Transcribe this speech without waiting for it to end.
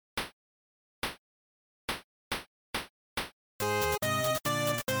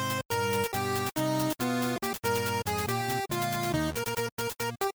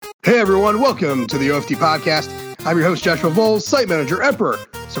Hey everyone, welcome to the OFT podcast. I'm your host Joshua Voles, site manager, emperor,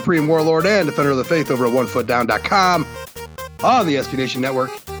 supreme warlord, and defender of the faith over at onefootdown.com on the SB Nation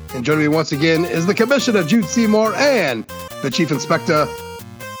Network. And joining me once again is the Commissioner Jude Seymour and the Chief Inspector.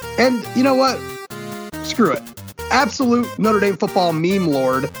 And you know what? Screw it. Absolute Notre Dame football meme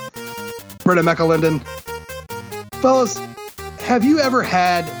lord, Brendan McElinden. Fellas, have you ever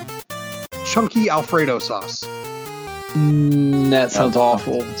had chunky Alfredo sauce? That sounds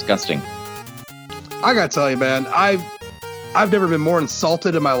awful. Disgusting. I gotta tell you, man, I've never been more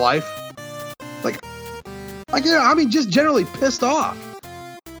insulted in my life. Like, just generally pissed off.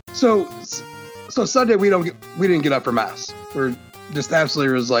 So Sunday we didn't get up for mass. We're just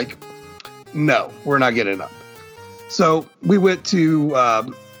absolutely was like, no, we're not getting up. So we went to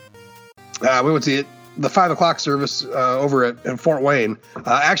the 5 o'clock service over in Fort Wayne.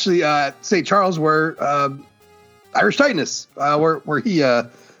 St. Charles, where Irish Titanus, where he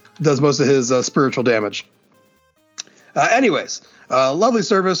does most of his spiritual damage. Lovely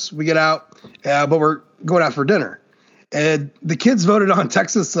service. We get out, but we're going out for dinner. And the kids voted on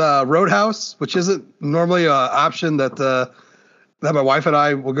Texas Roadhouse, which isn't normally an option that my wife and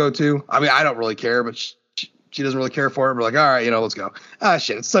I will go to. I mean, I don't really care, but she doesn't really care for it. We're like, all right, let's go.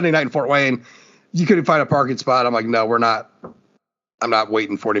 It's Sunday night in Fort Wayne. You couldn't find a parking spot. I'm like, no, we're not. I'm not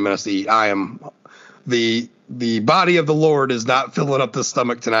waiting 40 minutes to eat. I am the body of the Lord is not filling up the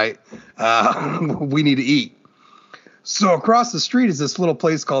stomach tonight. We need to eat. So across the street is this little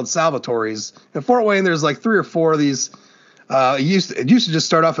place called Salvatore's. In Fort Wayne, there's like 3 or 4 of these. It used to just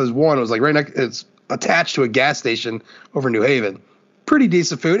start off as one. It was like right next. It's attached to a gas station over in New Haven. Pretty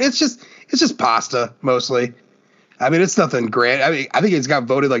decent food. It's just pasta mostly. I mean, it's nothing grand. I mean, I think it's got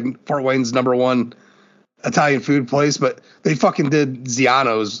voted like Fort Wayne's #1 Italian food place, but they fucking did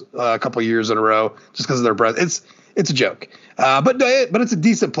Ziano's a couple years in a row just because of their bread. It's a joke, but it's a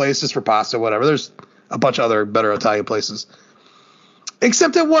decent place just for pasta, whatever. There's a bunch of other better Italian places,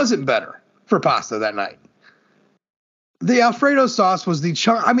 except it wasn't better for pasta that night. The Alfredo sauce was the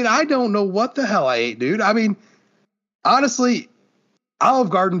chunk. I mean, I don't know what the hell I ate, dude. I mean, honestly,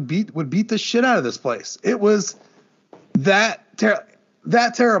 Olive Garden would beat the shit out of this place. It was that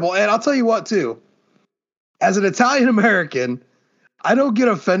terrible. And I'll tell you what, too. As an Italian American, I don't get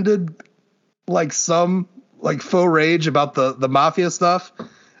offended like some like faux rage about the mafia stuff,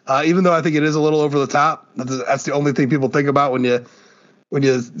 even though I think it is a little over the top. That's the only thing people think about when you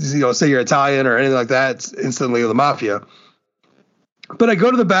say you're Italian or anything like that. It's instantly the mafia. But I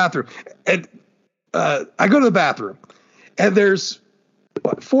go to the bathroom and there's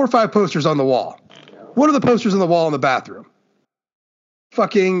 4 or 5 posters on the wall. What are the posters on the wall in the bathroom?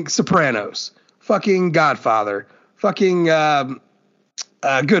 Fucking Sopranos. Fucking Godfather, fucking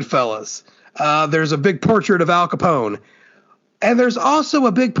Goodfellas. There's a big portrait of Al Capone. And there's also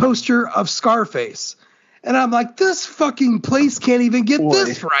a big poster of Scarface. And I'm like, this fucking place can't even get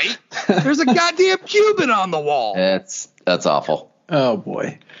this right. There's a goddamn Cuban on the wall. That's awful. Oh,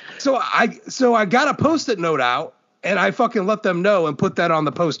 boy. So I got a Post-it note out, and I fucking let them know and put that on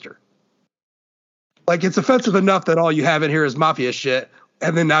the poster. Like, it's offensive enough that all you have in here is mafia shit.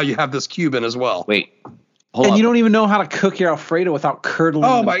 And then now you have this Cuban as well. Wait, hold on. You don't even know how to cook your Alfredo without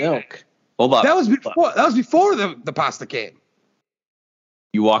curdling the milk. Hold up. That was before the pasta came.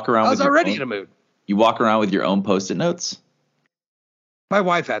 You walk around. I was already in a mood. You walk around with your own Post-it notes. My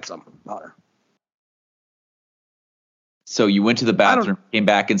wife had some on her. So you went to the bathroom, came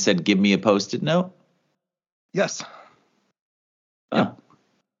back, and said, "Give me a Post-it note." Yes. Oh. Yeah.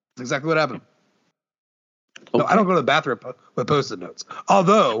 That's exactly what happened. Okay. No, I don't go to the bathroom with Post-it notes.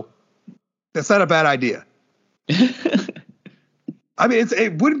 Although, that's not a bad idea. I mean,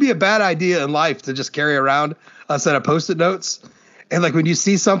 it wouldn't be a bad idea in life to just carry around a set of Post-it notes. And like when you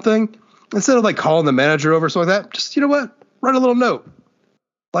see something, instead of like calling the manager over or something like that, just, you know what? Write a little note.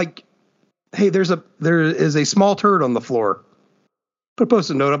 Like, hey, there is a small turd on the floor. Put a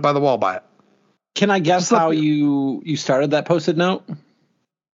Post-it note up by the wall by it. Can I guess how you started that Post-it note?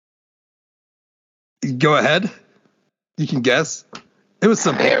 Go ahead. You can guess. It was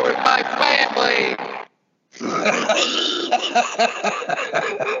simple. Here with my family.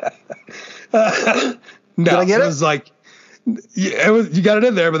 No, Did I get it? It was like, yeah, you got it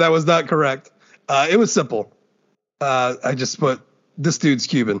in there, but that was not correct. It was simple. I just put this dude's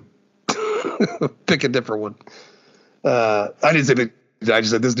Cuban. Pick a different one. I didn't say I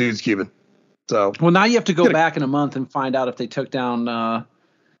just said this dude's Cuban. So well, now you have to go back in a month and find out if they took down the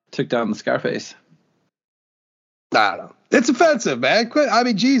Scarface. I don't know. It's offensive, man. Quit. I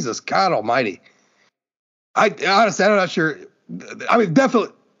mean, Jesus, God Almighty. Honestly, I'm not sure. I mean,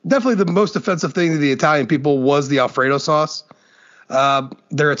 definitely the most offensive thing to the Italian people was the Alfredo sauce.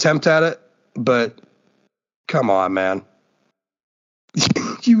 their attempt at it, but come on, man.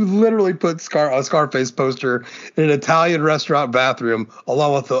 You literally put a Scarface poster in an Italian restaurant bathroom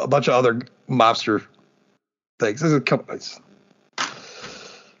along with a bunch of other mobster things.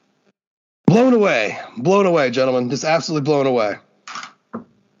 Blown away, gentlemen. Just absolutely blown away.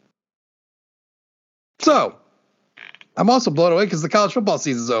 So, I'm also blown away because the college football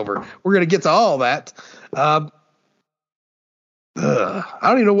season's over. We're going to get to all that. I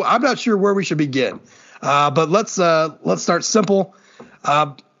don't even know. I'm not sure where we should begin. But let's start simple.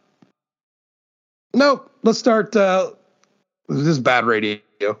 No, let's start. This is bad radio.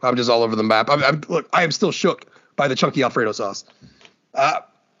 I'm just all over the map. Look, I am still shook by the chunky Alfredo sauce.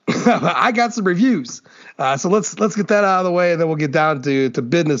 I got some reviews. So let's get that out of the way, and then we'll get down to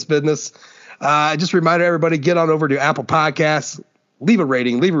business. Just remind everybody, get on over to Apple Podcasts, leave a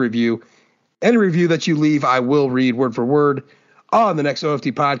rating, leave a review. Any review that you leave, I will read word for word on the next OFT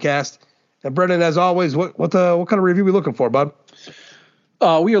podcast. And Brendan, as always, what kind of review are we looking for, bud?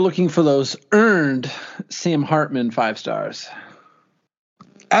 We are looking for those earned Sam Hartman 5 stars.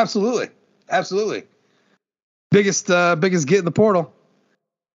 Absolutely. Biggest get in the portal.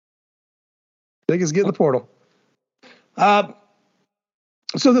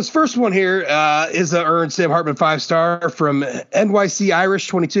 So this first one here is an earned Sam Hartman 5-star from NYC Irish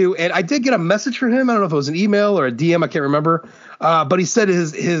 22, and I did get a message from him. I don't know if it was an email or a DM, I can't remember. But he said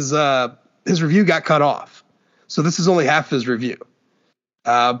his review got cut off, so this is only half his review.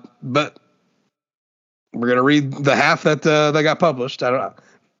 But we're gonna read the half that got published. I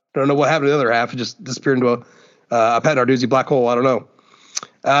don't know what happened to the other half. It just disappeared into a Pat Narduzzi black hole. I don't know.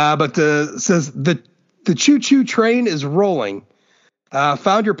 But it says the choo-choo train is rolling.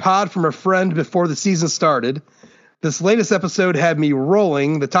 Found your pod from a friend before the season started. This latest episode had me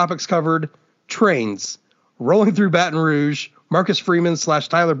rolling. The topics covered trains, rolling through Baton Rouge, Marcus Freeman /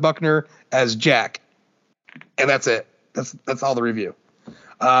 Tyler Buckner as Jack. And that's it. That's all the review.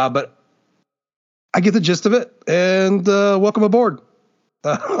 But I get the gist of it, and welcome aboard.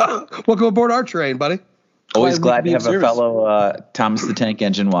 Welcome aboard our train, buddy. Always glad to have a fellow Thomas the Tank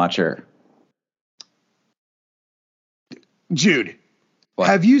Engine watcher. Jude, what?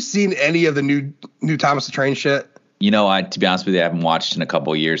 Have you seen any of the new Thomas the Train shit? You know, to be honest with you, I haven't watched in a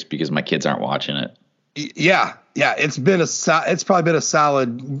couple of years because my kids aren't watching it. Yeah. It's probably been a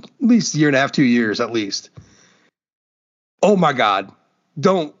solid at least year and a half, 2 years at least. Oh my God.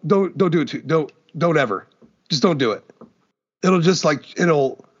 Don't do it. Don't ever. Just don't do it.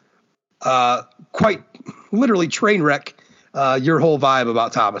 It'll quite literally train wreck your whole vibe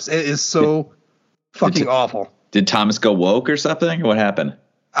about Thomas. It is so fucking awful. Did Thomas go woke or something? What happened?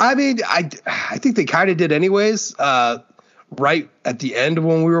 I mean, I think they kind of did anyways, right at the end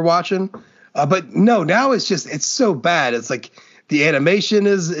when we were watching. But no, now it's so bad. It's like the animation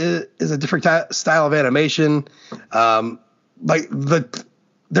is a different style of animation.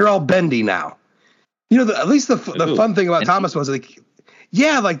 They're all bendy now. You know, at least the fun thing about Thomas was like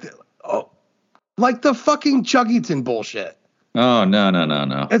the fucking Chuggington bullshit. Oh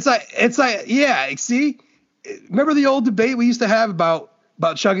no. It's like yeah. See, remember the old debate we used to have about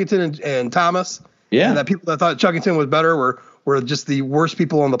Chuggington and Thomas? Yeah, and that people that thought Chuggington was better were just the worst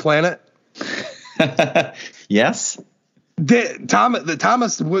people on the planet. Yes.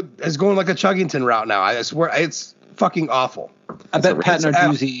 Thomas is going like a Chuggington route now. I swear it's fucking awful. I bet Pat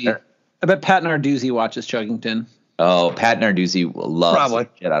Narduzzi watches Chuggington. Oh, Pat Narduzzi loves the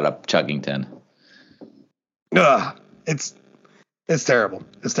shit out of Chuggington. It's terrible.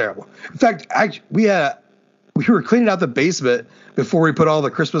 It's terrible. In fact, we were cleaning out the basement before we put all the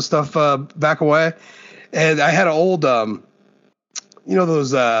Christmas stuff back away, and I had an old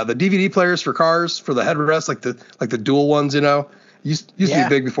those the DVD players for cars for the headrest, like the dual ones, used to be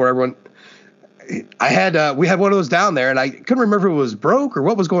big before everyone. We had one of those down there, and I couldn't remember if it was broke or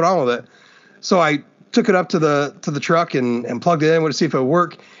what was going on with it. So I took it up to the truck and plugged it in to see if it would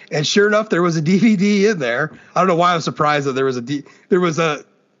work. And sure enough, there was a DVD in there. I don't know why I was surprised that there was a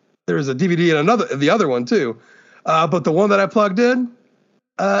DVD in the other one too. But the one that I plugged in,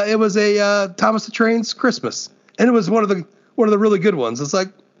 it was a Thomas the Train's Christmas, and it was one of the really good ones. It's like,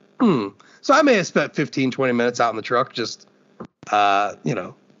 So I may have spent 15, 20 minutes out in the truck, just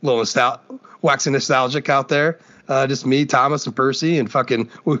waxing nostalgic out there. Just me, Thomas, and Percy, and fucking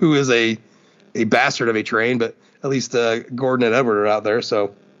who is a bastard of a train, but at least Gordon and Edward are out there.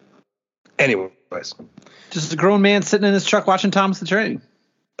 So, anyways, just a grown man sitting in his truck watching Thomas the Train.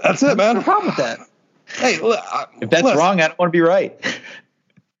 That's it, man. No problem with that. Hey, if that's wrong, I don't want to be right.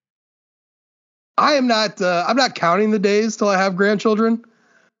 I'm not counting the days till I have grandchildren,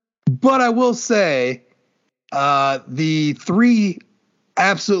 but I will say, the 3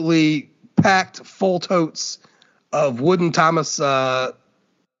 absolutely packed full totes of Wooden Thomas sets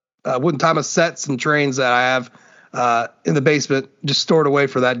and trains that I have in the basement, just stored away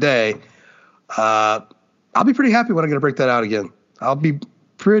for that day. I'll be pretty happy when I get to break that out again. I'll be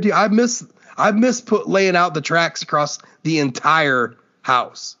pretty. I miss laying out the tracks across the entire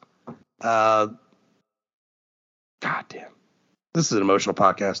house. God damn, this is an emotional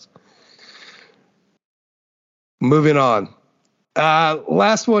podcast. Moving on.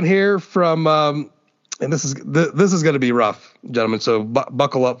 Last one here from, and this is going to be rough, gentlemen. So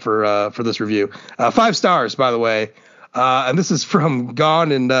buckle up for this review. 5 stars, by the way, and this is from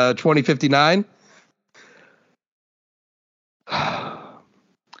Gone in 2059.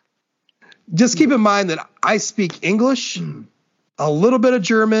 Just keep in mind that I speak English, a little bit of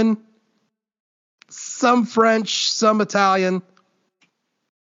German, some French, some Italian.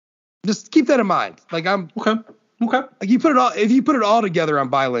 Just keep that in mind. Like I'm Okay. Like if you put it all together, I'm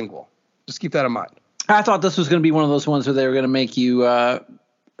bilingual. Just keep that in mind. I thought this was going to be one of those ones where they were going to make you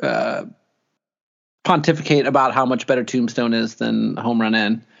pontificate about how much better Tombstone is than Home Run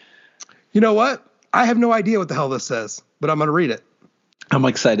Inn. You know what? I have no idea what the hell this says, but I'm going to read it. I'm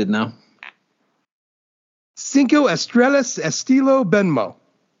excited now. 5 estrellas estilo Benmo.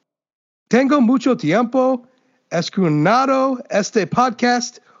 Tengo mucho tiempo escuchando este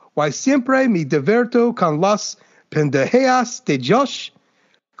podcast, y siempre me divierto con las pendejeas de Josh,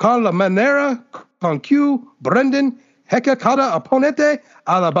 con la manera con que Brendan heca cada oponente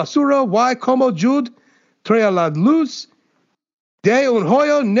a la basura, y como Jude trae la luz de un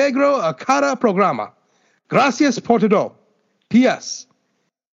hoyo negro a cada programa. Gracias por todo. P.S.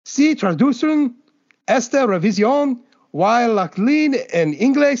 Si traducen esta revisión, y la clean en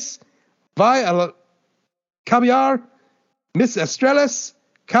inglés, va a cambiar mis estrellas,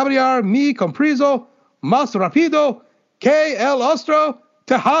 cambiar mi compriso más rápido que el otro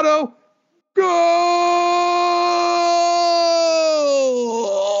tejado. Goal!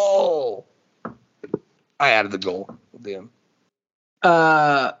 I added the goal at the end.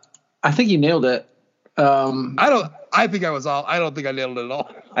 I think you nailed it. I think I don't think I nailed it at all.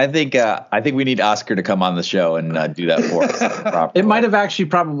 I think we need Oscar to come on the show and do that for us. It might have actually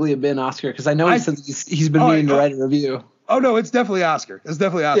probably been Oscar because I know he said he's been meaning to write a review. Oh no, it's definitely Oscar.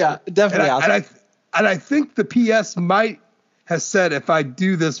 Yeah, definitely Oscar. And I think the PS might have said if I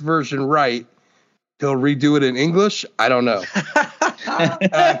do this version right, he'll redo it in English. I don't know.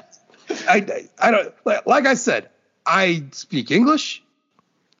 I don't, like I said, I speak English,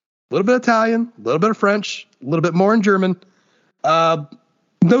 a little bit of Italian, a little bit of French, a little bit more in German. No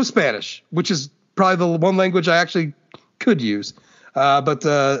Spanish, which is probably the one language I actually could use, but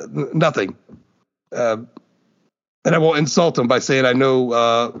nothing. And I won't insult him by saying I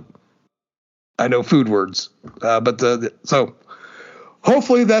know food words. So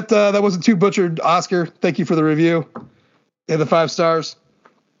hopefully that wasn't too butchered, Oscar. Thank you for the review and the 5 stars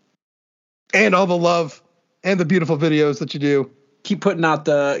and all the love and the beautiful videos that you do. Keep putting in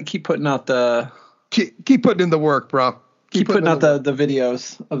the work, bro. Keep putting out the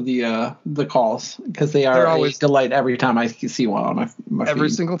videos of the calls because they're always a delight every time I see one on my every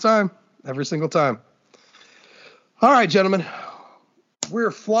feed. single time. All right, gentlemen,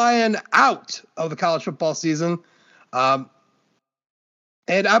 we're flying out of the college football season, and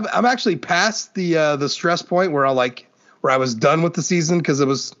I'm actually past the stress point where I was done with the season because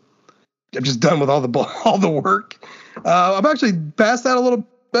I'm just done with all the work. I'm actually past that a little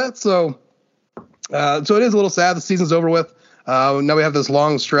bit, so it is a little sad. The season's over with. Now we have this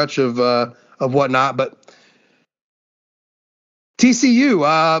long stretch of whatnot, but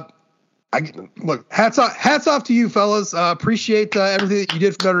TCU. Look, hats off to you, fellas. Appreciate everything that you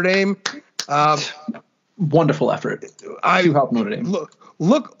did for Notre Dame. Wonderful effort to help Notre Dame.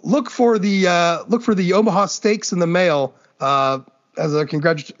 Look for the Omaha Steaks in the mail as a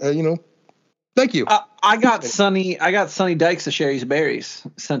congratulations. Thank you. I got Sonny Dykes of Sherry's Berries.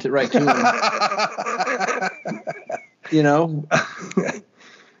 Sent it right to him.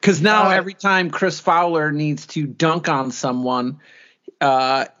 Because now every time Chris Fowler needs to dunk on someone,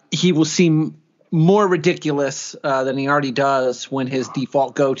 he will seem more ridiculous than he already does when his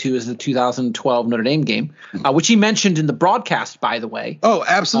default go-to is the 2012 Notre Dame game, which he mentioned in the broadcast, by the way. Oh,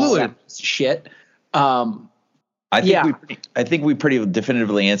 absolutely. Shit. I think we pretty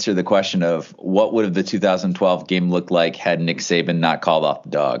definitively answered the question of what would have the 2012 game looked like had Nick Saban not called off the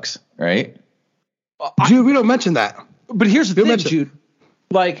dogs, right? Jude, we don't mention that. But here's the thing, Jude.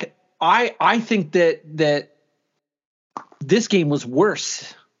 Like, I think that this game was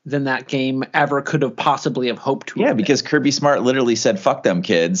worse than that game ever could have possibly have hoped to. Yeah, because Kirby Smart literally said "fuck them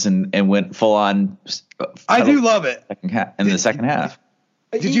kids" and went full on. I do love it In the second half.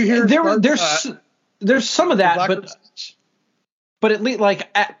 Did you hear? There's some of that, but at least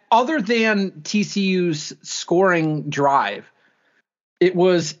other than TCU's scoring drive, it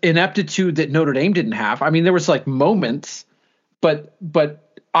was ineptitude that Notre Dame didn't have. I mean, there was like moments, but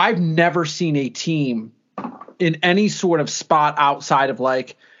I've never seen a team in any sort of spot outside of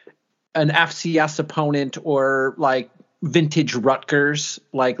like an FCS opponent or like vintage Rutgers,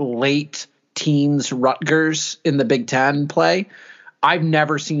 like late teens Rutgers in the Big Ten play. I've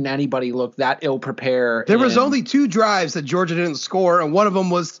never seen anybody look that ill prepared. There was only 2 drives that Georgia didn't score, and one of them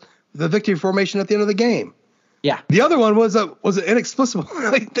was the victory formation at the end of the game. Yeah. The other one was an inexplicable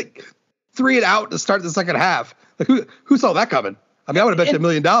 3 and out to start the second half. Like who saw that coming? I mean, I would have bet you $1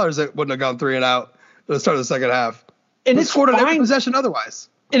 million that wouldn't have gone 3 and out at the start of the second half. And it's scored on every possession otherwise.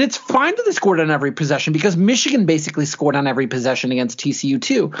 And it's fine that they scored on every possession because Michigan basically scored on every possession against TCU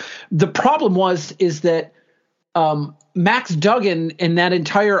too. The problem is that Max Duggan and that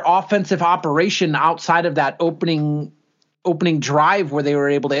entire offensive operation outside of that opening drive where they were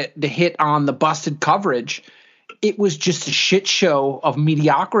able to hit on the busted coverage, it was just a shit show of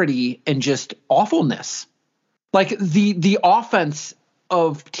mediocrity and just awfulness. Like the offense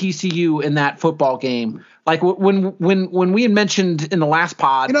of TCU in that football game, like when we had mentioned in the last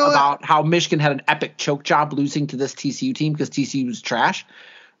pod about how Michigan had an epic choke job losing to this TCU team because TCU was trash,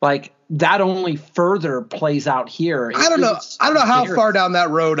 like that only further plays out here. I don't know how far down that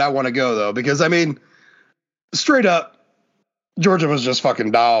road I want to go though, because I mean, straight up, Georgia was just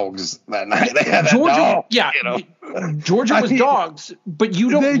fucking dogs that night. They had Georgia, Georgia was dogs, but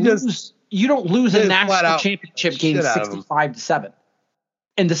you don't lose a national championship game 65-7.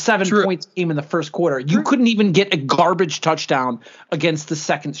 In the 7 points game in the first quarter, you couldn't even get a garbage touchdown against the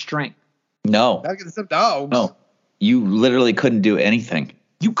second string. No, against some dogs. No, you literally couldn't do anything.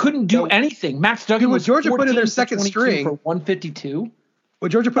 You couldn't do anything. Max Duggan was Georgia put in their second string for 152.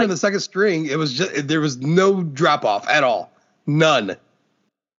 When Georgia put in the second string, it was there was no drop off at all, none.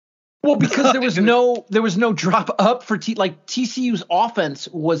 Well, because there was no drop up for TCU's offense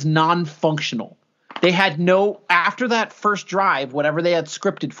was non-functional. They had after that first drive, whatever they had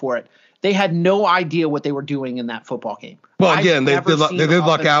scripted for it, they had no idea what they were doing in that football game. Well, again, they did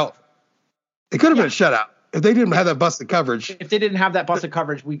luck out. It could have been a shutout if they didn't have that busted coverage. If they didn't have that busted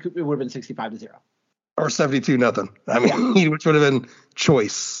coverage, it would have been 65-0 or 72-0. I mean, which would have been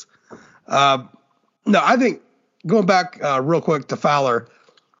choice. No, I think going back real quick to Fowler,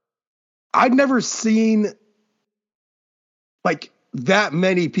 I'd never seen like that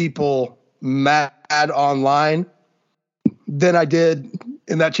many people mad online than I did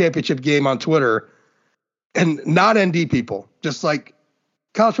in that championship game on Twitter, and not ND people, just like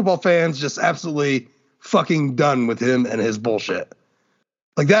college football fans, just absolutely fucking done with him and his bullshit.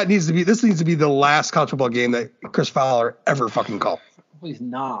 Like this needs to be the last college football game that Chris Fowler ever fucking called. Well, he's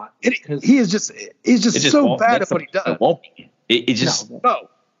not. He's just so bad at what he does. It won't be. It just no.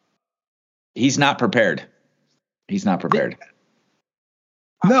 He's not prepared. He's not prepared.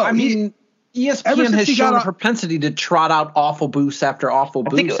 No, I mean, ESPN has shown a propensity to trot out awful boosts after awful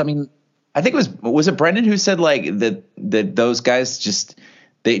boosts. I think it was it Brendan who said like that those guys just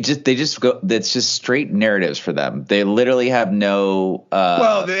go. That's just straight narratives for them. They literally have no.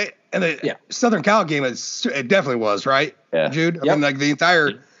 Southern Cal game it definitely was right, Jude. I mean, like the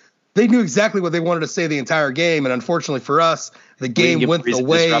entire. They knew exactly what they wanted to say the entire game, and unfortunately for us, the game went the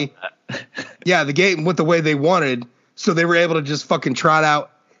way. The game went the way they wanted, so they were able to just fucking trot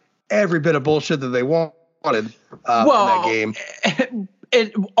out every bit of bullshit that they wanted in that game.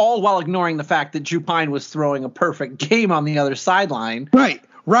 It all while ignoring the fact that Drew Pine was throwing a perfect game on the other sideline. Right.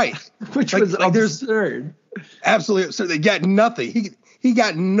 Which was absurd. Absolutely absurd. They got nothing. He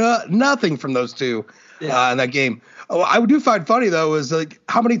got nothing from those two in that game. Oh, I do find funny though is like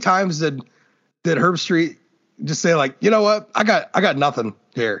how many times did Herb Street just say like, you know what, I got nothing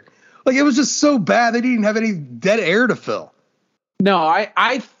here. Like it was just so bad they didn't have any dead air to fill. No,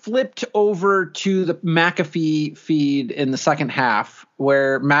 I flipped over to the McAfee feed in the second half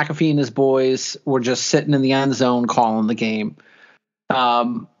where McAfee and his boys were just sitting in the end zone calling the game.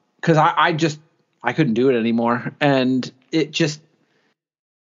 Because I couldn't do it anymore, and it just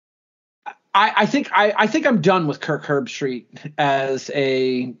I think I'm done with Kirk Herbstreit as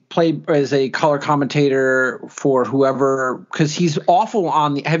a color commentator for whoever, because he's awful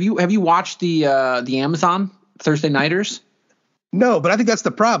on the. Have you watched the Amazon Thursday Nighters? No, but I think that's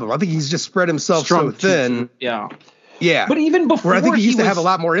the problem. I think he's just spread himself so thin. Yeah. Yeah. But even before, I think he used to have a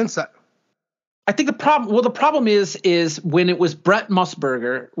lot more insight. I think the problem is when it was Brent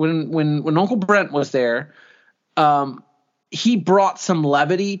Musburger, when Uncle Brent was there, he brought some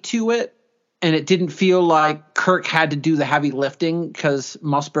levity to it, and it didn't feel like Kirk had to do the heavy lifting because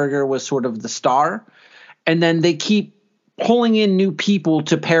Musburger was sort of the star. And then they keep pulling in new people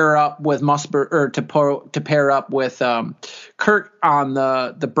to pair up with Musburger, or to pair up with Kirk on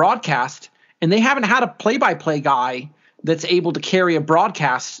the broadcast, and they haven't had a play-by-play guy that's able to carry a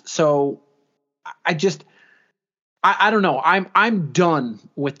broadcast. So I don't know. I'm done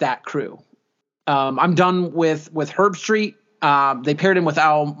with that crew. I'm done with Herb Street. They paired him with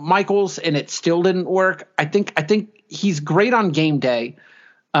Al Michaels, and it still didn't work. I think he's great on game day,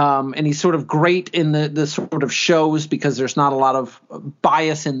 and he's sort of great in the sort of shows because there's not a lot of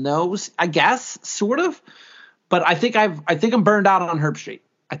bias in those, I guess, sort of. But I think I'm burned out on Herb Street.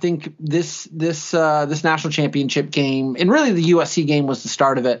 I think this national championship game, and really the USC game, was the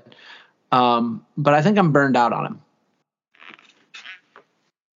start of it. But I think I'm burned out on him.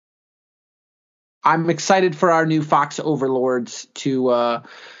 I'm excited for our new Fox overlords to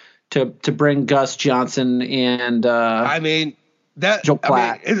bring Gus Johnson and Joe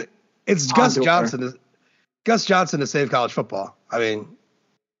Platt. It's Gus Johnson. Gus Johnson to save college football.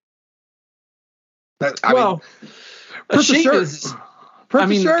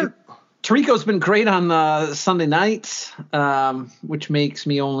 Tirico's been great on Sunday nights, which makes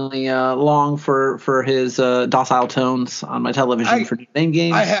me only long for his docile tones on my television for name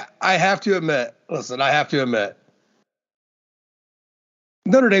games. I have to admit,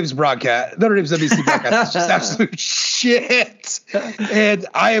 Notre Dame's NBC broadcast is just absolute shit. And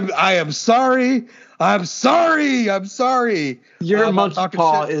I am sorry. I'm sorry. Your munch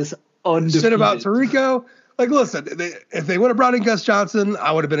paw is undefeated. Shit about Tirico. Like, listen, if they would have brought in Gus Johnson,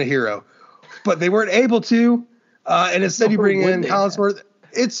 I would have been a hero. But they weren't able to. And instead you bring in Collinsworth.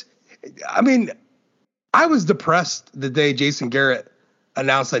 I was depressed the day Jason Garrett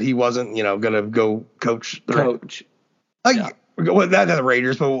announced that he wasn't, going to go coach. Not the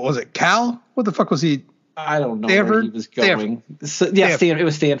Raiders, but what was it, Cal? What the fuck was he? I don't know Stanford? where he was going. It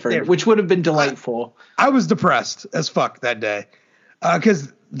was Stanford, which would have been delightful. I was depressed as fuck that day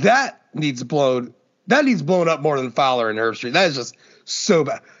because that needs blown up more than Fowler and Herb Street. That is just so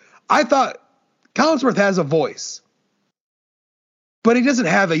bad. I thought Collinsworth has a voice, but he doesn't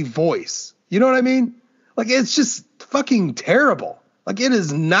have a voice. You know what I mean? Like, it's just fucking terrible. Like, it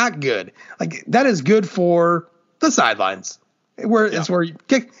is not good. Like, that is good for the sidelines. It's where you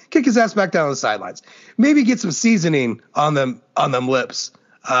kick his ass back down on the sidelines. Maybe get some seasoning on them lips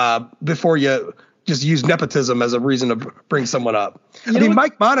before you just use nepotism as a reason to bring someone up.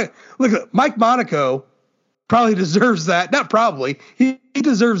 Mike Monaco probably deserves that. Not probably. He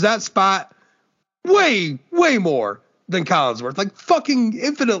deserves that spot way, way more than Collinsworth. Like, fucking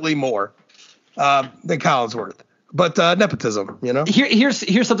infinitely more than Collinsworth. But nepotism,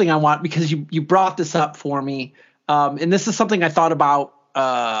 Here's something I want, because you brought this up for me. And this is something I thought about,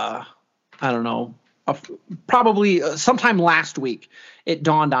 I don't know, probably sometime last week. It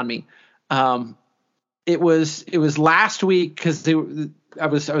dawned on me. It was last week because I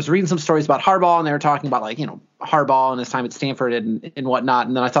was reading some stories about Harbaugh, and they were talking about, like, Harbaugh and his time at Stanford and whatnot.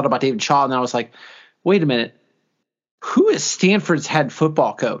 And then I thought about David Shaw, and then I was like, wait a minute, who is Stanford's head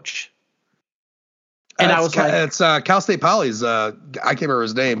football coach? And I was it's Cal State Poly's. I can't remember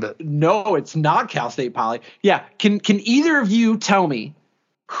his name, but no, it's not Cal State Poly. Yeah, can either of you tell me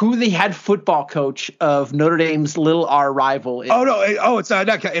who the head football coach of Notre Dame's little R rival is? Oh no, it's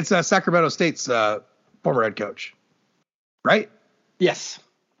Sacramento State's former head coach, right? Yes.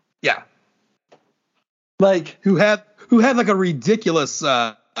 Yeah. Like who had like a ridiculous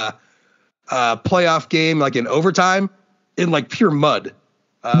playoff game, like in overtime, in like pure mud.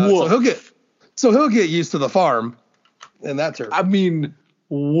 So he'll get used to the farm in that term. I mean,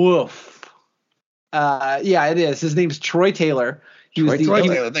 woof. Yeah, it is. His name's Troy Taylor. Troy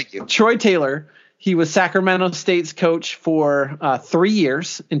Taylor, thank you. Troy Taylor. He was Sacramento State's coach for 3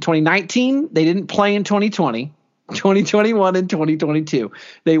 years. In 2019, they didn't play in 2020. 2021 and 2022.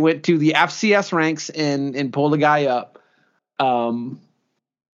 They went to the FCS ranks and pulled a guy up.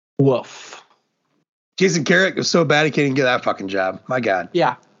 Woof. Jason Garrett was so bad he can't even get that fucking job. My God.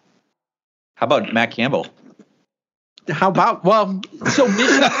 Yeah. How about Matt Campbell? So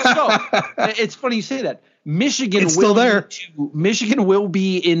Michigan. It's funny you say that. Michigan will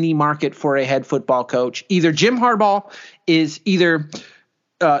be in the market for a head football coach. Either Jim Harbaugh is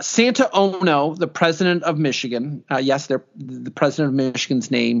Santa Ono, the president of Michigan. Yes, the president of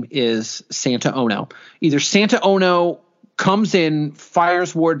Michigan's name is Santa Ono. Either Santa Ono comes in,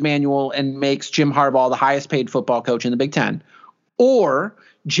 fires Ward Manuel, and makes Jim Harbaugh the highest paid football coach in the Big Ten, or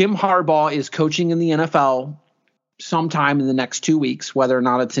Jim Harbaugh is coaching in the NFL sometime in the next 2 weeks, whether or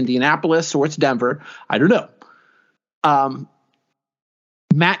not it's Indianapolis or it's Denver. I don't know.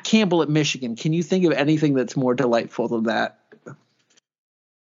 Matt Campbell at Michigan. Can you think of anything that's more delightful than that?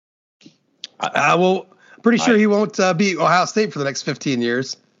 Well, pretty sure he won't beat Ohio State for the next 15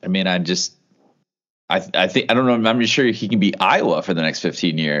 years. I mean, I think I don't know. I'm not sure he can beat Iowa for the next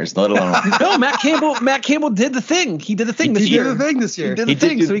 15 years. Let alone no. Matt Campbell did the thing. He did the thing this year. He did the thing this year. He did the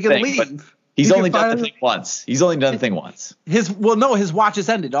thing so he could leave. He's only done the thing once. He's only done the thing once. His watch is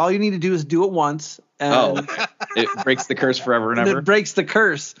ended. All you need to do is do it once. And it breaks the curse forever and ever. It breaks the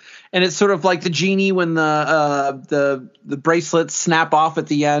curse, and it's sort of like the genie when the bracelets snap off at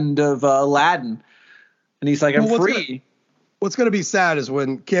the end of Aladdin, and he's like, "I'm free." What's going to be sad is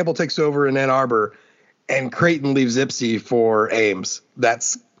when Campbell takes over in Ann Arbor, and Creighton leaves Ipsy for Ames.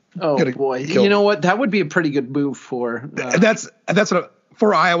 That's boy. You know what? That would be a pretty good move for. That's what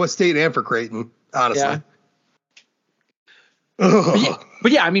for Iowa State and for Creighton, honestly. Yeah.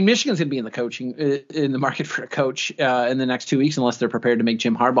 But yeah, I mean, Michigan's going to be in the market for a coach in the next 2 weeks unless they're prepared to make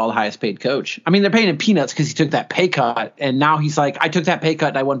Jim Harbaugh the highest paid coach. I mean, they're paying him peanuts because he took that pay cut, and now he's like, I took that pay cut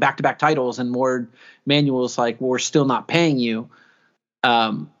and I won back-to-back titles, and Ward Manuel's like, well, we're still not paying you.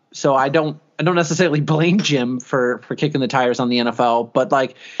 So I don't necessarily blame Jim for kicking the tires on the NFL, but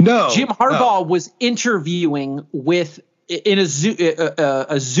like, Jim Harbaugh was interviewing in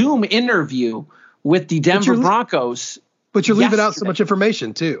a Zoom interview with the Denver Broncos. But you're leaving out so much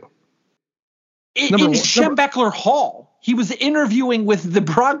information, too. In Schembechler Hall. He was interviewing with the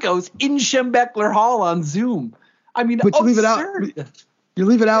Broncos in Schembechler Hall on Zoom. I mean, but you leave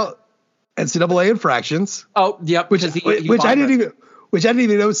it out NCAA infractions. Oh, yep. Which I didn't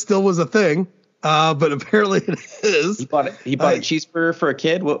even know still was a thing. But apparently it is. He bought a cheeseburger for a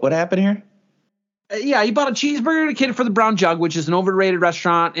kid. What happened here? Yeah, he bought a cheeseburger and a kid for the Brown Jug, which is an overrated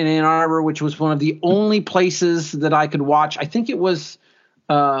restaurant in Ann Arbor, which was one of the only places that I could watch. I think it was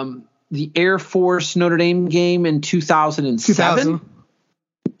the Air Force Notre Dame game in 2007.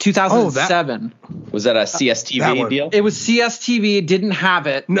 2007. Was that a CSTV deal? It was CSTV. It didn't have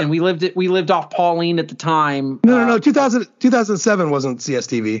it, and we lived off Pauline at the time. No. 2007 wasn't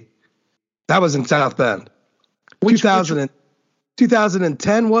CSTV. That was in South Bend.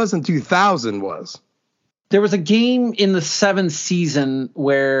 2010 was and 2000 was. There was a game in the 7th season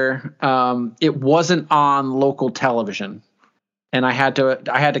where it wasn't on local television, and I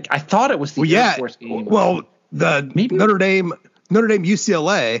thought it was the Air Force game. Well, Notre Dame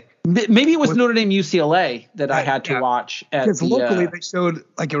UCLA. Maybe it was Notre Dame UCLA that I had to watch. Because locally they showed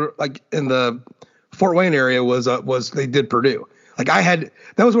like in the Fort Wayne area was they did Purdue. Like that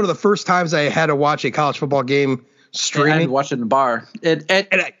was one of the first times I had to watch a college football game streaming. I had to watch it in the bar. And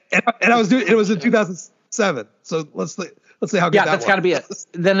I was doing it was in 2007. So let's see how good that was. That's got to be it.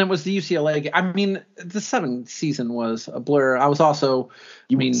 Then it was the UCLA game. I mean, the 7th season was a blur. I was also.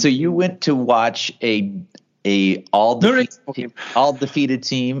 So you went to watch a all defeated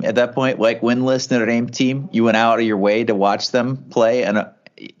team at that point, like winless Notre Dame team. You went out of your way to watch them play, and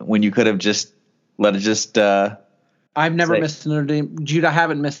when you could have just let it just. I've never missed a Notre Dame. Jude, I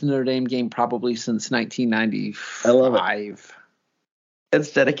haven't missed a Notre Dame game probably since 1995. I love it.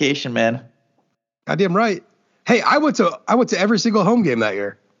 It's dedication, man. Goddamn right. Hey, I went to every single home game that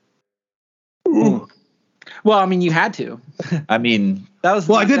year. Ooh. Well, I mean, you had to. I mean,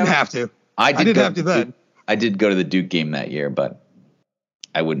 I didn't have to. I didn't have to then. I did go to the Duke game that year, but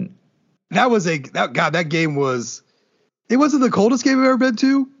I wouldn't. That game was. It wasn't the coldest game I've ever been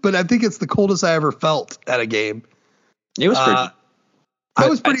to, but I think it's the coldest I ever felt at a game. It was pretty. I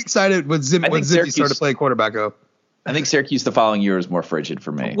was pretty excited when Zippy started playing quarterback. I think Syracuse the following year was more frigid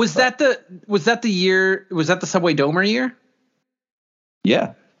for me. Was that the year? Was that the Subway Domer year?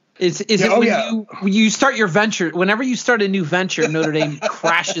 Yeah. Is it when you start your venture? Whenever you start a new venture, Notre Dame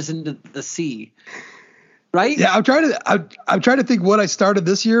crashes into the sea, right? Yeah, I'm trying to think what I started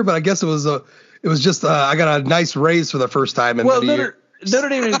this year, but I guess it was just I got a nice raise for the first time in many years. Notre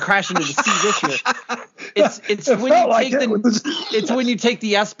Dame didn't crash into the sea this year. It's when you take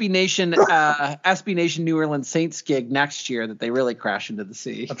the SB Nation New Orleans Saints gig next year that they really crash into the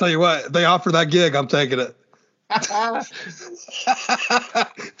sea. I'll tell you what, if they offer that gig, I'm taking it.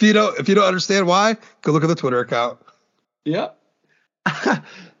 If you don't understand why, go look at the Twitter account. Yeah.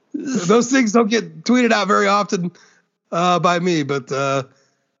 Those things don't get tweeted out very often by me, but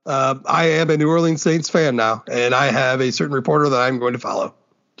I am a New Orleans Saints fan now, and I have a certain reporter that I'm going to follow.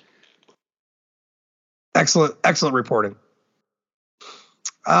 Excellent reporting.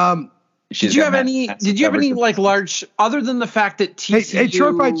 Did you have any like large, other than the fact that TCU? Hey,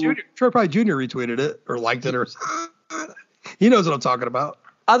 Troy Pye Jr. retweeted it or liked it, or he knows what I'm talking about.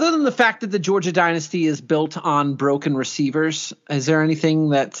 Other than the fact that the Georgia dynasty is built on broken receivers, is there anything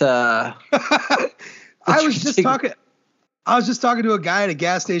that I was just talking to a guy at a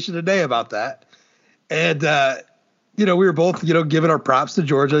gas station today about that. And we were both, giving our props to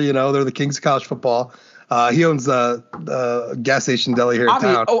Georgia. They're the kings of college football. He owns the gas station deli here in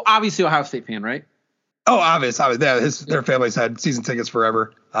town. Oh, obviously Ohio State fan, right? Oh, obviously. Yeah, their family's had season tickets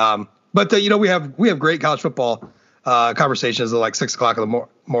forever. But we have great college football conversations at like 6 o'clock in the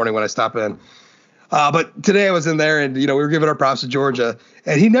morning when I stop in. But today I was in there and, we were giving our props to Georgia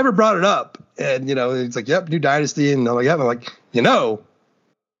and he never brought it up. And, he's like, yep, new dynasty. And I'm like, yep. I'm like, it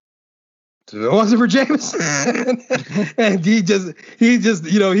wasn't for Jameson. And I think he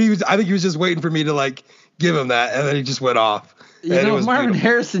was just waiting for me to like give him that. And then he just went off. Marvin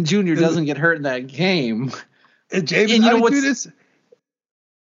Harrison Jr. doesn't get hurt in that game. And Jameson,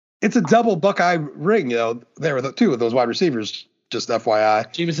 it's a double Buckeye ring, there were two of those wide receivers, just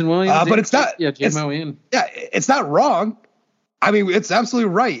FYI. Jameson Williams. But it's not. Yeah, Williams. Yeah, it's not wrong. I mean, it's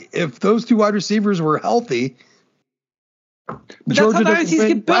absolutely right. If those two wide receivers were healthy, but Georgia dynasties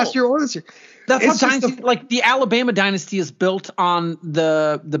get built last year or this year. That's how dynasty, like the Alabama dynasty is built on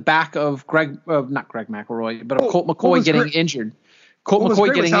the back of not Greg McElroy, but of Colt McCoy getting injured. Colt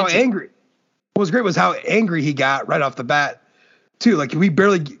McCoy getting injured. Angry. What was great was how angry he got right off the bat, too. Like we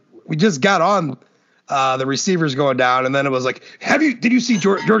just got on the receivers going down, and then it was like, did you see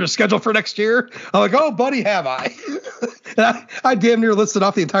Georgia's schedule for next year? I'm like, oh, buddy, have I? And I damn near listed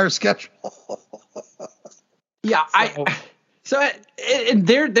off the entire schedule. Yeah, So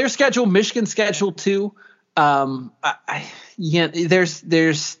their schedule, Michigan's schedule too. There's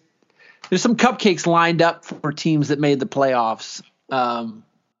some cupcakes lined up for teams that made the playoffs. I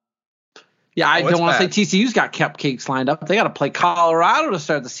don't want to say TCU's got cupcakes lined up. They got to play Colorado to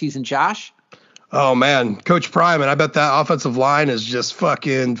start the season, Josh. Oh man, Coach Prime, and I bet that offensive line is just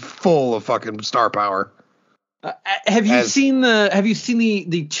fucking full of fucking star power. Have you seen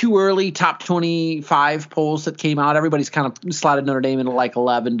the too early top 25 polls that came out? Everybody's kind of slotted Notre Dame into like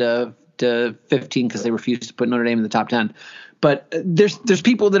 11 to 15 because they refused to put Notre Dame in the top 10. But there's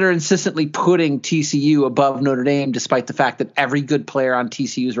people that are insistently putting TCU above Notre Dame, despite the fact that every good player on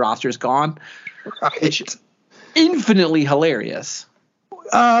TCU's roster is gone. Right. It's infinitely hilarious.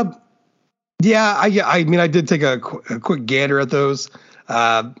 I mean, I did take a quick gander at those.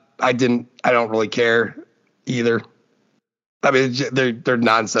 I don't really care either. I mean, they're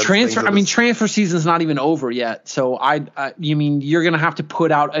nonsense. Transfer season's not even over yet. So you mean you're going to have to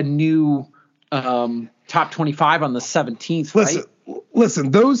put out a new top 25 on the 17th, right?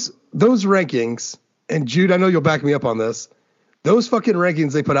 Listen, those rankings, and Jude, I know you'll back me up on this. Those fucking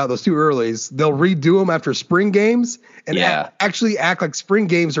rankings they put out, those too earlies, they'll redo them after spring games and actually act like spring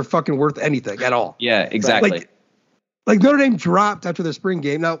games are fucking worth anything at all. Yeah, exactly. Like Notre Dame dropped after their spring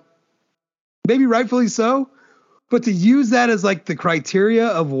game. Now, maybe rightfully so, but to use that as like the criteria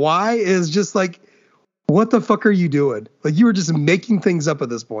of why is just like, what the fuck are you doing? Like you were just making things up at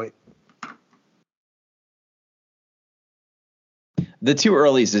this point. The too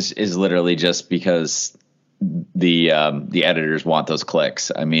earlies is literally just because the editors want those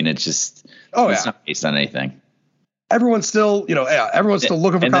clicks. I mean, it's not based on anything. Everyone's still, everyone's still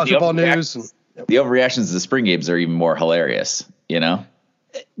looking for college football news. The overreactions to the spring games are even more hilarious,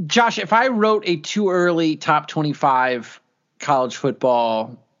 Josh, if I wrote a too early top 25 college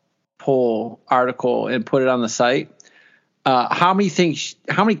football poll article and put it on the site, how many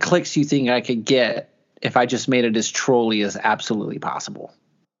clicks do you think I could get if I just made it as trolly as absolutely possible?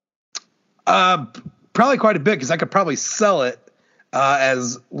 Probably quite a bit, because I could probably sell it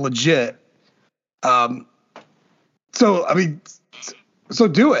as legit. So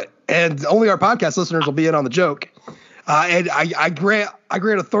do it, and only our podcast listeners will be in on the joke. And I grant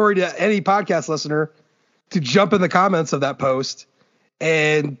authority to any podcast listener to jump in the comments of that post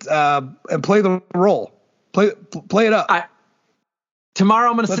and play the role, play it up. Tomorrow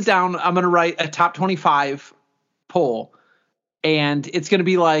I'm going to sit down. I'm going to write a top 25 poll, and it's going to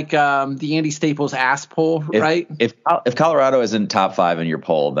be like the Andy Staples ass poll, right? If Colorado isn't top 5 in your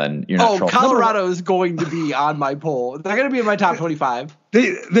poll, then you're not. Colorado is going to be on my poll. They're going to be in my top 25.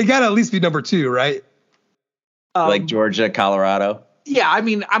 They got to at least be number 2, right? Like Georgia, Colorado. Yeah, I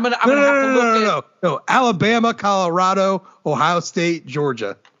mean, I'm gonna have to look at no. Alabama, Colorado, Ohio State,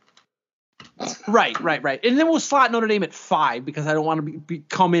 Georgia. Right. And then we'll slot Notre Dame at 5 because I don't want to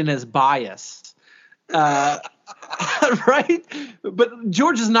come in as biased. Right? But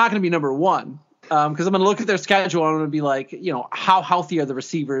Georgia's not going to be number 1 because I'm going to look at their schedule and I'm going to be like, how healthy are the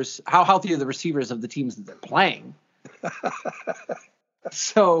receivers? How healthy are the receivers of the teams that they're playing?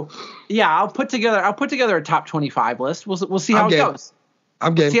 So, yeah, I'll put together a top 25 list. We'll see how it goes.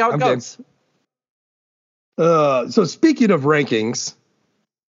 I'm game. See how it goes. So speaking of rankings,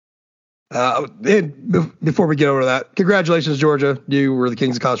 before we get over to that, congratulations, Georgia. You were the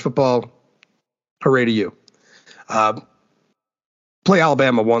kings of college football. Hooray to you. Play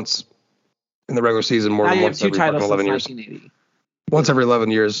Alabama once in the regular season, more than once every 11 years. Once every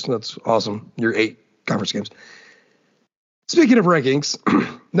 11 years. That's awesome. You're 8 conference games. Speaking of rankings,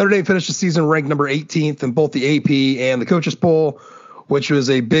 Notre Dame finished the season ranked number 18th in both the AP and the coaches poll, which was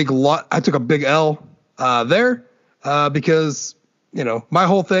a big lot. I took a big L there because, my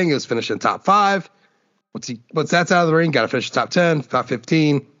whole thing is finishing top 5. Once that's out of the ring, got to finish top 10, top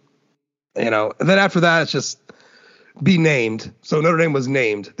 15. And then after that, it's just be named. So Notre Dame was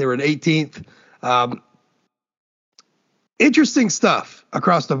named. They were in 18th. Interesting stuff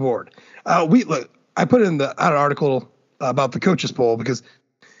across the board. I put in an article about the coaches poll because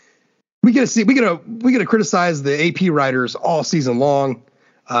we get to criticize the AP writers all season long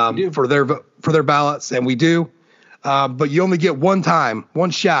for their ballots, and we do. But you only get one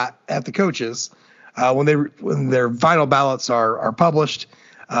shot at the coaches when their final ballots are published,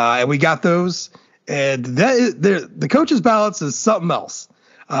 and we got those. And the coaches' ballots is something else.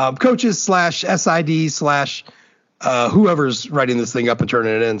 Coaches /SID/ whoever's writing this thing up and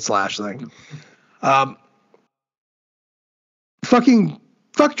turning it in / thing.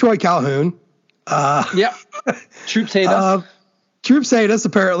 Fuck Troy Calhoun. Yep. Troops hate us. Troops hate us,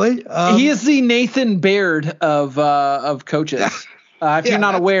 apparently. He is the Nathan Baird of coaches. If you're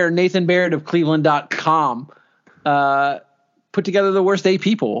not aware, Nathan Baird of Cleveland.com put together the worst 8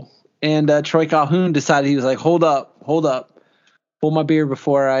 people. And Troy Calhoun decided, he was like, hold up. Hold my beer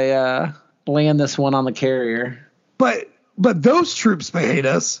before I land this one on the carrier. But those troops may hate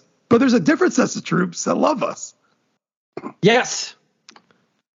us. But there's a different set of troops that love us. Yes.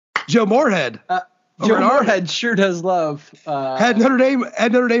 Joe Moorhead. Joe Moorhead sure does love. Had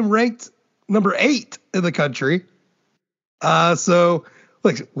Notre Dame ranked number 8 in the country. So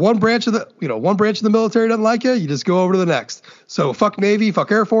like one branch of the military doesn't like you just go over to the next. So fuck Navy,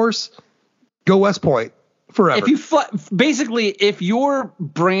 fuck Air Force, go West Point forever. If your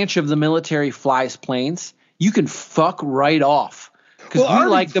branch of the military flies planes, you can fuck right off. Because we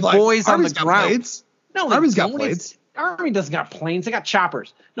like the boys on the ground. Planes. No, Army's got planes. Army doesn't got planes. They got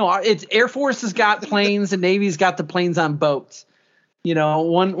choppers. No, it's Air Force has got planes and Navy's got the planes on boats.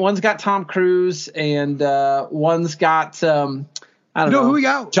 One's got Tom Cruise and one's got I don't know who we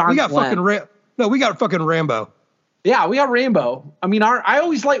got. John we got Glenn. We got fucking Rambo. Yeah, we got Rambo. I mean, we're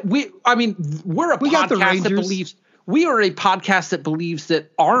a podcast that believes we are a podcast that believes that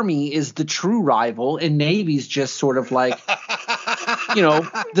Army is the true rival and Navy's just sort of like,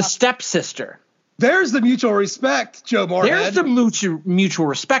 the stepsister. There's the mutual respect, Joe Moorhead. There's the mutual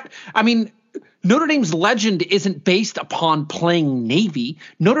respect. I mean, Notre Dame's legend isn't based upon playing Navy.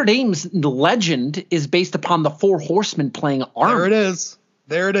 Notre Dame's legend is based upon the 4 horsemen playing Army.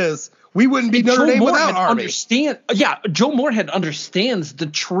 There it is. We wouldn't be Notre Dame without Army. Joe Moorhead understands the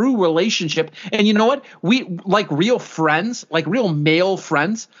true relationship. And you know what? We, like real friends, like real male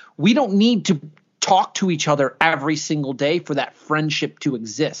friends, we don't need to talk to each other every single day for that friendship to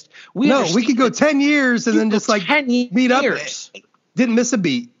exist. We could go 10 years and then just like meet up. Didn't miss a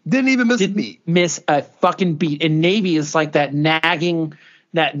beat. Didn't even miss a beat. Miss a fucking beat. And Navy is like that nagging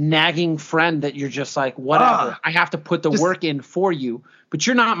friend that you're just like, whatever. I have to put the work in for you, but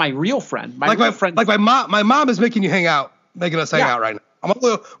you're not my real friend. My mom is making you hang out, making us hang out right now. I'm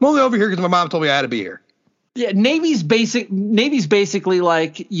only over here because my mom told me I had to be here. Yeah, Navy's basically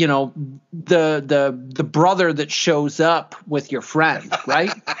like, the brother that shows up with your friend,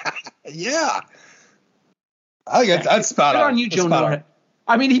 right? Yeah. I think that's spot on. Good on you, Joe Moorhead.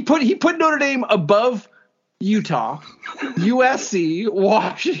 I mean, he put Notre Dame above Utah, USC,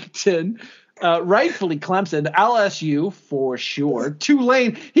 Washington, rightfully Clemson, LSU for sure,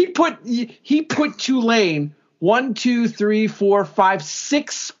 Tulane. He put Tulane 1, 2, 3, 4, 5,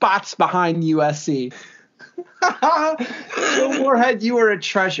 6 spots behind USC. Joe Moorhead, you are a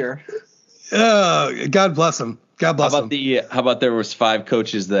treasure. God bless him. God bless him. How about there was 5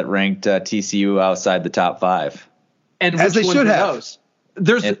 coaches that ranked TCU outside the top 5, and as they should have. Those?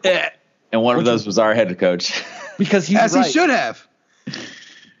 There's and one of those was our head coach because he's as right. He should have.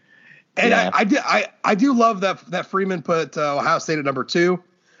 And I do love that Freeman put Ohio State at number 2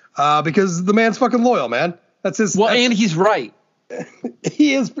 because the man's fucking loyal, man. That's his. Well, and he's right.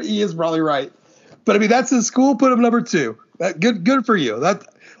 He is probably right. But I mean, that's his school. Put him number 2. Good for you. The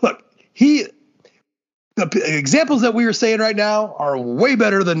examples that we are saying right now are way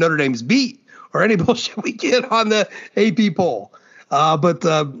better than Notre Dame's beat or any bullshit we get on the AP poll. But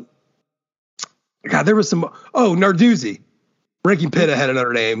God, there was some. Oh, Narduzzi. ranking Pitt ahead of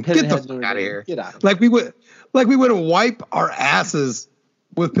Notre Dame. Get the fuck out of here. Get out. Like we wouldn't wipe our asses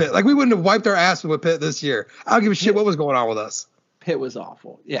with Pitt. Like we wouldn't have wiped our asses with Pitt this year. I don't give a shit what was going on with us. Pitt was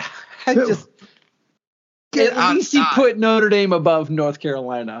awful. Yeah. At least you put Notre Dame above North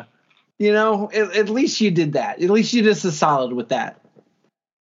Carolina. You know, at least you did that. At least you just a solid with that.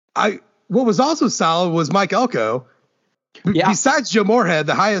 What was also solid was Mike Elko. Yeah. Besides Joe Moorhead,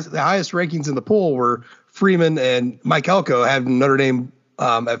 the highest rankings in the poll were Freeman and Mike Elko having Notre Dame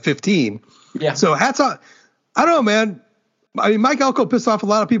at 15. Yeah. So hats off. I don't know, man. I mean, Mike Elko pissed off a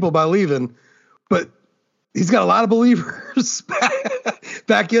lot of people by leaving, but he's got a lot of believers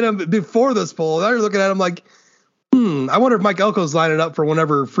back in him before this poll. They're looking at him like, I wonder if Mike Elko's lining up for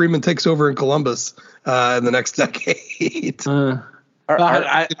whenever Freeman takes over in Columbus in the next decade.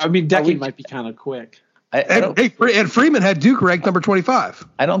 Decade might be kind of quick. And Freeman had Duke ranked number 25.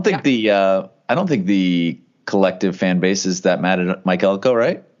 I don't think the collective fan base is that mad at Mike Elko,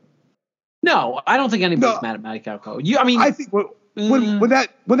 right? No, I don't think anybody's mad at Mike Elko. I think when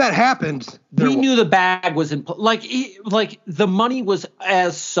that happened, we knew the bag was in like the money was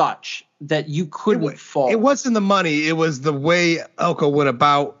as such that you couldn't fault. It wasn't the money; it was the way Elko went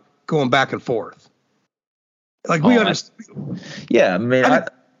about going back and forth. Like we understand. Yeah, I mean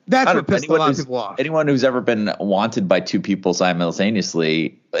that's what pissed a lot of people off. Anyone who's ever been wanted by two people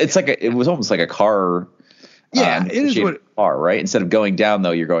simultaneously, it was almost like a car. Yeah, it is what car, right? Instead of going down,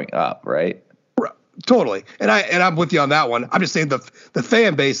 though, you're going up, right? Totally. And I'm with you on that one. I'm just saying the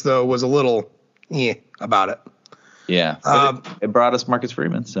fan base though was a little about it. Yeah. It brought us Marcus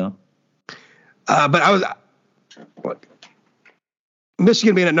Freeman, so. But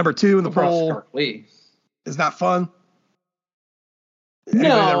Michigan being at number 2 in the poll is not fun. Anybody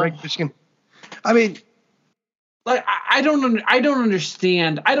that ranked Michigan? I mean, like I don't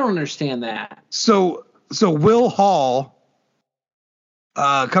understand. I don't understand that. So Will Hall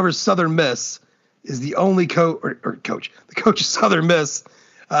covers Southern Miss. Is the only coach. The coach of Southern Miss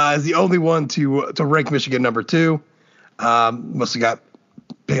is the only one to rank Michigan number 2. Must have got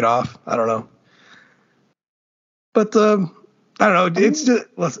paid off. I don't know. But I don't know. It's just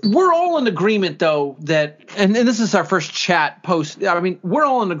listen. We're all in agreement though that, and this is our first chat post. I mean, we're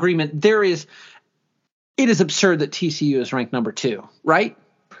all in agreement. It is absurd that TCU is ranked number 2, right?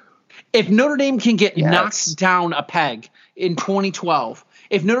 If Notre Dame can get knocked down a peg in 2012.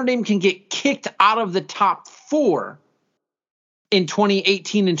 If Notre Dame can get kicked out of the top 4 in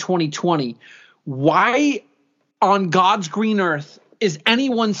 2018 and 2020, why on God's green earth is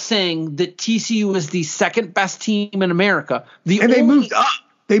anyone saying that TCU is the second best team in America? They moved up.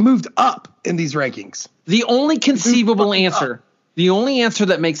 They moved up in these rankings. The only conceivable answer, the only answer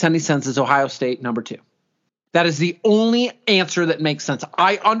that makes any sense is Ohio State number 2. That is the only answer that makes sense.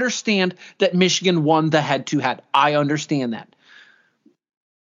 I understand that Michigan won the head-to-head. I understand that.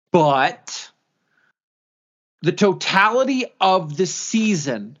 But the totality of the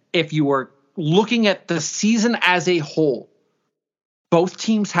season, if you were looking at the season as a whole, both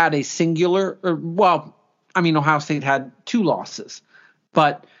teams had a singular, Ohio State had 2 losses.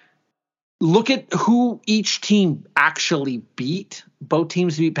 But look at who each team actually beat. Both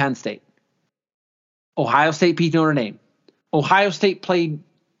teams beat Penn State. Ohio State beat Notre Dame. Ohio State played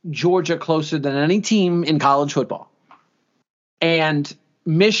Georgia closer than any team in college football. And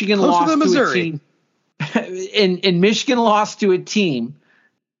Michigan lost to a team, and Michigan lost to a team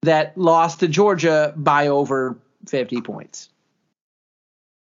that lost to Georgia by over 50 points.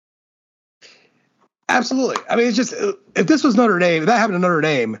 Absolutely. I mean, it's just if this was Notre Dame, if that happened to Notre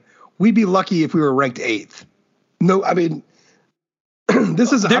Dame, we'd be lucky if we were ranked 8th. No, I mean,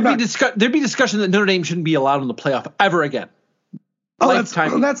 this is there'd be discussion that Notre Dame shouldn't be allowed in the playoff ever again. Oh, that's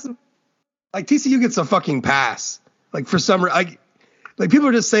like TCU gets a fucking pass. Like for some like people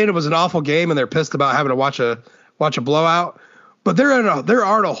are just saying it was an awful game and they're pissed about having to watch a blowout. But there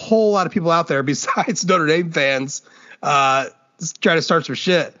aren't a whole lot of people out there besides Notre Dame fans trying to start some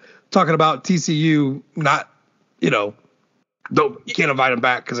shit talking about TCU not, can't invite them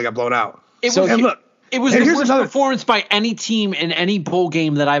back because they got blown out. It was the worst performance by any team in any bowl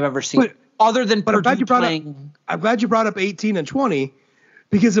game that I've ever seen. Other than Purdue playing. I'm glad you brought up 18 and 20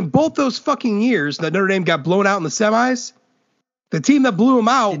 because in both those fucking years that Notre Dame got blown out in the semis, the team that blew them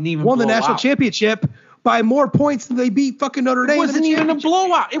out won the national championship by more points than they beat fucking Notre Dame. It wasn't even a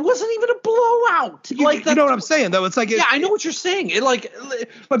blowout. It wasn't even a blowout. You know what I'm saying, though? It's like I know what you're saying.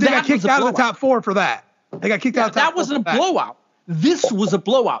 But they got kicked out of the top 4 for that. They got kicked out of the top 4. That wasn't a blowout. This was a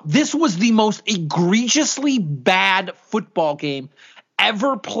blowout. This was the most egregiously bad football game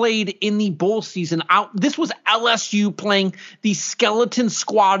ever played in the bowl season. This was LSU playing the skeleton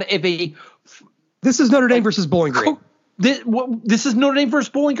squad of a. This is Notre Dame versus Bowling Green. This is Notre Dame versus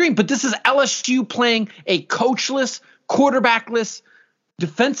Bowling Green, but this is LSU playing a coachless, quarterbackless,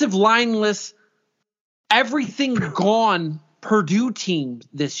 defensive lineless, everything gone Purdue team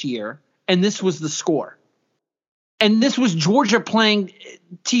this year, and this was the score. And this was Georgia playing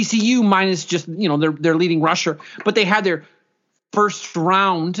TCU minus just, their leading rusher, but they had their first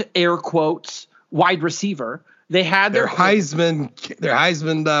round, air quotes, wide receiver. They had their Heisman finalist. Their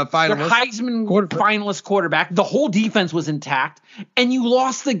Heisman finalist quarterback. The whole defense was intact, and you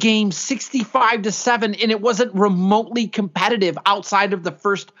lost the game 65-7, and it wasn't remotely competitive outside of the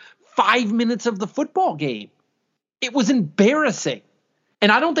first 5 minutes of the football game. It was embarrassing.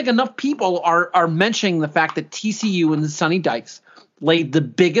 And I don't think enough people are mentioning the fact that TCU and the Sonny Dykes laid the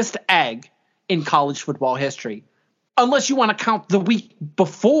biggest egg in college football history, unless you want to count the week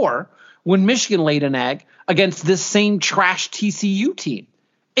before when Michigan laid an egg against this same trash TCU team.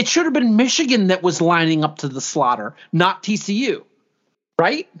 It should have been Michigan that was lining up to the slaughter, not TCU,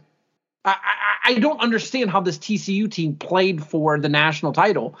 right? I don't understand how this TCU team played for the national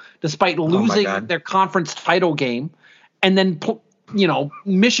title despite losing their conference title game, and then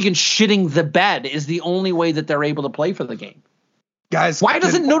Michigan shitting the bed is the only way that they're able to play for the game. Guys, why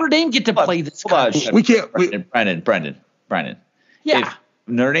doesn't Notre Dame get to play this? We can't. Brendan. Yeah. If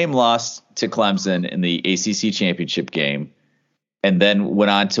Notre Dame lost to Clemson in the ACC championship game and then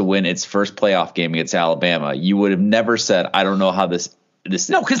went on to win its first playoff game against Alabama, you would have never said, I don't know how this.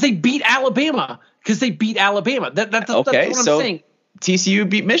 No, because they beat Alabama. That's what I'm saying. TCU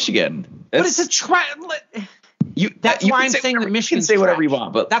beat Michigan. But it's a try. That's why I'm saying that Michigan can say whatever you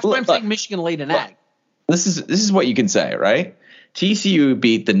want, but that's why I'm saying Michigan laid an egg. This is what you can say, right? TCU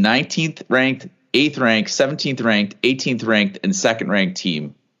beat the 19th ranked, 8th ranked, 17th ranked, 18th ranked, and 2nd ranked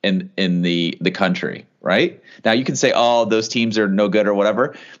team in the country, right? Now you can say, oh, those teams are no good or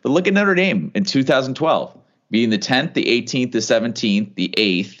whatever, but look at Notre Dame in 2012, beating the 10th, the 18th, the 17th, the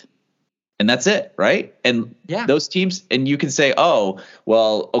 8th, and that's it, right? And those teams, and you can say, oh,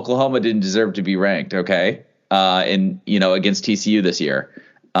 well, Oklahoma didn't deserve to be ranked, okay? Against TCU this year.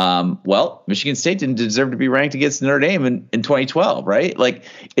 Well, Michigan State didn't deserve to be ranked against Notre Dame in 2012, right? Like,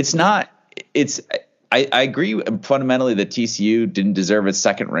 I agree fundamentally that TCU didn't deserve its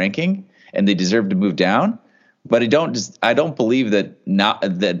 2nd ranking and they deserved to move down, but I don't believe that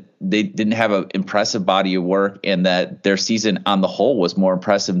they didn't have an impressive body of work and that their season on the whole was more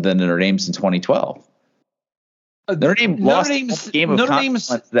impressive than Notre Dame's in 2012. Notre Dame's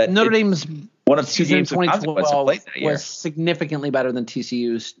one of two games in 2012 was significantly better than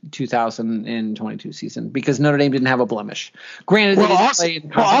TCU's 2022 season because Notre Dame didn't have a blemish. Granted,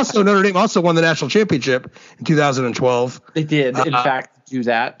 Notre Dame also won the national championship in 2012. They did, in fact, do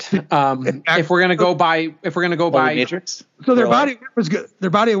that. If we're gonna go by Matrix, so their body of work was good. Their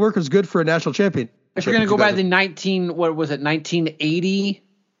body of work was good for a national championship. If you're gonna go by the 1980.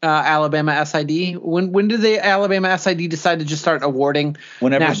 Alabama SID. When did the Alabama SID decide to just start awarding?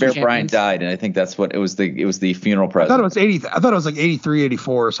 Whenever Bear Bryant died, and I think that's what it was. It was the funeral present. I thought it was 80. I thought it was like 83,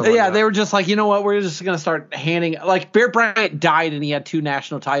 84 or something. Yeah, like they were just like, you know what? We're just gonna start handing. Like Bear Bryant died, and he had 2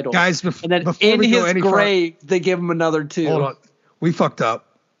 national titles. Guys, and then in his grave, they give him another 2. Hold on, we fucked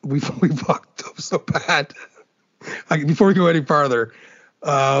up. We fucked up so bad. Like, before we go any farther,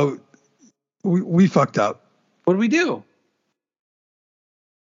 we fucked up. What did we do?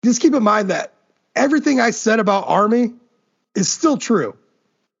 Just keep in mind that everything I said about Army is still true.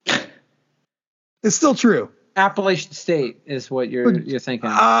 It's still true. Appalachian State is what you're thinking.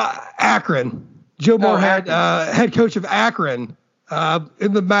 Akron. Joe Moorhead, head coach of Akron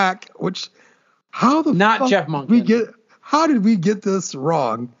in the MAC. Which how did we get this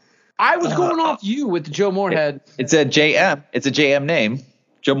wrong? I was going off you with Joe Moorhead. It's a JM. It's a JM name.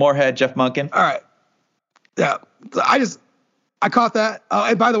 Joe Moorhead, Jeff Monken. All right. Yeah. I caught that.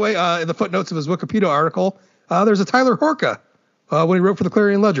 And by the way, in the footnotes of his Wikipedia article, there's a Tyler Horka when he wrote for the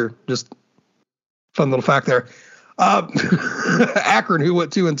Clarion Ledger. Just fun little fact there. Akron, who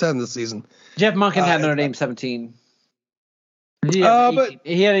went 2-10 this season. Jeff Monken had Notre Dame 17. He had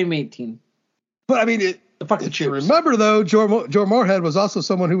him 18. But I mean, remember though, Joe Moorhead was also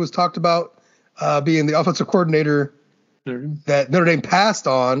someone who was talked about being the offensive coordinator that Notre Dame passed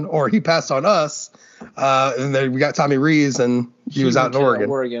on, or he passed on us. And then we got Tommy Rees, and he was out in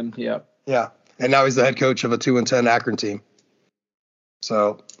Oregon, yeah. Yeah. And now he's the head coach of a 2-10 Akron team.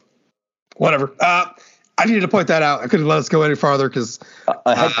 So, whatever. I needed to point that out. I couldn't let us go any farther because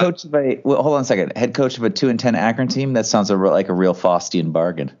head coach of hold on a second. Head coach of a 2-10 Akron team. That sounds like a real Faustian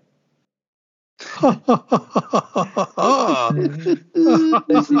bargain.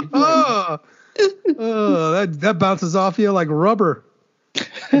 That bounces off you like rubber.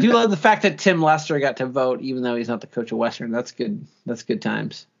 I do love the fact that Tim Lester got to vote, even though he's not the coach of Western. That's good. That's good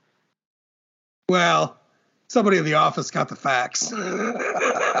times. Well, somebody in the office got the facts.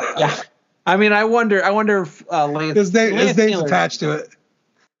 Yeah. I mean, I wonder if Lance, his name's attached to it.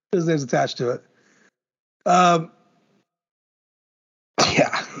 His name's attached to it. Yeah.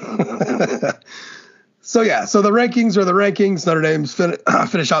 So the rankings are the rankings. Notre Dame's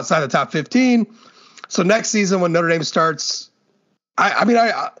finish outside the top 15. So next season when Notre Dame starts,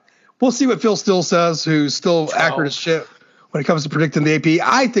 we'll see what Phil Steele says, who's still accurate as shit when it comes to predicting the AP.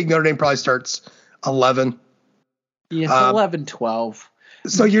 I think Notre Dame probably starts 11. Yeah, 11, 12.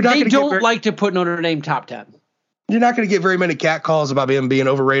 So you're not. They don't like to put Notre Dame top 10. You're not going to get very many cat calls about him being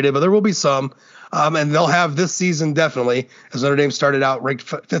overrated, but there will be some. And they'll have this season definitely, as Notre Dame started out ranked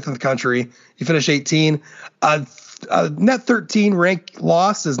 5th in the country. You finish 18. A net 13 rank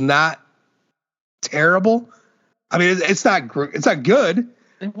loss is not terrible. I mean, it's not good,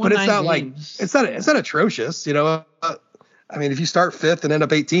 but it's not games. It's not atrocious. You know, I mean, if you start 5th and end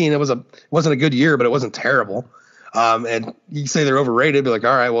up 18, it wasn't a good year, but it wasn't terrible. And you say they're overrated, be like,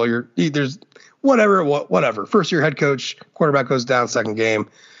 all right, well, there's whatever. First year head coach, quarterback goes down second game,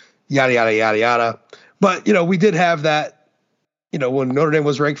 yada, yada, yada, yada. But, we did have that, when Notre Dame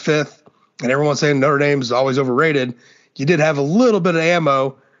was ranked 5th and everyone's saying Notre Dame's always overrated, you did have a little bit of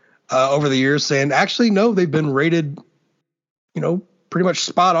ammo over the years saying, actually, no, they've been rated, pretty much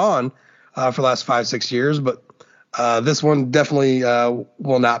spot on for the last 5-6 years. But this one definitely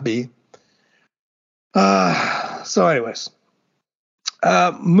will not be. So anyways,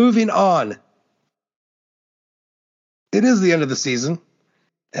 moving on. It is the end of the season.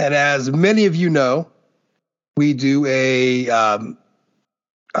 And as many of you know, we do a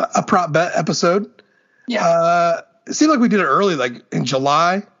prop bet episode. Yeah. It seemed like we did it early, like in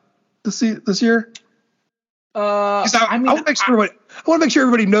July this year. I want to make sure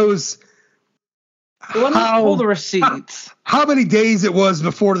everybody knows Let me pull the receipts. How many days it was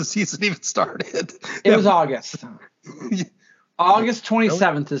before the season even started? It was August. August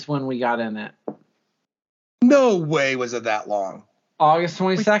 27th is when we got in it. No way was it that long. August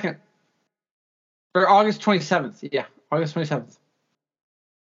 22nd. Or August 27th. Yeah, August 27th.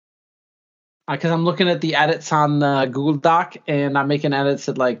 Because I'm looking at the edits on the Google Doc, and I'm making edits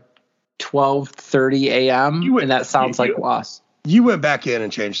at like 12:30 a.m., and that sounds like loss. You went back in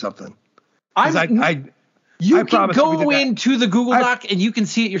and changed something. You can go into the Google Doc and you can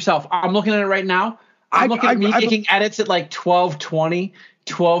see it yourself. I'm looking at it right now. I'm looking at me making edits at like 12:20,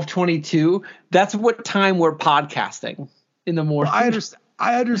 12:22. That's what time we're podcasting in the morning.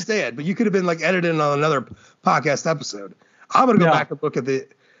 I understand, but you could have been like editing on another podcast episode. I'm going to go back and look at the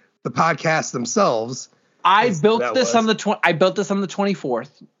podcasts themselves. I built this on the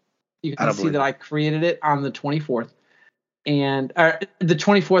 24th. You can see that I created it on the 24th. And the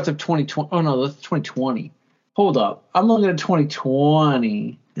 24th of 2020. Oh, no, that's 2020. Hold up. I'm looking at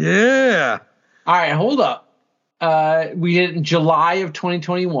 2020. Yeah. All right, hold up. We did it in July of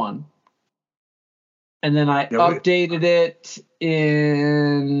 2021. And then I updated it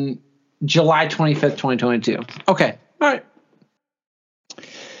in July 25th, 2022. Okay. All right.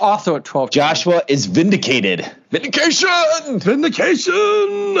 Also at 12. Joshua is vindicated. Vindication!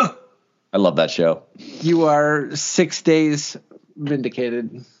 I love that show. You are 6 days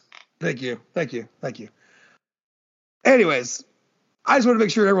vindicated. Thank you. Anyways, I just want to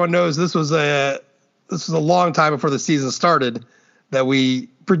make sure everyone knows this was a long time before the season started that we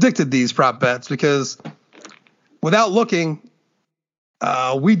predicted these prop bets, because without looking,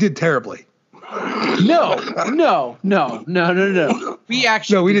 we did terribly. No.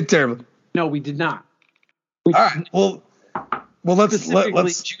 We did terribly. No, we did not. All right. Well,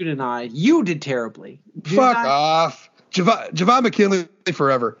 let's Jude and I. You did terribly. Fuck off, Javon McKinley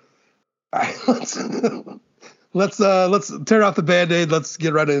forever. All right, let's tear off the Band-Aid. Let's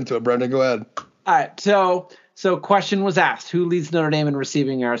get right into it, Brendan. Go ahead. All right. So question was asked: who leads Notre Dame in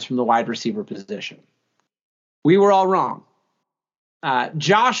receiving yards from the wide receiver position? We were all wrong.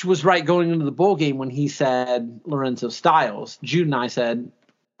 Josh was right going into the bowl game when he said Lorenzo Styles. Jude and I said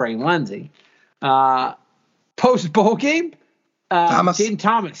Brain Lenzy. Post bowl game, Jaden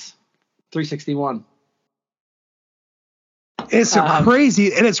Thomas, 361. It's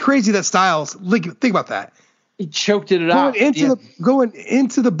crazy, and it's crazy that Styles. Think about that. He choked it out. Going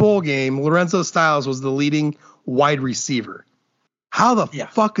into the bowl game, Lorenzo Styles was the leading wide receiver. How the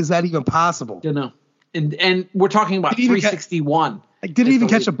fuck is that even possible? Don't know. And we're talking about 361. Did he even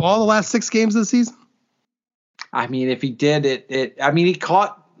catch a ball the last 6 games of the season? I mean, if he did, he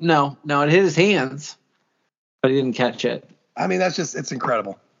caught. No, it hit his hands, but he didn't catch it. I mean, it's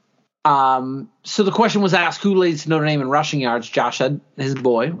incredible. So the question was asked, who leads Notre Dame in rushing yards? Josh said his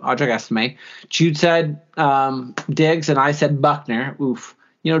boy, Audric Estime. Jude said Diggs, and I said Buckner. Oof.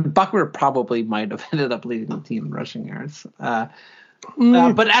 Buckner probably might have ended up leading the team in rushing yards. But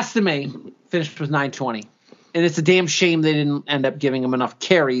Estime finished with 920. And it's a damn shame they didn't end up giving him enough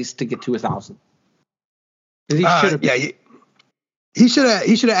carries to get to 1,000. He should have. Yeah, he should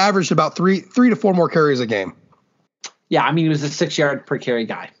have averaged about three to four more carries a game. Yeah, I mean, he was a 6 yard per carry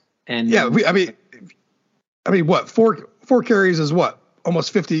guy. And yeah, I mean, what four carries is what,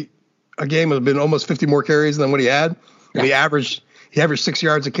 almost 50 a game. Has been almost 50 more carries than what he had. Yeah. And he averaged 6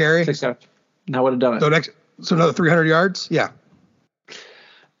 yards a carry. 6 yards. Now would have done it. So another 300 yards. Yeah.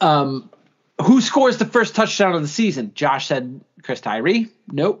 Who scores the first touchdown of the season? Josh said Chris Tyree.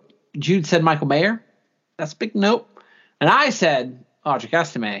 Nope. Jude said Michael Mayer. That's a big nope. And I said Audric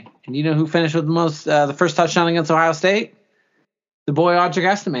Estime. And you know who finished with the first touchdown against Ohio State? The boy Audric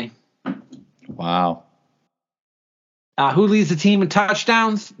Estime. Wow. Who leads the team in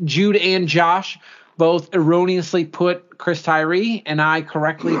touchdowns? Jude and Josh both erroneously put Chris Tyree, and I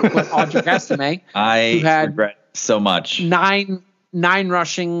correctly put Audric Estime. I regret so much. Nine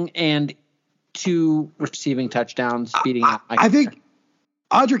rushing and 2 receiving touchdowns, beating out Mike. I think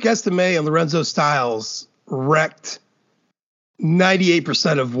Audric Estime and Lorenzo Styles wrecked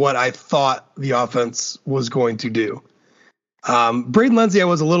 98% of what I thought the offense was going to do. Braden Lenzy I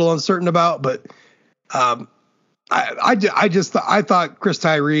was a little uncertain about, but I thought Chris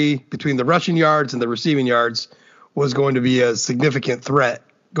Tyree, between the rushing yards and the receiving yards, was going to be a significant threat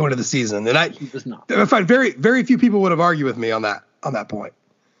going to the season. And I find very, very few people would have argued with me on that point.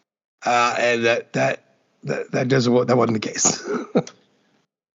 And that wasn't the case.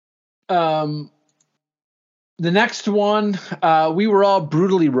 The next one, we were all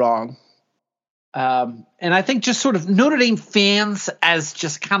brutally wrong. And I think just sort of Notre Dame fans as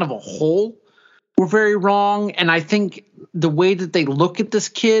just kind of a whole were very wrong. And I think the way that they look at this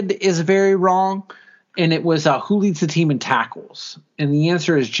kid is very wrong. And it was who leads the team in tackles? And the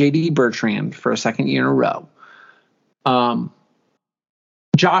answer is J.D. Bertrand for a second year in a row.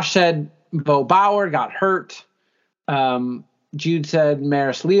 Josh said Bo Bauer got hurt. Jude said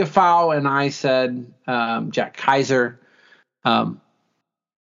Maris Leofau, and I said Jack Kaiser.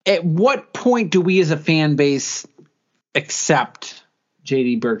 At what point do we as a fan base accept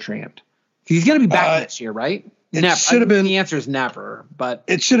J.D. Bertrand? He's going to be back next year, right? It should have been. The answer is never, but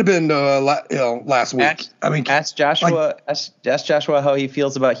it should have been last week. Ask Joshua. Ask Joshua how he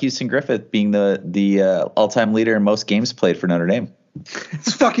feels about Houston Griffith being the all-time leader in most games played for Notre Dame.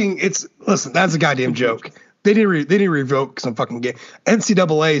 Listen, that's a goddamn joke. They didn't revoke some fucking game.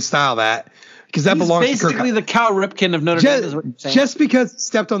 NCAA style that, because that belongs to Kirk. Basically the Cal Ripken of Notre Dame is what you're saying. Just because he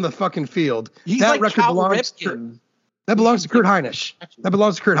stepped on the fucking field, he's that like record Cal belongs Ripken. That belongs to Kurt Hinish. That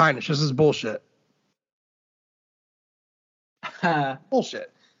belongs to Kurt Hinish. This is bullshit.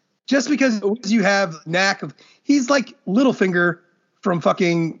 Bullshit. Just because you have knack of, he's like Littlefinger from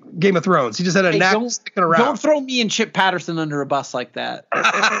fucking Game of Thrones. He just had a knack of sticking around. Don't throw me and Chip Patterson under a bus like that.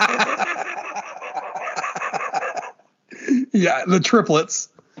 Yeah, the triplets.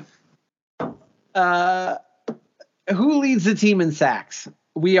 Who leads the team in sacks?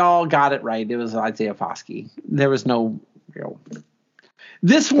 We all got it right. It was Isaiah Foskey. There was no real.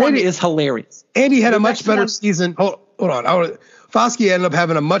 This one is hilarious. And he had a much better season. Hold on. Foskey ended up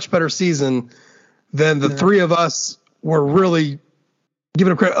having a much better season than the three of us were really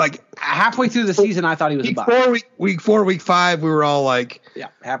giving him credit. Like halfway through the season, I thought he was a bust. Week 4, week 5, we were all like, yeah,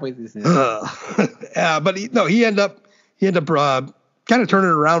 halfway through the season. Yeah, but he ended up kind of turning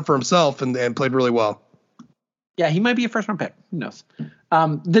it around for himself and played really well. Yeah, he might be a first round pick. Who knows?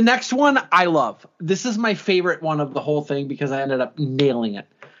 The next one I love. This is my favorite one of the whole thing because I ended up nailing it.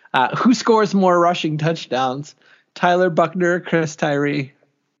 Who scores more rushing touchdowns? Tyler Buckner or Chris Tyree?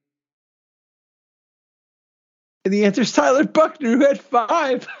 And the answer is Tyler Buckner, who had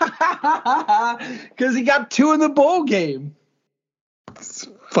 5. Because he got 2 in the bowl game. It's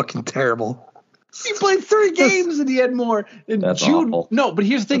fucking terrible. He played 3 games and he had more. And that's Jude, awful. No, but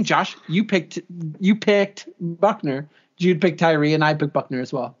here's the thing, Josh. You picked Buckner. Jude picked Tyree, and I picked Buckner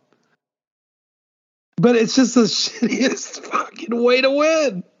as well. But it's just the shittiest fucking way to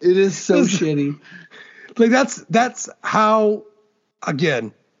win. It is so shitty. Like that's how,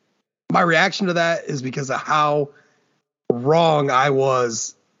 again, my reaction to that is because of how wrong I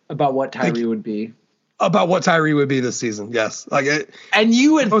was about what Tyree would be. About what Tyree would be this season, yes. And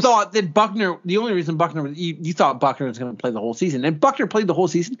you had thought that Buckner, the only reason Buckner, you thought Buckner was going to play the whole season. And Buckner played the whole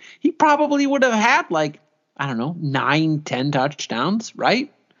season. He probably would have had 9, 10 touchdowns,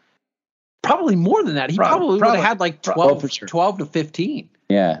 right? Probably more than that. He probably would have had 12 to 15.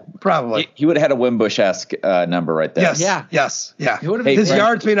 Yeah, probably. He would have had a Wimbush-esque number right there. Yes. His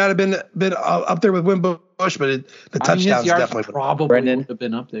yards may not have been up there with Wimbush, but the touchdowns definitely probably Brendan, would have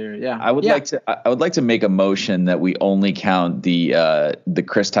been up there. Yeah, I would like to make a motion that we only count the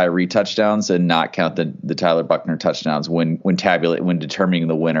Chris Tyree touchdowns and not count the Tyler Buckner touchdowns when determining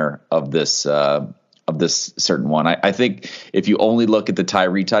the winner of this certain one. I think if you only look at the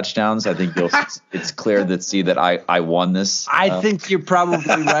Tyree touchdowns, I think it's clear that I won this. I think you're probably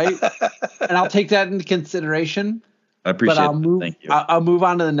right, and I'll take that into consideration. I appreciate it. Thank you. I'll move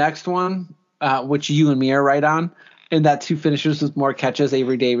on to the next one, which you and me are right on, and that two finishers with more catches,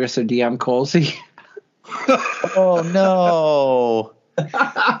 Avery Davis or Deion Colzie. Oh no!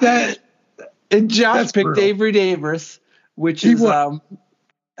 And Josh picked brutal. Avery Davis, which he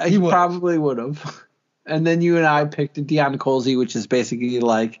probably would have. And then you and I picked Deion Colzie, which is basically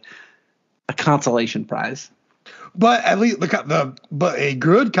like a consolation prize. But at least but a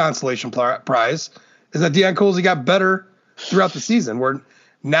good consolation prize is that Deion Colzie got better throughout the season. We're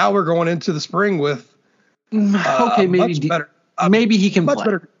going into the spring with maybe he can much play.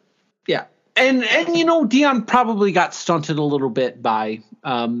 Better. Yeah, and Deion probably got stunted a little bit by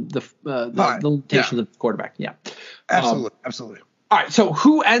the limitation of the quarterback. Yeah, absolutely. All right, so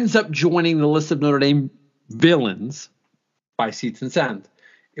who ends up joining the list of Notre Dame villains by Seats and Send?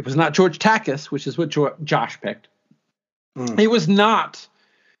 It was not George Takis, which is what Josh picked. It was not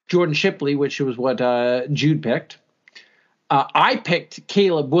Jordan Shipley, which was what Jude picked. I picked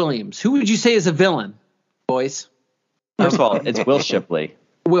Caleb Williams. Who would you say is a villain, boys? First of all, it's Will Shipley.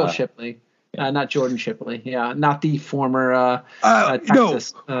 Will Shipley. Not Jordan Shipley. Yeah, not the former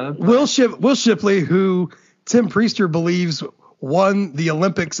Texas. No, Will Shipley, who Tim Priester believes won the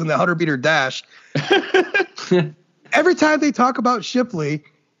Olympics in the 100-meter dash. Every time they talk about Shipley,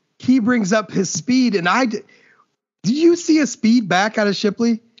 he brings up his speed. And do you see a speed back out of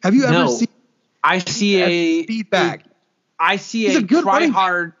Shipley? Have you ever seen? I see a speed back. I see a try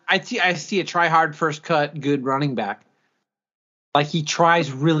hard. I see a try hard first cut good running back. Like he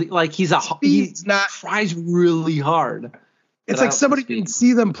tries really, like he tries really hard. It's like somebody didn't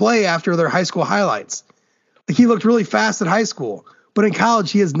see them play after their high school highlights. Like he looked really fast in high school, but in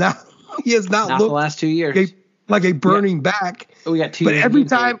college he has not looked the last 2 years like a burning back. We got 2 years.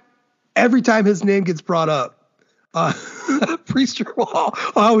 But every time his name gets brought up, Priester will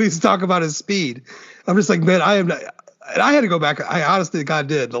always talk about his speed. I'm just like, man, I am not. And I had to go back. I honestly to God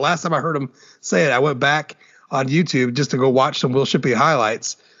did. The last time I heard him say it, I went back on YouTube just to go watch some Will Shipley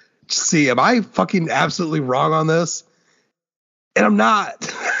highlights. See, am I fucking absolutely wrong on this? And I'm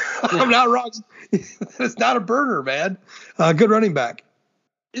not. I'm not wrong. It's not a burner, man. Good running back.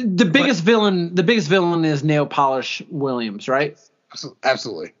 The biggest villain is Nail Polish Williams, right?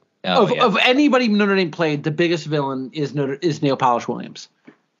 Absolutely. Of anybody Notre Dame played, the biggest villain is Nail Polish Williams.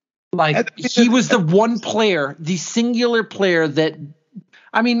 Like he was the one player, the singular player that,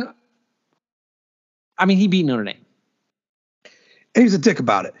 I mean, he beat Notre Dame. And he's a dick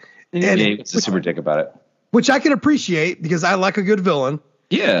about it. He's a super dick about it. Which I can appreciate because I like a good villain.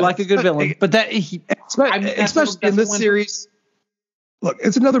 Yeah, like a good villain. But especially in this series. Look,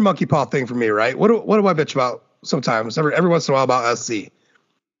 it's another monkey paw thing for me, right? What do I bitch about sometimes? Every once in a while about SC.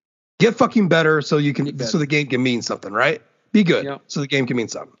 Get fucking better so the game can mean something, right? Be good so the game can mean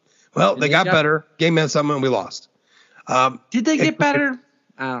something. Well, they got better. Game meant something, and we lost. Did they get better?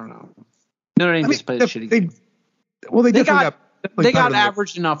 I don't know. Notre Dame just played a shitty game. They got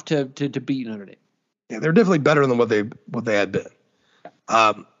average enough to beat Notre Dame. Yeah, they're definitely better than what they had been.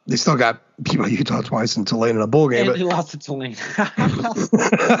 They still got beat by Utah twice in Tulane in a bowl game. And they lost to Tulane.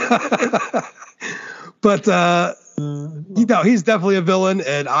 But he's definitely a villain,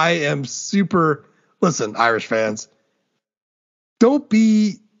 and I am super. Listen, Irish fans, don't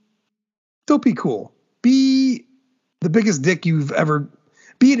be cool. Be the biggest dick you've ever.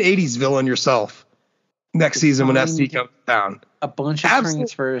 Be an '80s villain yourself. Next season when SC comes down, a bunch of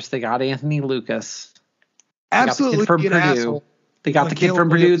transfers. They got Anthony Lucas. Absolutely, from Purdue. Asshole. They got the kid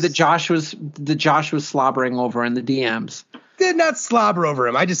from Purdue that Josh was slobbering over in the DMs. Did not slobber over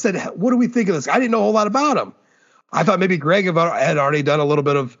him. I just said, what do we think of this? I didn't know a whole lot about him. I thought maybe Greg had already done a little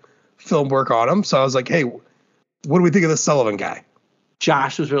bit of film work on him. So I was like, hey, what do we think of this Sullivan guy?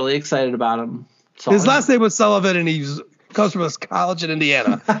 Josh was really excited about him. His last name was Sullivan, and he comes from a college in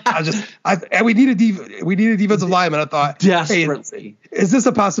Indiana. And we needed a defensive lineman. I thought, desperately, hey, is this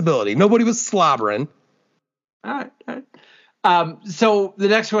a possibility? Nobody was slobbering. All right. So the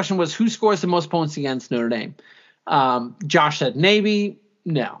next question was, who scores the most points against Notre Dame? Josh said Navy.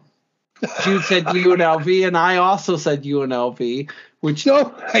 No. Jude said UNLV, and I also said UNLV, which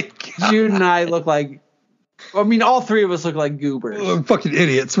Jude and I look like I mean, all three of us look like goobers. We're fucking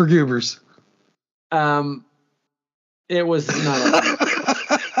idiots. We're goobers. It was none of them.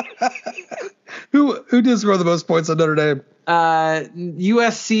 Who did score the most points on Notre Dame?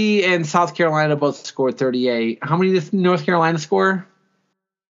 USC and South Carolina both scored 38. How many did North Carolina score?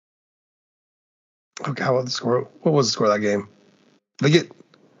 Oh God, what was the score of that game? They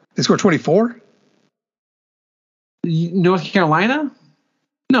scored 24? North Carolina?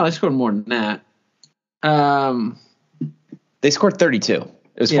 No, they scored more than that. They scored 32. It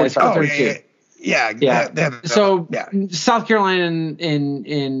was 45-32. Yeah. So South Carolina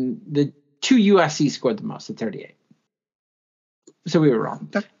and the two USC scored the most at 38. So we were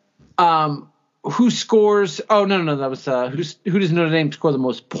wrong. Who scores? Oh no, that was who does Notre Dame score the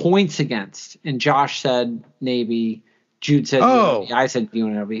most points against? And Josh said Navy. Jude said UNLV. I said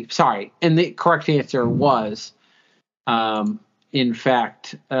UNLV. Sorry, and the correct answer was, in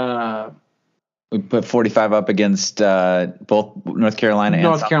fact, we put 45 up against both North Carolina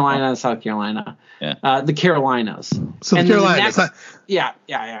and South Carolina. Yeah. The Carolinas. So the Carolinas. Yeah.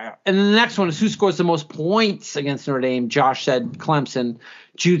 And then the next one is who scores the most points against Notre Dame? Josh said Clemson.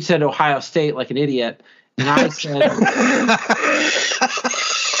 Jude said Ohio State like an idiot. And I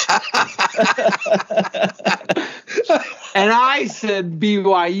said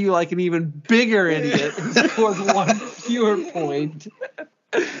BYU like an even bigger idiot who scored one fewer point.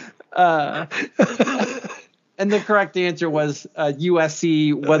 And the correct answer was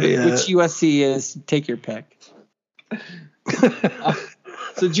USC. Which USC is? Take your pick.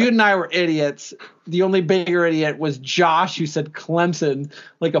 So Jude and I were idiots. The only bigger idiot was Josh, who said Clemson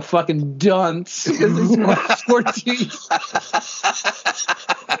like a fucking dunce because they scored 14.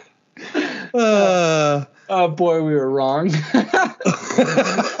 Oh boy, we were wrong.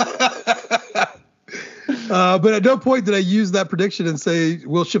 But at no point did I use that prediction and say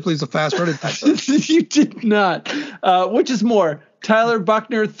Will Shipley's a fast running passer. You did not. Which is more, Tyler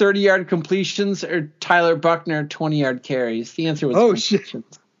Buckner 30-yard completions or Tyler Buckner 20-yard carries? The answer was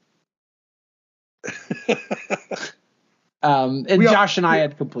completions. And Josh and I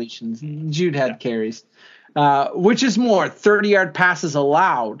had completions. Jude had carries. Which is more, 30-yard passes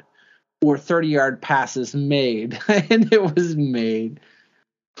allowed or 30-yard passes made? And it was made.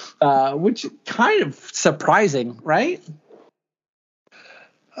 Which kind of surprising, right?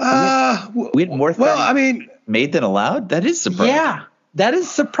 We had more made than allowed? That is surprising. Yeah, that is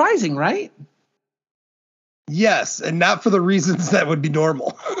surprising, right? Yes, and not for the reasons that would be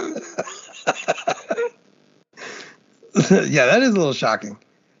normal. Yeah, that is a little shocking.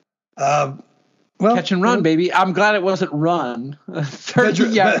 Catch and run, baby. I'm glad it wasn't run.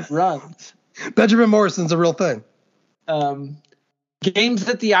 30-yard runs. Benjamin Morrison's a real thing. Games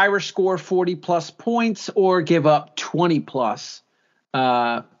that the Irish score 40-plus points or give up 20-plus.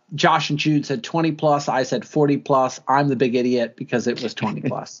 Josh and Jude said 20-plus. I said 40-plus. I'm the big idiot because it was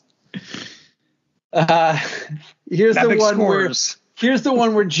 20-plus. Here's the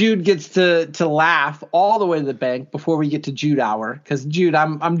one where Jude gets to laugh all the way to the bank before we get to Jude hour. Because Jude,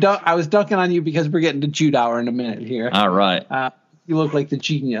 I was dunking on you because we're getting to Jude hour in a minute here. All right. You look like the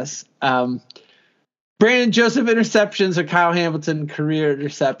genius. Brandon Joseph interceptions or Kyle Hamilton career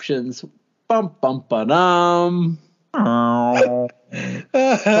interceptions. Bum bum ba-dum.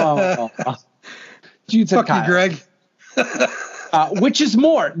 Jude said Fuck Kyle. you, Greg. Which is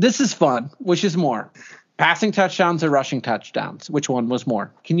more? This is fun. Which is more? Passing touchdowns or rushing touchdowns? Which one was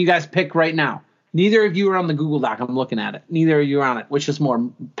more? Can you guys pick right now? Neither of you are on the Google Doc. I'm looking at it. Neither of you are on it. Which is more?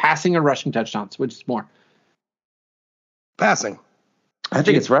 Passing or rushing touchdowns? Which is more? Passing. I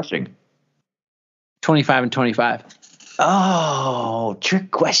think it's rushing. 25 and 25. Oh,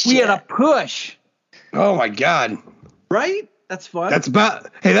 trick question. We had a push. Oh my God. Right? That's fun. That's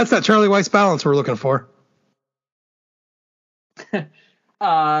that Charlie Weiss balance we're looking for.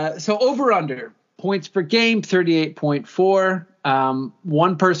 So over under points per game, 38.4.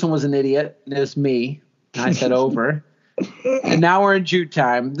 One person was an idiot. It was me. I said over. And now we're in Jude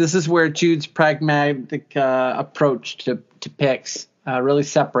time. This is where Jude's pragmatic approach to picks really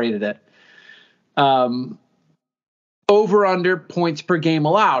separated it. Over under points per game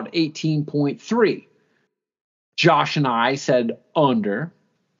allowed, 18.3. Josh and I said under.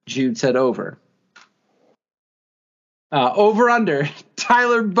 Jude said over. Over under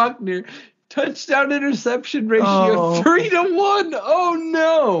Tyler Buckner touchdown interception ratio 3-1. Oh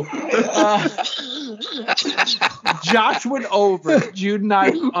no. Josh went over. Jude and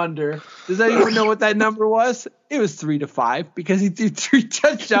I under. Does anyone know what that number was? It was 3-5 because he threw 3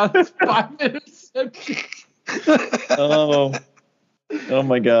 touchdowns, 5 interceptions. Oh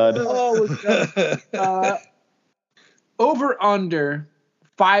my God. Over under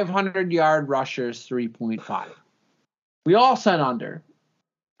 500-yard rushers, 3.5. We all said under.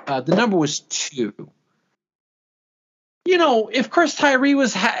 The number was 2. If Chris Tyree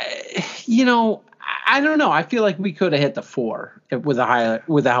was, I don't know. I feel like we could have hit the 4 with a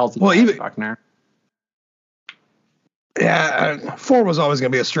healthy Buckner. Yeah, 4 was always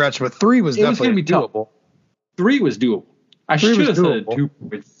going to be a stretch, but 3 was definitely doable. 3 was doable. I should have said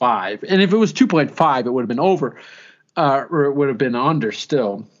 2.5, and if it was 2.5, it would have been over, or it would have been under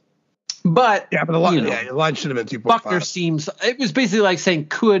still. But the line should have been 2.5. Buckner it was basically like saying,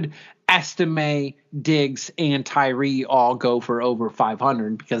 could Estime, Diggs, and Tyree all go for over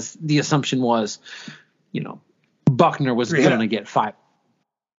 500? Because the assumption was, Buckner was going to get 5.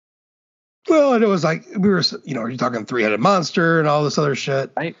 Well, and it was like we were, you're talking 3-headed monster and all this other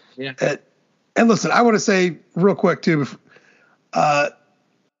shit. Right. Yeah. And listen, I want to say real quick too, the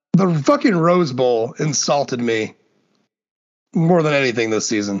fucking Rose Bowl insulted me more than anything this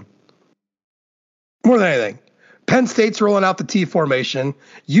season. More than anything. Penn State's rolling out the T formation.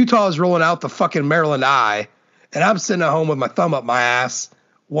 Utah is rolling out the fucking Maryland I. And I'm sitting at home with my thumb up my ass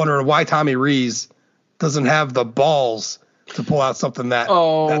wondering why Tommy Rees doesn't have the balls to pull out something that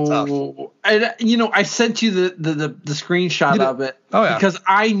tough. And I sent you the screenshot of it because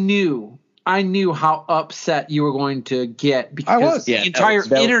I knew how upset you were going to get because the entire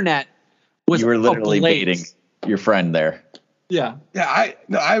internet was. You were literally baiting your friend there. Yeah. Yeah.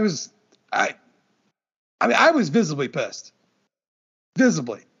 I was visibly pissed.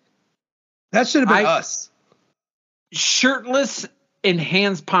 Visibly. That should have been us. Shirtless and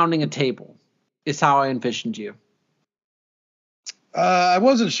hands pounding a table is how I envisioned you. I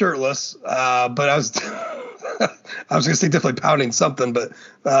wasn't shirtless, but I was I was going to say definitely pounding something, but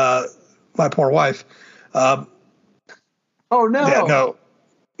my poor wife. Oh no. Yeah,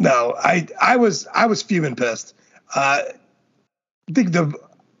 no. I was fuming pissed. I think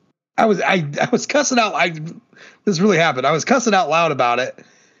I was cussing out. This really happened. I was cussing out loud about it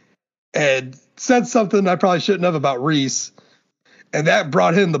and said something I probably shouldn't have about Reese, and that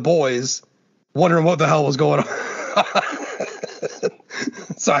brought in the boys wondering what the hell was going on.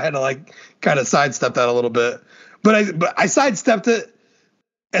 So I had to kind of sidestep that a little bit, but I sidestepped it,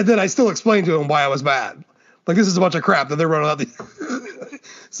 and then I still explained to him why I was mad. This is a bunch of crap that they're running out.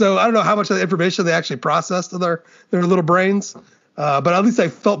 So I don't know how much of the information they actually processed in their little brains, but at least I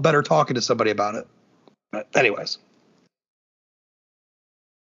felt better talking to somebody about it. But anyways.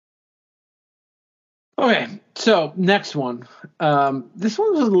 Okay, so next one. This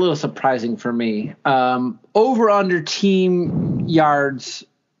one was a little surprising for me. Over under team yards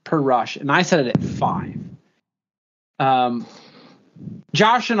per rush, and I said it at 5.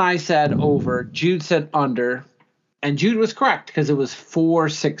 Josh and I said over. Jude said under, and Jude was correct because it was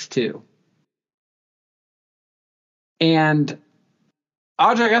 4.62. And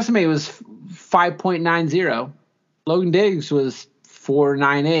Audrey estimate was 5.90. Logan Diggs was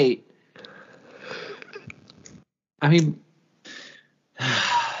 4.98. I mean,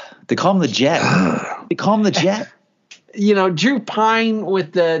 they call him the Jet. They call him the Jet. Drew Pine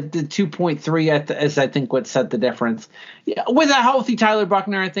with the 2.3 as I think what set the difference. Yeah, with a healthy Tyler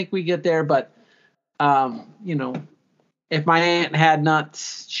Buckner, I think we get there. But if my aunt had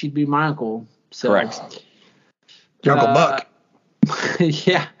nuts, she'd be my uncle. So, correct. Your Uncle Buck.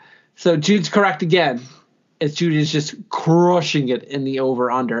 Yeah. So Jude's correct again. As Jude is just crushing it in the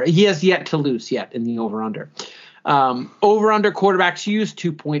over/under. He has yet to lose in the over/under. Over/under quarterbacks used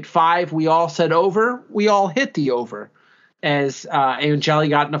 2.5. We all said over. We all hit the over. As Angeli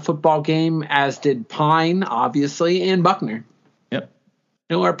got in a football game, as did Pine, obviously, and Buckner. Yep.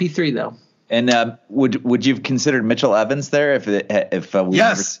 No RP3 though. And would you have considered Mitchell Evans there if we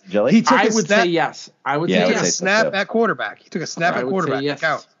yes, Angeli? He took I would say yes. I would say yes. He took a snap at quarterback. He took a snap at quarterback. Yes. That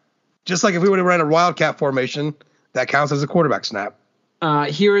counts. Just like if we would have ran a wildcat formation, that counts as a quarterback snap.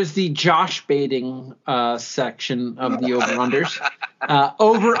 Here is the Josh baiting section of the over-unders.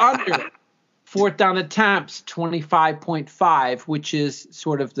 Over-under, 4th down attempts, 25.5, which is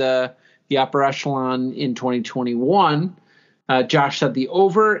sort of the upper echelon in 2021. Josh said the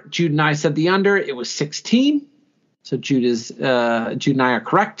over. Jude and I said the under. It was 16. So Jude and I are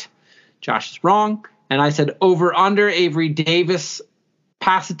correct. Josh is wrong. And I said over-under, Avery Davis,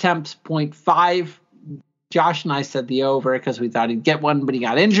 pass attempts, 0.5. Josh and I said the over because we thought he'd get one, but he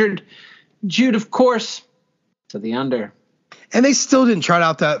got injured. Jude, of course, said the under. And they still didn't try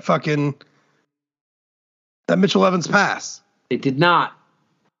out that Mitchell Evans pass. They did not.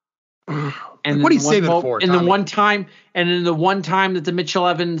 And what do you save it for? And the one time that the Mitchell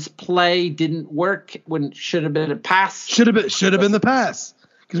Evans play didn't work, when should have been a pass. Should have been the pass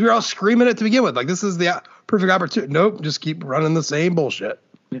because we were all screaming it to begin with. This is the perfect opportunity. Nope, just keep running the same bullshit.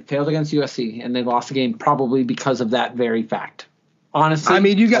 It failed against USC, and they lost the game probably because of that very fact. Honestly, I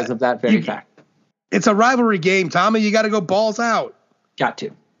mean, because of that very fact. It's a rivalry game, Tommy. You got to go balls out. Got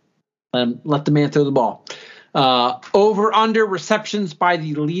to. Let the man throw the ball. Over under receptions by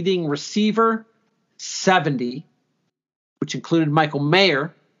the leading receiver, 70, which included Michael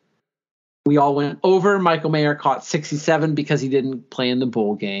Mayer. We all went over. Michael Mayer caught 67 because he didn't play in the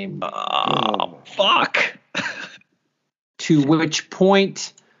bowl game. Oh, fuck. To which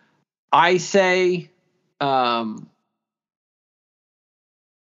point I say that's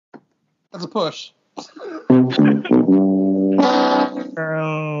a push. Does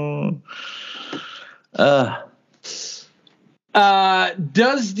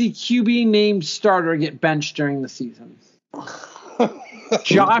the QB named starter get benched during the season?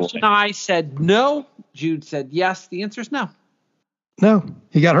 Josh and I said no. Jude said yes. The answer is no. No,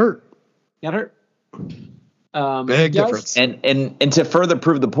 he got hurt. Got hurt. Big difference. And to further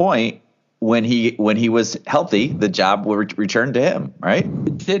prove the point, when he was healthy, the job will return to him, right?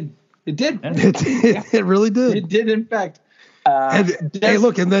 It did. It really did. It did, in fact. Hey,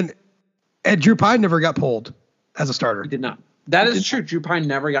 look, and Drew Pine never got pulled as a starter. He did not. That is true. Drew Pine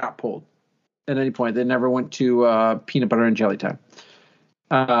never got pulled at any point. They never went to peanut butter and jelly time,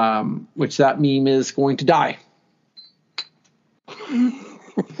 which that meme is going to die.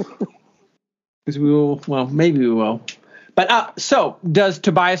 Because we will, well, maybe we will. But so does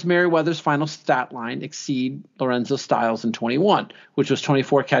Tobias Merriweather's final stat line exceed Lorenzo Styles in 21, which was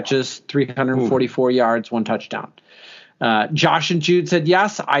 24 catches, 344 yards, 1 touchdown? Josh and Jude said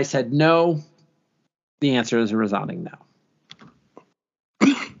yes. I said no. The answer is a resounding no.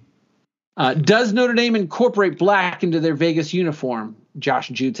 Does Notre Dame incorporate black into their Vegas uniform? Josh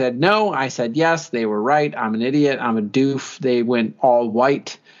and Jude said no. I said yes. They were right. I'm an idiot. I'm a doof. They went all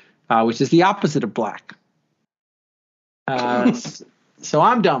white, which is the opposite of black. So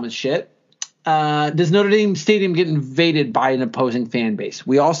I'm dumb as shit. Does Notre Dame Stadium get invaded by an opposing fan base?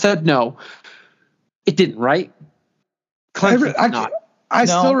 We all said no. It didn't, right? Clemson did not. I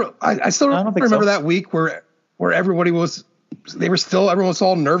still remember that week where everybody was everyone was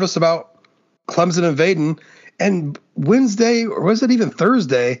all nervous about Clemson invading, and Wednesday, or was it even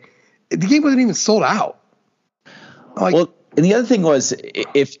Thursday, the game wasn't even sold out. And the other thing was,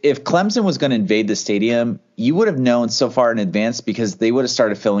 if Clemson was going to invade the stadium, you would have known so far in advance, because they would have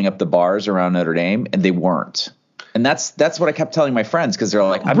started filling up the bars around Notre Dame, and they weren't. And that's what I kept telling my friends, because they're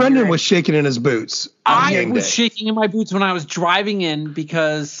like, Brendan was shaking in his boots. I was shaking in my boots when I was driving in,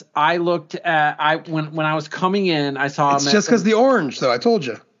 because I looked at when I was coming in, I saw. It's just because the orange, though. I told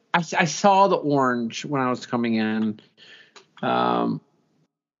you. I saw the orange when I was coming in. But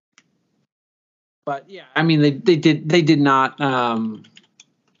yeah, I mean they did not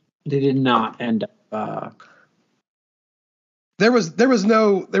end up. There was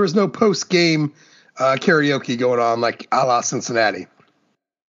no post game karaoke going on like a la Cincinnati.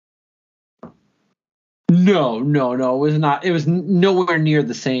 No, it was not. It was nowhere near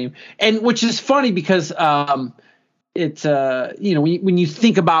the same, and which is funny because it's when you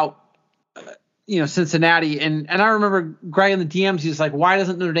think about Cincinnati, and I remember Greg in the DMs, he's like, why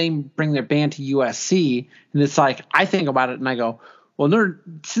doesn't Notre Dame bring their band to USC? And it's like, I think about it and I go, well,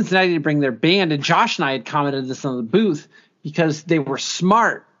 Cincinnati didn't bring their band, and Josh and I had commented this on the booth because they were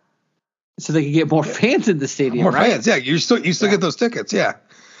smart, so they could get more fans in the stadium. More right? fans, yeah. You still get those tickets, yeah.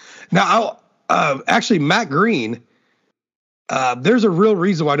 Now, actually, Matt Green, there's a real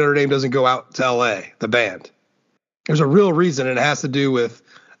reason why Notre Dame doesn't go out to LA, the band. There's a real reason, and it has to do with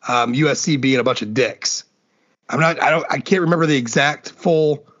USC being a bunch of dicks. I can't remember the exact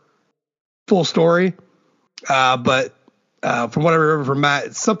full story, but from what I remember from Matt,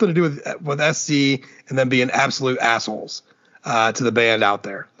 it's something to do with SC and them being absolute assholes to the band out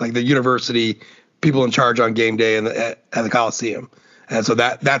there, like the university people in charge on game day at the Coliseum, and so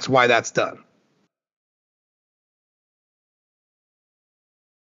that's why that's done.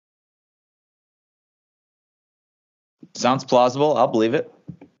 Sounds plausible. I'll believe it.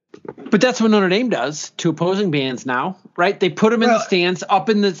 But that's what Notre Dame does to opposing bands now, right? They put them in the stands up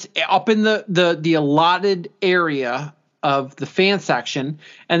in the allotted area of the fan section,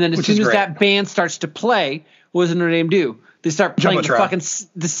 and then as soon as that band starts to play, what does Notre Dame do? They start playing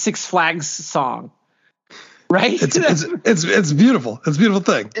the Six Flags song, right? It's beautiful. It's a beautiful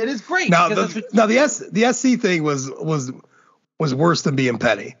thing. It is great. Now the SC thing was worse than being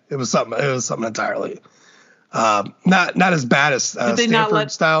petty. It was something entirely. Not as bad as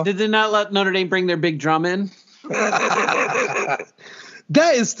Stanford style. Did they not let Notre Dame bring their big drum in? That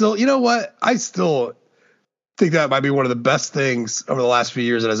is still, you know what? I still think that might be one of the best things over the last few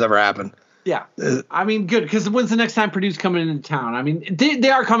years that has ever happened. Yeah. I mean, good, because when's the next time Purdue's coming into town? I mean, they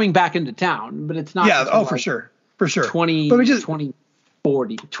are coming back into town, but it's not. Yeah, like for sure.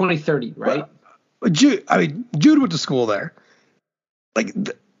 2040, 2030, right? But Jude went to school there. Like,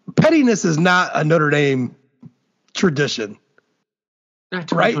 pettiness is not a Notre Dame tradition.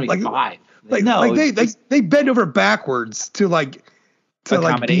 Not right? They bend over backwards to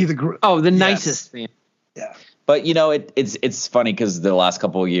be the group. Oh, the nicest fan. Yeah. But it's funny because the last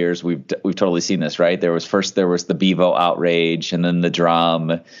couple of years we've totally seen this, right? There was the Bevo outrage, and then the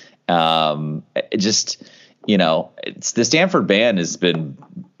drum. It's the Stanford ban has been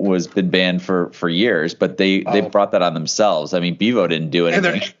banned for years, but they brought that on themselves. I mean, Bevo didn't do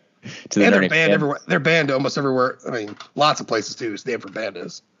anything. They're banned everywhere. They're banned almost everywhere. I mean, lots of places too. Stanford banned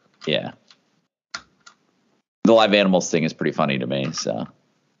is. Yeah. The live animals thing is pretty funny to me. So.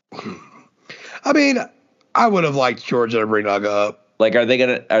 I mean, I would have liked Georgia to bring Uga up. Like, are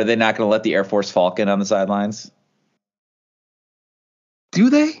they not gonna let the Air Force Falcon on the sidelines?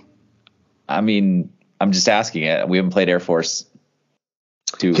 Do they? I mean, I'm just asking it. We haven't played Air Force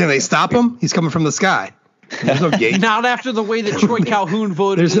 2. Can they stop him? He's coming from the sky. There's no gate. Not after the way that Troy Calhoun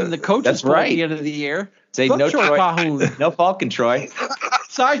voted in the coaches poll at the end of the year. Say no, Troy Calhoun. No Falcon, Troy.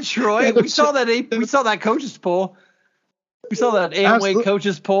 Sorry, Troy. We saw that coaches poll. We saw that Amway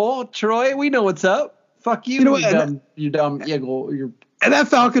coaches poll. Troy, we know what's up. Fuck you, you dumb Eagle. And that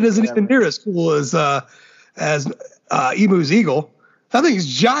Falcon isn't even near as cool as Emu's Eagle. That thing's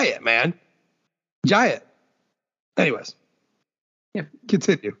giant, man. Giant. Anyways. Yeah.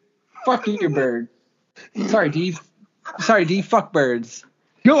 Continue. Fuck your bird. Sorry, D. Fuck birds.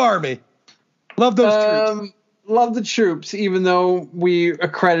 Go Army. Love those troops. Love the troops, even though we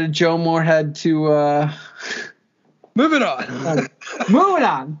accredited Joe Moorhead to. Moving on. Moving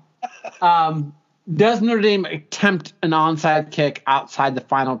on. Does Notre Dame attempt an onside kick outside the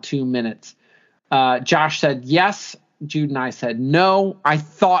final 2 minutes? Josh said yes. Jude and I said no. I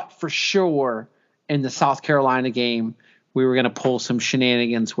thought for sure in the South Carolina game we were going to pull some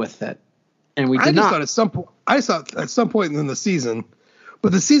shenanigans with it, and we did not. I just thought at some point in the season,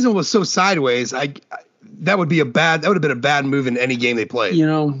 but the season was so sideways. That would have been a bad move in any game they played.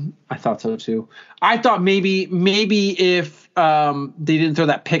 I thought so too. I thought maybe if they didn't throw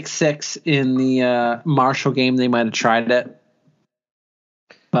that pick six in the Marshall game, they might have tried it.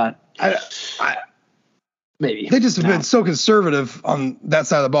 But maybe they just have been so conservative on that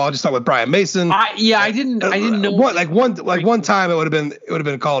side of the ball. I just thought with Brian Mason. I didn't know what one time it would have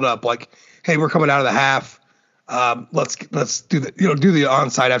been called up like, hey, we're coming out of the half. Let's do the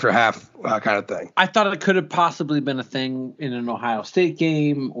onside after half kind of thing. I thought it could have possibly been a thing in an Ohio State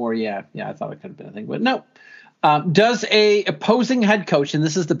game, or I thought it could have been a thing, but no. Does a opposing head coach, and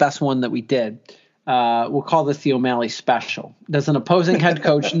this is the best one that we did, we'll call this the O'Malley special. Does an opposing head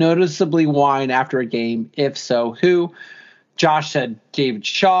coach noticeably whine after a game? If so, who? Josh said David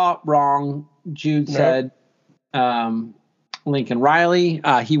Shaw. Wrong. Jude said Lincoln Riley.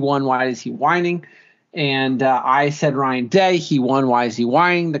 He won. Why is he whining? And I said Ryan Day. He won. Why is he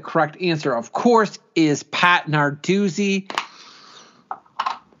whining? The correct answer, of course, is Pat Narduzzi.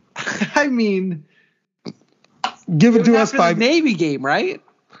 I mean, given to us by the Navy game, right?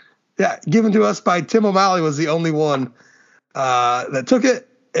 Yeah, given to us by Tim O'Malley was the only one that took it,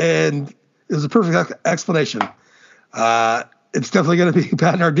 and it was a perfect explanation. It's definitely going to be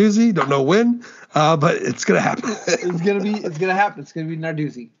Pat Narduzzi. Don't know when, but it's going to happen. It's going to happen. It's going to be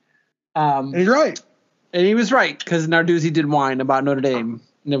Narduzzi. And he's right. And he was right, because Narduzzi did whine about Notre Dame.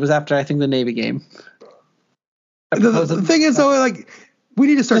 And it was after, I think, the Navy game. The thing is, though, we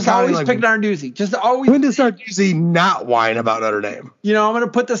need to start counting. Always pick Narduzzi. Just always. When does Narduzzi not whine about Notre Dame? I'm going to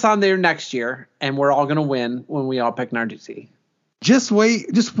put this on there next year, and we're all going to win when we all pick Narduzzi. Just wait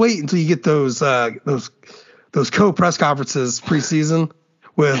until you get those co-press conferences preseason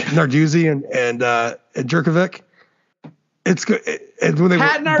with Narduzzi and Jurkovic. It's good. And when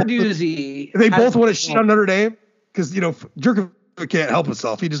Pat Narduzzi. They both want to shit on Notre Dame because Jurkovic can't help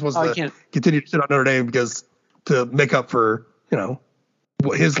himself. He just wants to continue to shit on Notre Dame because to make up for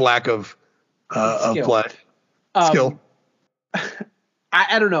his lack of play skill.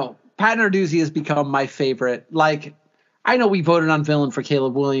 I don't know. Pat Narduzzi has become my favorite. I know we voted on villain for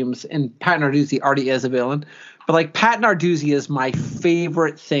Caleb Williams, and Pat Narduzzi already is a villain. But Pat Narduzzi is my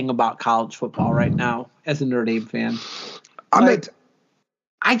favorite thing about college football right now as a Notre Dame fan.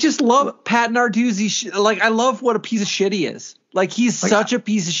 I just love Pat Narduzzi. I love what a piece of shit he is. He's such a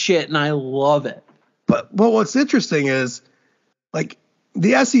piece of shit, and I love it. But what's interesting is,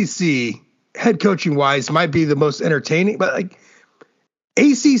 the SEC head coaching wise might be the most entertaining, but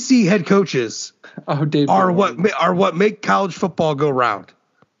ACC head coaches are what make college football go round.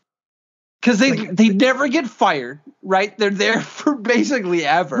 Because they never get fired, right? They're there for basically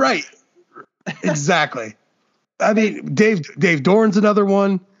ever. Right. Exactly. I mean, Dave Dorn's another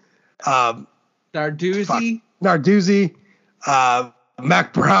one. Narduzzi.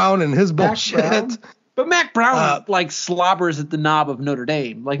 Mac Brown and his bullshit. But Mac Brown slobbers at the knob of Notre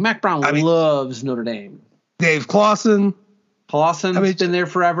Dame. Like Mac Brown loves Notre Dame. Dave Clawson's been there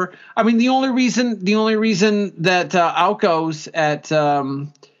forever. I mean, the only reason that Alco's at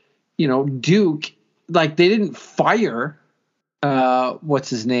Duke, like they didn't fire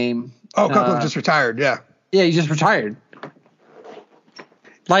what's his name? Oh, Copeland just retired. Yeah. Yeah, he just retired.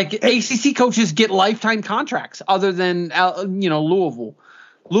 Like ACC coaches get lifetime contracts, other than Louisville.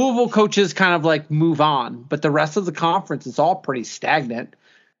 Louisville coaches kind of like move on, but the rest of the conference is all pretty stagnant.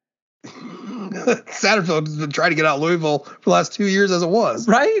 Satterfield has been trying to get out of Louisville for the last 2 years as it was.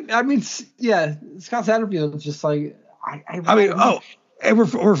 Right? I mean, yeah, Scott Satterfield is just like and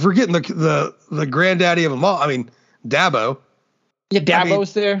we're forgetting the granddaddy of them all. I mean, Dabo. Yeah,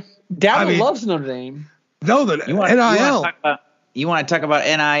 Dabo's there. Dabo loves Notre Dame. No, the NIL. You want to talk about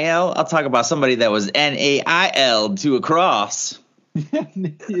NIL? I'll talk about somebody that was NAIL to a cross.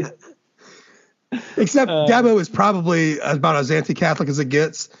 Except Dabo is probably about as anti-Catholic as it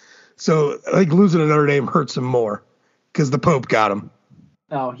gets. So I think losing to Notre Dame hurts him more because the Pope got him.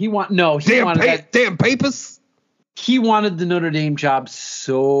 Oh, damn papists. He wanted the Notre Dame job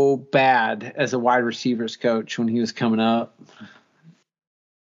so bad as a wide receivers coach when he was coming up.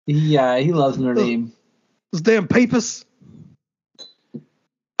 Yeah, he loves Notre Dame. Those damn papists.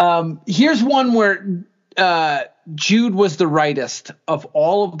 Here's one where Jude was the rightest of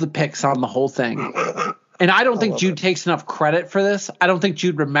all of the picks on the whole thing. And I don't think Jude takes enough credit for this. I don't think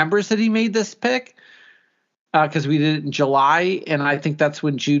Jude remembers that he made this pick because we did it in July. And I think that's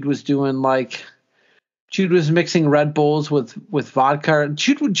when Jude was doing Jude was mixing Red Bulls with vodka.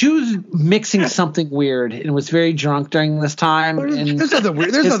 Jude was mixing something weird and was very drunk during this time. And there's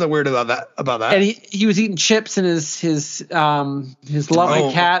nothing weird about that. And he was eating chips and his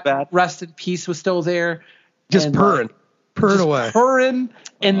lovely cat, rest in peace, was still there. Just purring away. Purring.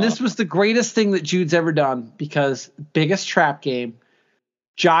 And this was the greatest thing that Jude's ever done because biggest trap game.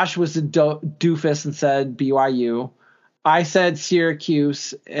 Josh was a doofus and said BYU. I said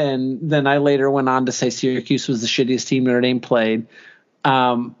Syracuse, and then I later went on to say Syracuse was the shittiest team Notre Dame played.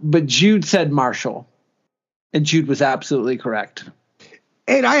 But Jude said Marshall, and Jude was absolutely correct.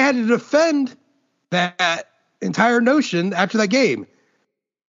 And I had to defend that entire notion after that game.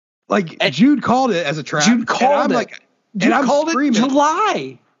 Jude called it as a trap. Jude called it. I'm screaming.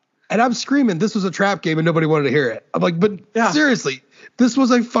 July. And I'm screaming, this was a trap game, and nobody wanted to hear it. I'm like, but seriously, this was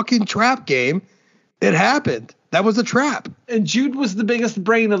a fucking trap game. It happened. That was a trap. And Jude was the biggest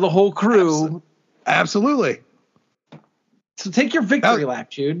brain of the whole crew. Absolutely. So take your victory lap,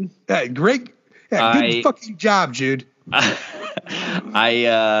 Jude. Yeah, great. Yeah, good fucking job, Jude. I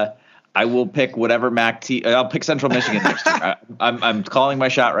will pick whatever I'll pick Central Michigan next year. I'm calling my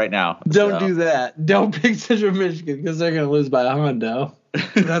shot right now. Don't do that. Don't pick Central Michigan because they're going to lose by a hundo.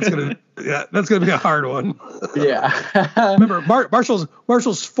 That's gonna be a hard one. Yeah. Remember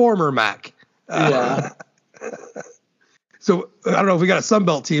Marshall's former Mac. Yeah. So I don't know if we got a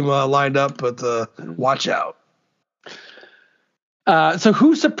Sunbelt team lined up, but watch out. So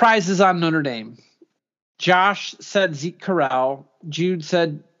who surprises on Notre Dame? Josh said Zeke Corral. Jude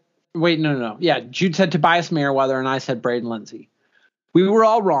said, no. Yeah, Jude said Tobias Merriweather, and I said Braden Lindsey. We were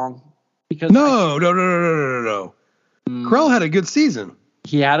all wrong because no. Corral had a good season.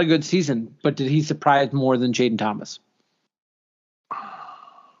 He had a good season, but did he surprise more than Jaden Thomas?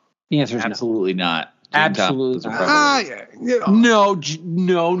 The answer is absolutely not. Absolutely not. No.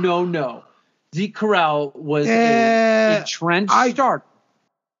 Zeke Corral was a entrenched starter.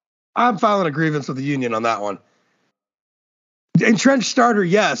 I'm filing a grievance with the union on that one. Entrenched starter,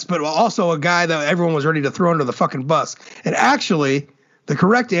 yes, but also a guy that everyone was ready to throw under the fucking bus. And actually, the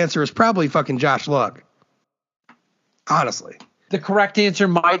correct answer is probably fucking Josh Lugg. Honestly. The correct answer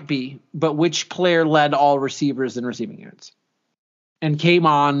might be, but which player led all receivers in receiving yards? And came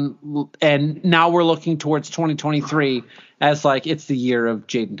on, and now we're looking towards 2023 as it's the year of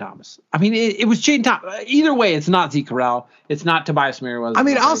Jaden Thomas. I mean, it was Jaden Thomas. Either way, it's not Zeke Corral. It's not Tobias Merriweather. I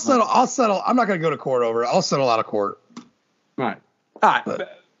mean, I'll settle. I'm not going to go to court over it. I'll settle out of court. All right.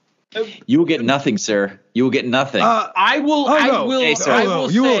 You will get nothing, sir. You will get nothing. I will.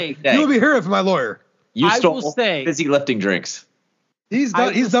 You will be hearing from my lawyer. You stole busy lifting drinks. He's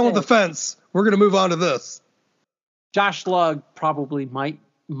done with the fence. We're going to move on to this. Josh Lugg probably might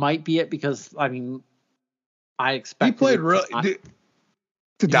be it because I expect he played really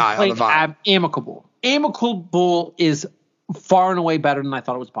to die on the vine. Amicable. Amicable is far and away better than I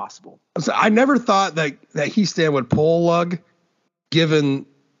thought it was possible. So I never thought that Hiestand would pull Lug, given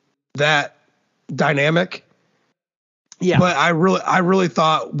that dynamic. Yeah, but I really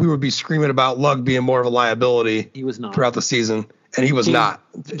thought we would be screaming about Lug being more of a liability. He was not throughout the season, and he was not.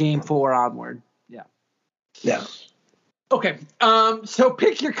 Game 4 onward. Yeah. Okay. So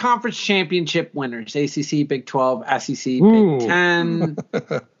pick your conference championship winners: ACC, Big 12, SEC, Big 10,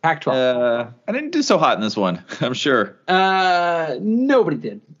 Pac-12. I didn't do so hot in this one, I'm sure. Nobody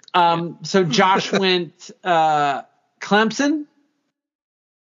did. So Josh went Clemson.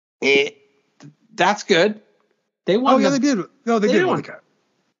 That's good. They won. Oh yeah, they did. No, they did win.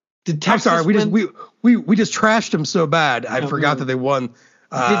 Did Texas I'm sorry, we just trashed them so bad. I forgot that they won.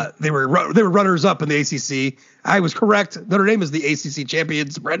 They were runners up in the ACC. I was correct. Notre Dame is the ACC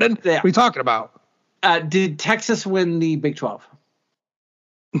champions. Brendan, yeah. What are you talking about? Did Texas win the Big 12?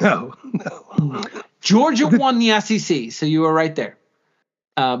 No. Georgia won the SEC, so you were right there.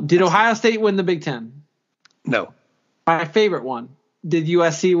 Did Ohio State win the Big 10? No. My favorite one. Did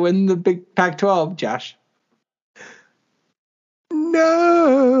USC win the Big Pac-12, Josh?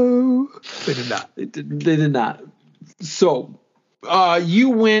 No. They did not. They did not. So you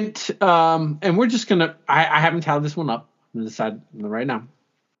went, and we're just going to, I haven't tallied this one up. I'm going to decide right now.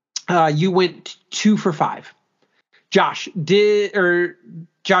 You went 2 for 5. Josh, here's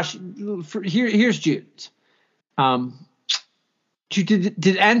Jude's. Did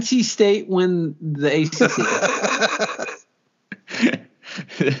NC State win the ACC?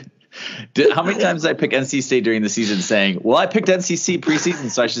 How many times did I pick NC State during the season saying, well, I picked NCC preseason,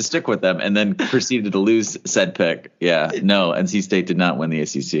 so I should stick with them, and then proceeded to lose said pick? Yeah, no, NC State did not win the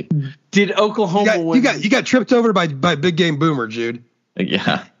ACC. Did Oklahoma win? You got tripped over by Big Game Boomer, Jude.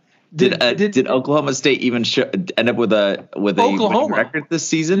 Yeah. Did Oklahoma State even end up with a winning record this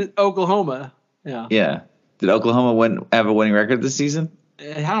season? Oklahoma, yeah. Yeah. Did Oklahoma have a winning record this season?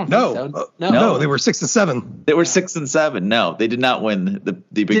 I don't think so. No, they were 6-7. They were 6-7. No, they did not win the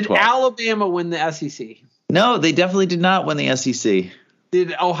Big 12. Did Alabama win the SEC? No, they definitely did not win the SEC.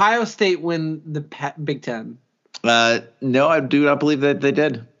 Did Ohio State win the Big 10? No, I do not believe that they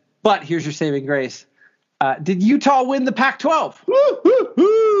did. But here's your saving grace. Did Utah win the Pac-12?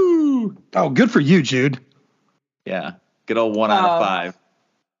 Woo! Oh, good for you, Jude. Yeah, good old 1 out of 5.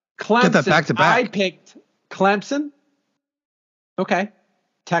 Clemson. Get that back to back. I picked Clemson. Okay.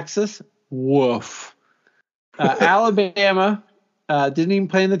 Texas. Woof. Alabama. Didn't even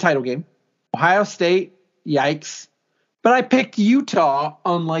play in the title game. Ohio State. Yikes. But I picked Utah,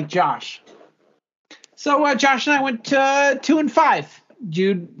 unlike Josh. So Josh and I went 2 and 5.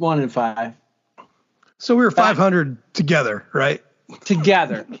 Jude 1 and 5. So we were 500 together, right?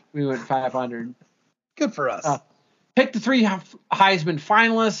 Together, we went 500. Good for us. Pick the 3 Heisman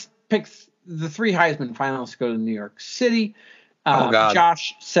finalists. Pick the 3 Heisman finalists go to New York City. God.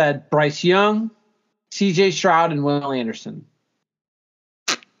 Josh said Bryce Young, C.J. Stroud, and Will Anderson.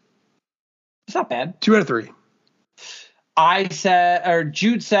 It's not bad. 2 out of 3.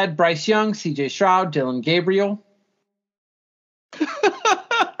 Jude said Bryce Young, C.J. Stroud, Dylan Gabriel.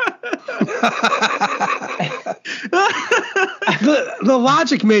 The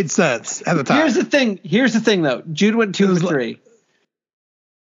logic made sense at the time. Here's the thing though. Jude went 2 for 3.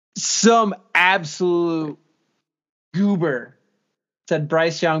 Some absolute goober said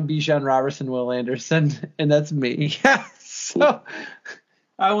Bryce Young, Bijan Robertson, Will Anderson, and that's me. So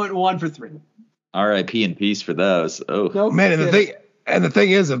I went 1 for 3. R.I.P. in peace for those. Oh nope, man, and the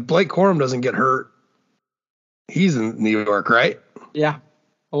thing is, if Blake Corum doesn't get hurt, he's in New York, right? Yeah,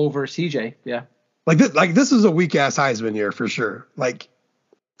 over CJ. Yeah. Like this is a weak ass Heisman year for sure. Like,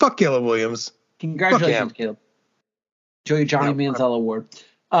 fuck Caleb Williams. Congratulations, Caleb. Enjoy your Johnny Manziel award.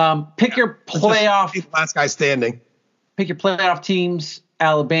 Pick your playoff. Last guy standing. Pick your playoff teams.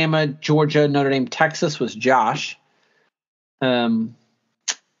 Alabama, Georgia, Notre Dame, Texas was Josh. 1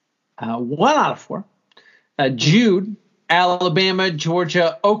 out of 4. Jude, Alabama,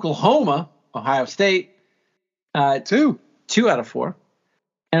 Georgia, Oklahoma, Ohio State. 2 out of 4.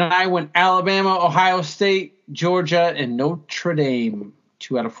 And I went Alabama, Ohio State, Georgia, and Notre Dame.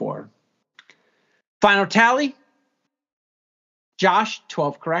 2 out of 4. Final tally. Josh,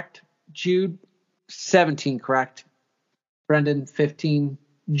 12 correct. Jude, 17 correct. Brendan, 15.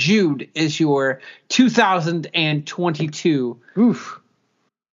 Jude is your 2022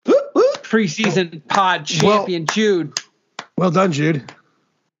 preseason pod champion. Jude. Well done, Jude.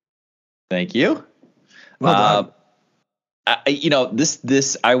 Thank you. Well done.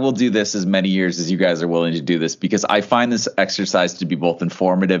 This I will do this as many years as you guys are willing to do this, because I find this exercise to be both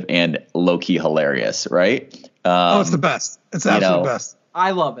informative and low-key hilarious, right? It's the best. It's the absolute best.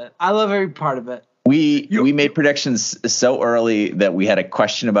 I love it. I love every part of it. We made predictions so early that we had a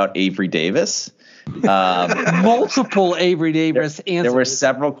question about Avery Davis. Multiple Avery Davis answers. There were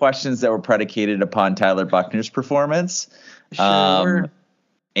several questions that were predicated upon Tyler Buchner's performance. Sure.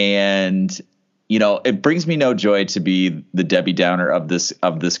 And it brings me no joy to be the Debbie Downer of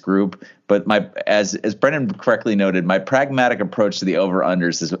this group, but as Brendan correctly noted, my pragmatic approach to the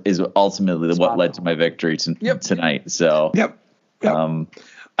over-unders is ultimately what led to my victory tonight. So yep.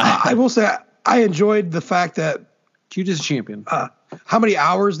 I will say I enjoyed the fact that you just champion. How many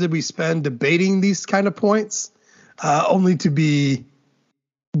hours did we spend debating these kind of points, only to be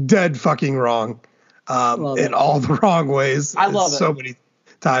dead fucking wrong in all the wrong ways? I love it so many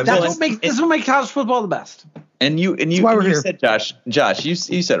times. This will make college football the best. And you said, Josh, you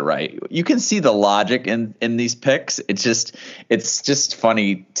said it right. You can see the logic in these picks. It's just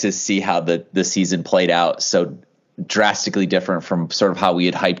funny to see how the season played out so drastically different from sort of how we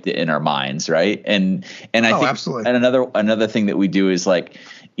had hyped it in our minds, right? And I think absolutely. And another thing that we do is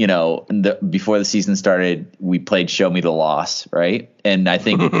before the season started, we played Show Me the Loss, right? And I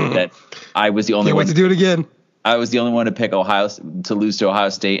think that I was the only one to do it again. I was the only one to pick Ohio to lose to Ohio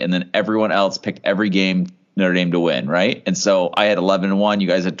State, and then everyone else picked every game Notre Dame to win, right? And so I had 11-1, you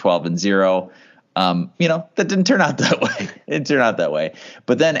guys had 12-0. That didn't turn out that way. It didn't turn out that way.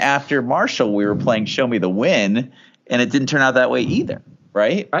 But then after Marshall, we were playing Show Me the Win, and it didn't turn out that way either,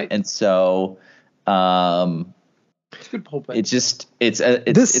 right? Right. And so it's good pulpit.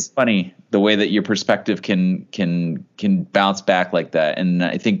 It's funny the way that your perspective can bounce back like that. And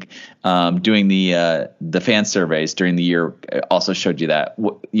I think doing the fan surveys during the year also showed you that.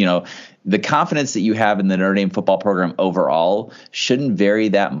 The confidence that you have in the Notre Dame football program overall shouldn't vary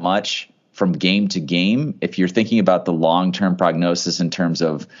that much from game to game if you're thinking about the long-term prognosis in terms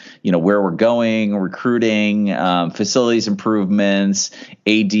of where we're going, recruiting, facilities improvements,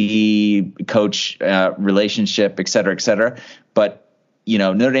 AD coach relationship, et cetera. But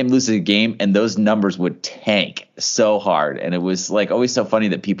Notre Dame loses a game and those numbers would tank so hard, and it was always so funny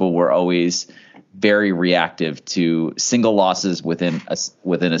that people were always very reactive to single losses within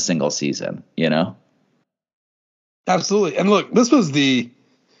a single season. Absolutely. And look, this was the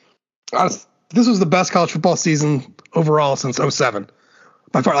best college football season overall since 2007.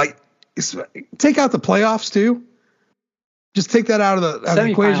 By far, take out the playoffs too. Just take that out of the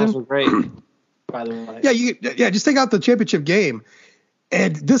equation. Were great, by the way. Yeah, just take out the championship game,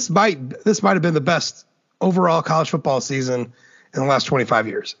 and this might have been the best overall college football season in the last 25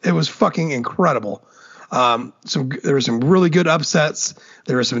 years. It was fucking incredible. There were some really good upsets.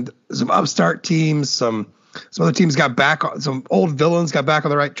 There were some upstart teams. Some other teams got back. Some old villains got back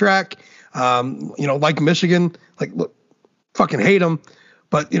on the right track. Like Michigan, look, fucking hate them,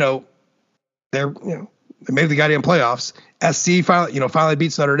 but they made the goddamn playoffs. SC finally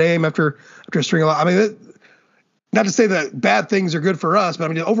beats Notre Dame after a string of. I mean, not to say that bad things are good for us, but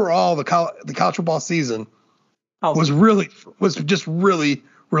I mean overall the college football season was just really,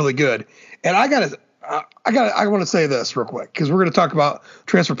 really good. And I want to say this real quick because we're going to talk about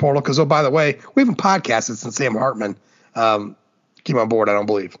transfer portal. Because by the way, we haven't podcasted since Sam Hartman came on board. I don't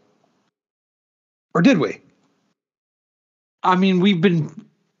believe, or did we? I mean, we've been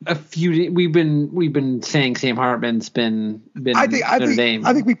saying Sam Hartman's been. I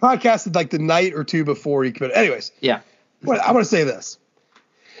think we podcasted the night or two before he committed. Anyways, yeah. I want to say this.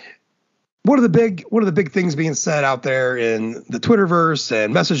 One of the big things being said out there in the Twitterverse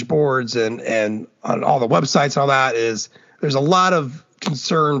and message boards and on all the websites and all that is there's a lot of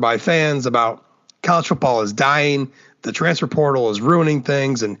concern by fans about college football is dying, the transfer portal is ruining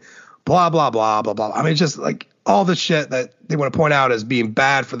things, and blah blah blah blah blah. I mean, it's just all the shit that they want to point out as being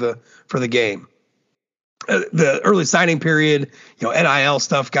bad for the game. The early signing period, NIL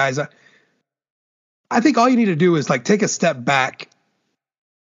stuff, guys. I think all you need to do is take a step back.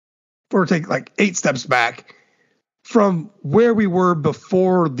 Or take 8 steps back from where we were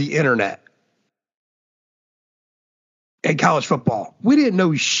before the internet and college football. We didn't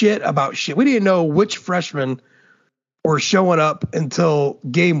know shit about shit. We didn't know which freshmen were showing up until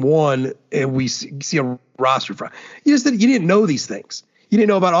game 1 and we see a roster. You didn't know these things. You didn't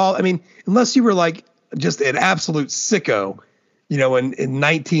know about all. I mean, unless you were just an absolute sicko, in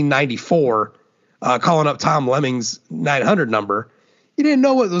 1994, calling up Tom Lemming's 900 number. You didn't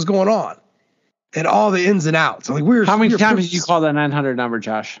know what was going on and all the ins and outs. How many times did you call that 900 number,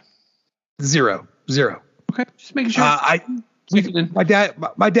 Josh? Zero. Okay, just making sure. My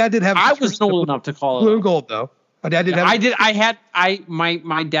dad did have. I was old enough to call it Blue and Gold though. My dad did have.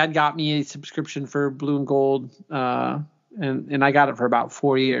 My dad got me a subscription for Blue and Gold, and I got it for about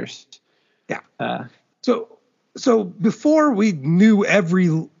 4 years. Yeah. So before we knew every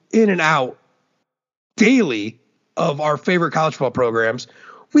in and out daily of our favorite college football programs,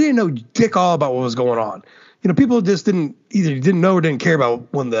 we didn't know dick all about what was going on. People just didn't know or didn't care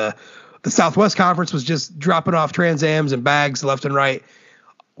about when the Southwest Conference was just dropping off Trans Ams and bags left and right.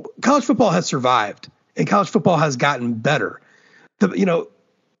 College football has survived, and college football has gotten better.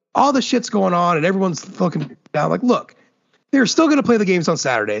 All the shit's going on, and everyone's looking down like, look, they're still going to play the games on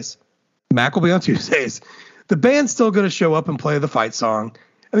Saturdays. Mac will be on Tuesdays. The band's still going to show up and play the fight song.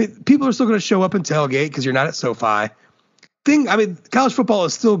 I mean, people are still going to show up and tailgate because you're not at SoFi. College football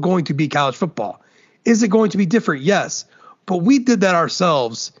is still going to be college football. Is it going to be different? Yes. But we did that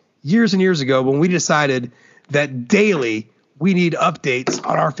ourselves years and years ago when we decided that daily we need updates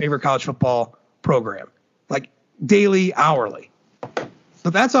on our favorite college football program, like daily, hourly. So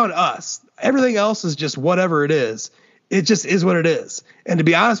that's on us. Everything else is just whatever it is. It just is what it is. And to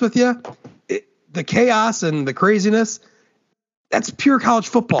be honest with you, the chaos and the craziness, that's pure college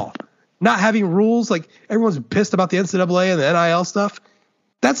football. Not having rules, like everyone's pissed about the NCAA and the NIL stuff.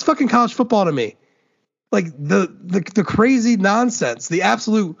 That's fucking college football to me. Like the crazy nonsense, the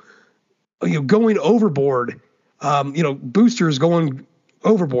absolute going overboard, boosters going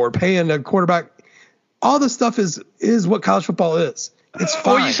overboard, paying a quarterback. All this stuff is what college football is. It's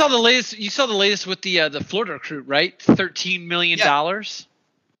fine. Oh, you saw the latest with the Florida recruit, right? $13 million.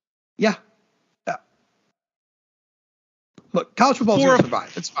 Yeah. Look, college football is going to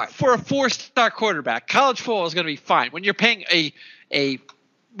survive. It's fine. For a 4-star quarterback, college football is going to be fine. When you're paying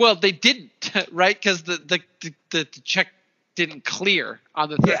well, they didn't, right? Because the check didn't clear on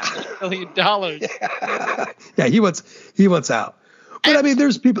the $13 million. Yeah, he wants out. But I mean,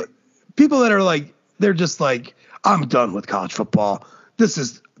 there's people that are like, they're just like, I'm done with college football.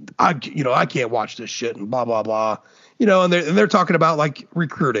 I can't watch this shit and blah blah blah. And they're talking about like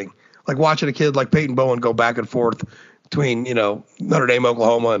recruiting, like watching a kid like Peyton Bowen go back and forth between Notre Dame,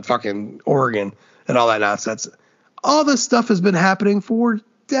 Oklahoma, and fucking Oregon and all that nonsense. All this stuff has been happening for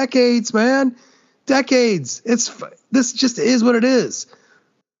decades, man. Decades. This just is what it is.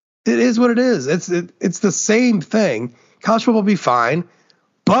 It is what it is. It's the same thing. College football will be fine.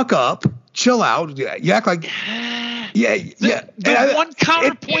 Buck up, chill out. You act like The one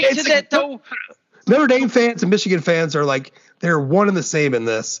counterpoint to that, though. Notre Dame fans and Michigan fans are like, they're one and the same in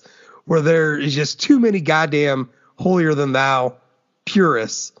this, where there is just too many goddamn holier than thou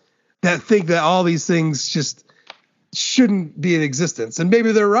purists that think that all these things just shouldn't be in existence. And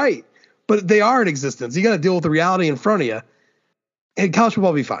maybe they're right, but they are in existence. You got to deal with the reality in front of you, and college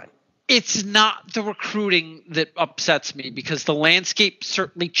football will be fine. It's not the recruiting that upsets me, because the landscape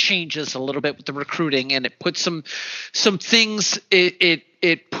certainly changes a little bit with the recruiting, and it puts some things.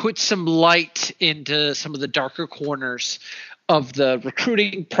 It puts some light into some of the darker corners of the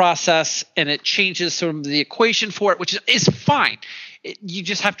recruiting process, and it changes some of the equation for it, which is fine. You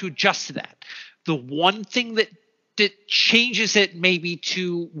just have to adjust to that. The one thing that changes it maybe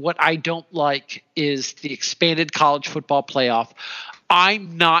to what I don't like is the expanded college football playoff.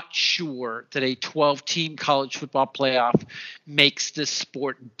 I'm not sure that a 12-team college football playoff makes this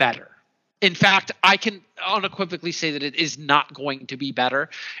sport better. In fact, I can unequivocally say that it is not going to be better,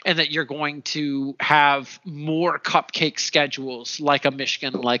 and that you're going to have more cupcake schedules like a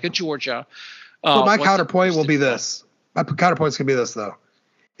Michigan, like a Georgia. Well, my counterpoint will be this. My counterpoint's going to be this, though.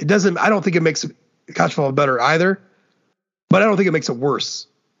 I don't think it makes college football better either, but I don't think it makes it worse,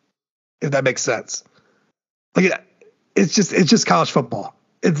 if that makes sense. Like, it's just college football.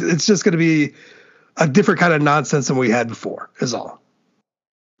 It's just going to be a different kind of nonsense than we had before, is all.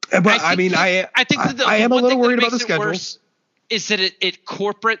 But I am a little worried about the schedules. Is that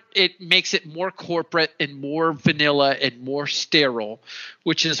it makes it more corporate and more vanilla and more sterile,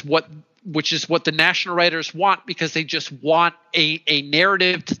 which is what the national writers want, because they just want a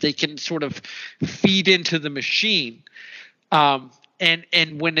narrative that they can sort of feed into the machine.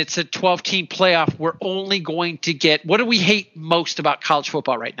 And when it's a 12-team playoff, we're only going to get – what do we hate most about college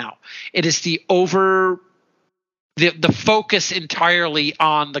football right now? It is the focus entirely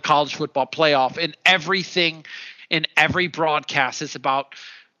on the college football playoff, and everything in every broadcast is about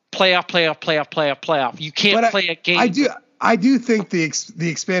playoff. You can't play a game. I do think the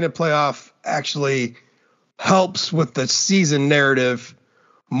expanded playoff actually helps with the season narrative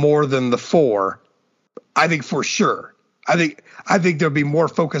more than the 4. I think for sure. I think there'll be more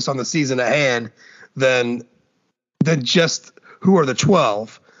focus on the season at hand than just who are the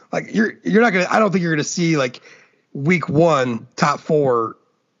 12. Like you're not gonna. I don't think you're gonna see like week 1 top 4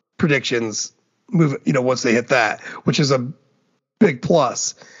 predictions move. Once they hit that, which is a big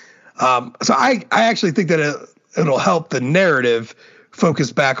plus. So I actually think that it'll help the narrative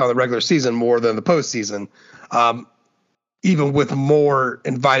focus back on the regular season more than the postseason. even with more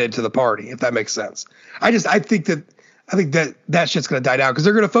invited to the party, if that makes sense. I think that shit's going to die down because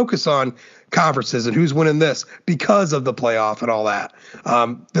they're going to focus on conferences and who's winning this because of the playoff and all that.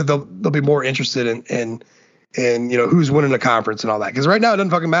 They'll be more interested in who's winning the conference and all that. Because right now it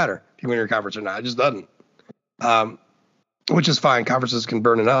doesn't fucking matter if you win your conference or not. It just doesn't. Which is fine. Conferences can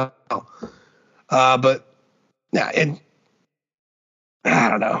burn it up. But yeah, and I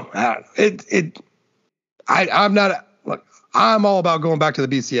don't know. I'm not. Look, I'm all about going back to the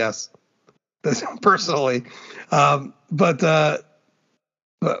BCS personally. But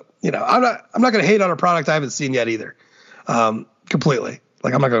I'm not going to hate on a product I haven't seen yet either. Completely.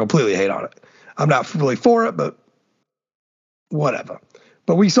 Like, I'm not going to completely hate on it. I'm not really for it, but whatever.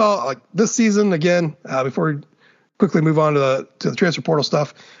 But we saw, like, this season again, before we quickly move on to the transfer portal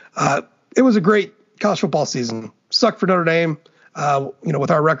stuff, it was a great college football season. Sucked for Notre Dame,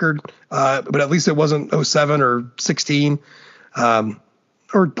 with our record, but at least it wasn't 07 or 16,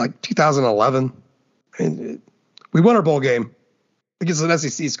 or like 2011. And we won our bowl game against an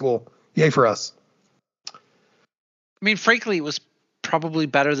SEC school. Yay for us. I mean, frankly, it was probably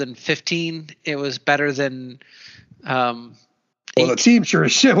better than 15. It was better than. Well, the team sure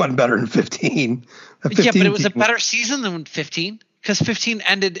as shit wasn't better than 15. Yeah, but it was a better season than 15 because 15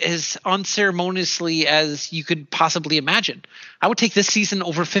 ended as unceremoniously as you could possibly imagine. I would take this season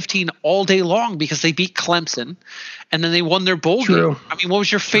over 15 all day long because they beat Clemson and then they won their bowl game. I mean, what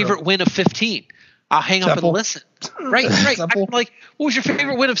was your favorite win of 15? I'll hang up and listen. Right. I'm like, what was your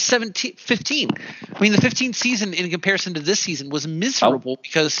favorite win of 15? I mean, the 15 season in comparison to this season was miserable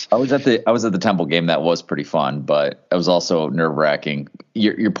because I was at the Temple game. That was pretty fun, but it was also nerve wracking.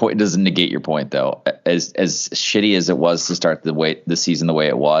 Your point doesn't negate your point though. As shitty as it was to start the season the way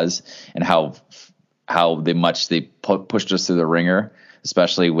it was, and how they pushed us through the ringer,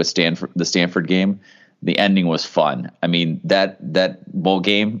 especially with the Stanford game. The ending was fun. I mean, that bowl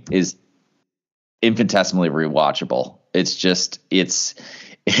game is infinitesimally rewatchable. Now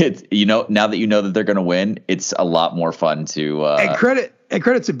that you know that they're going to win, it's a lot more fun to and credit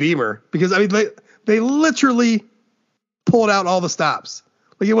to Beamer, because I mean they literally pulled out all the stops.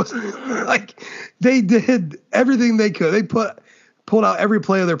 Like, it was like they did everything they could. They pulled out every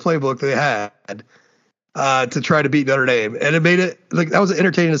play of their playbook they had to try to beat Notre Dame, and it made it like that was an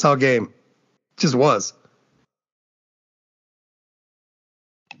entertaining as hell game. It just was.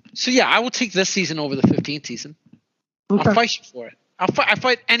 So yeah, I will take this season over the 15th season. Okay. I'll fight you for it. I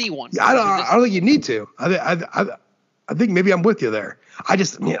fight anyone. Yeah, I don't think you need to. I think maybe I'm with you there.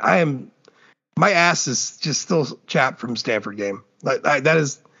 My ass is just still chapped from Stanford game. That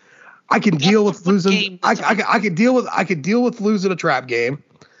is, I can deal with losing. I can deal with losing a trap game.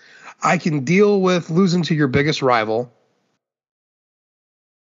 I can deal with losing to your biggest rival.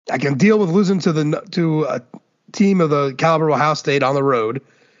 I can deal with losing to a team of the caliber of Ohio State on the road.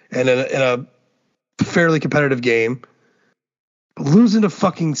 And in a fairly competitive game, losing to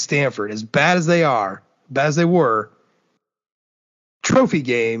fucking Stanford, as bad as they were, trophy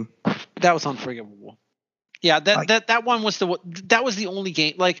game. That was unforgivable. Yeah, that one was that was the only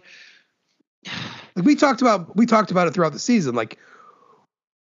game. Like we talked about it throughout the season. Like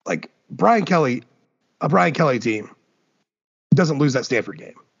Brian Kelly, a Brian Kelly team doesn't lose that Stanford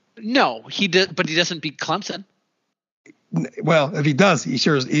game. No, he did, but he doesn't beat Clemson. Well, if he does,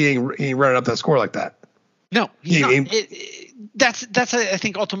 he ain't running up that score like that. No, he's not. That's I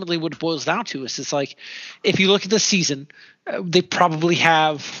think ultimately what it boils down to is it's like if you look at the season, they probably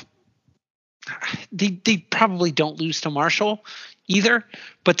have. They probably don't lose to Marshall either,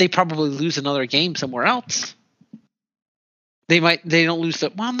 but they probably lose another game somewhere else. They don't lose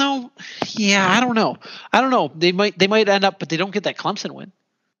to. Well, no, yeah, I don't know. They might end up, but they don't get that Clemson win.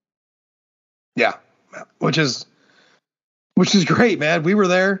 Yeah, which is great, man. We were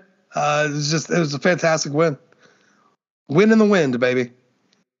there. It was a fantastic win. Win in the wind, baby.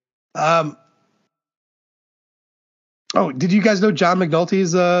 Oh, did you guys know John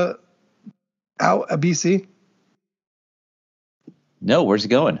McNulty's out at BC? No, where's he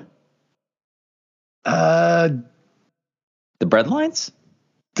going? The Breadlines?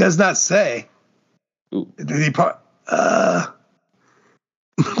 Does not say. Ooh.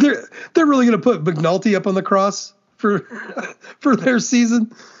 They're really going to put McNulty up on the cross for their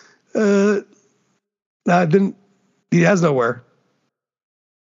season. He has nowhere.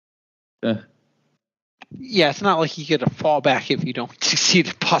 Yeah, it's not like you get a fallback if you don't succeed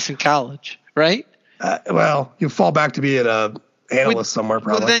at Boston College, right? Well, you fall back to be an analyst somewhere,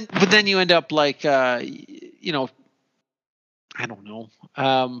 probably. But then you end up like, I don't know,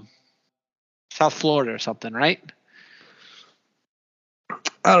 South Florida or something, right?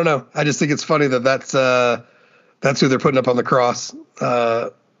 I don't know. I just think it's funny that's That's who they're putting up on the cross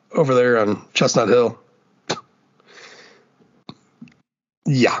over there on Chestnut Hill.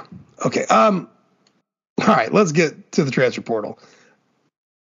 Yeah. Okay. All right. Let's get to the transfer portal.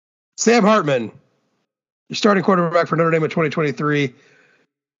 Sam Hartman, your starting quarterback for Notre Dame in 2023.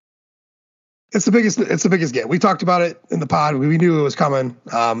 It's the biggest get. We talked about it in the pod. We knew it was coming.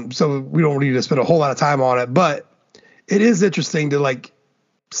 So we don't need to spend a whole lot of time on it, but it is interesting to like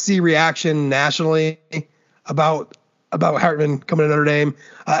see reaction nationally about Hartman coming to Notre Dame,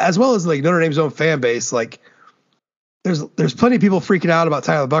 as well as like Notre Dame's own fan base. Like there's plenty of people freaking out about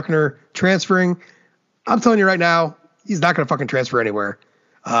Tyler Buchner transferring. I'm telling you right now, he's not going to fucking transfer anywhere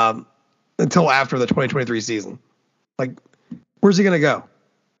until after the 2023 season. Like, where's he going to go?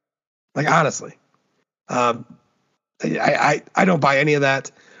 Like, honestly, I don't buy any of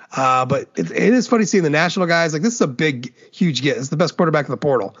that. But it is funny seeing the national guys. Like, this is a big, huge get. It's the best quarterback in the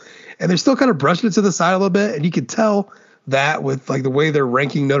portal. And they're still kind of brushing it to the side a little bit. And you can tell that with like the way they're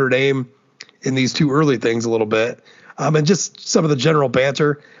ranking Notre Dame in these two early things a little bit. And just some of the general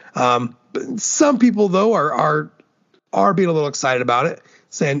banter. But some people though are being a little excited about it,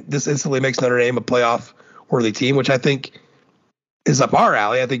 saying this instantly makes Notre Dame a playoff worthy team, which I think is up our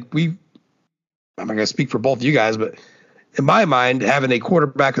alley. I think I'm not going to speak for both of you guys, but in my mind, having a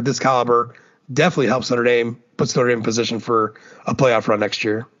quarterback of this caliber definitely helps Notre Dame, puts Notre Dame in position for a playoff run next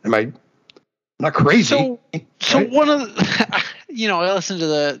year. Am I not crazy? So right? One of the, I listened to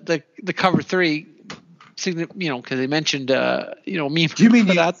the Cover 3, because they mentioned, me.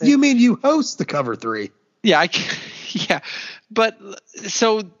 You mean you host the Cover 3? Yeah, but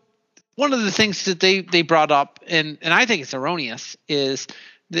so one of the things that they brought up, and I think it's erroneous, is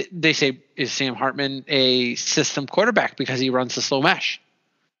they say, is Sam Hartman a system quarterback because he runs the slow mesh?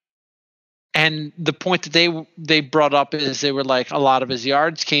 And the point that they brought up is they were like, a lot of his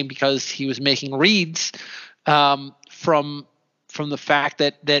yards came because he was making reads from the fact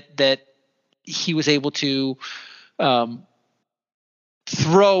that he was able to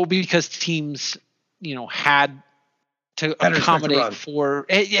throw because teams had to accommodate for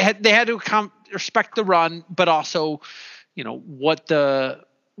they had to respect the run, but also what the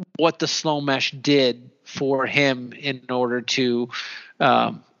slow mesh did for him in order to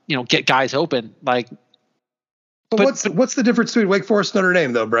get guys open. Like, but what's the difference between Wake Forest and Notre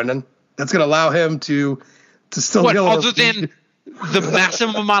Dame though, Brendan? That's going to allow him to still other than the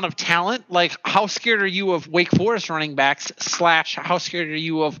massive amount of talent. Like, how scared are you of Wake Forest running backs / how scared are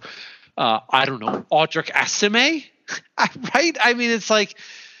you of I don't know, Audric Esime? Right? I mean, it's like,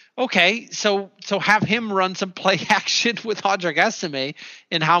 okay, so have him run some play action with Audric Esime,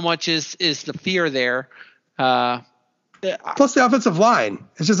 and how much is the fear there? Plus the offensive line.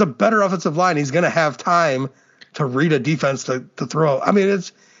 It's just a better offensive line. He's going to have time to read a defense to throw. I mean,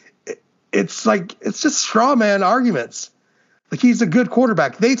 it's just straw man arguments. Like, he's a good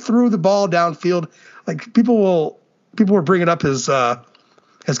quarterback. They threw the ball downfield. Like, people were bringing up his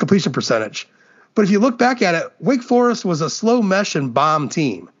completion percentage. But if you look back at it, Wake Forest was a slow mesh and bomb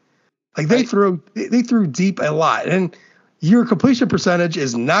team. Like, they threw deep a lot. And your completion percentage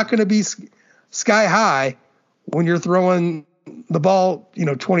is not going to be sky high when you're throwing the ball,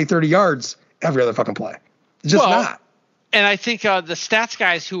 20, 30 yards every other fucking play. It's just not. And I think the stats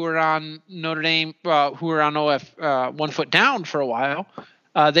guys who were on Notre Dame, who were on OF 1 Foot Down for a while,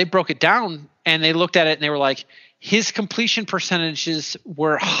 they broke it down and they looked at it and they were like, his completion percentages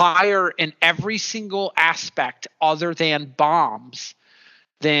were higher in every single aspect other than bombs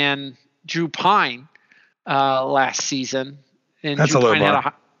than Drew Pine last season. And that's Drew a Pine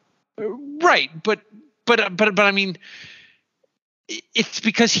had right, but I mean, it's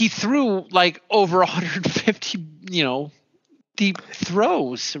because he threw like over 150, deep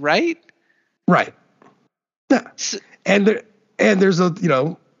throws, right? Right. Yeah. And there's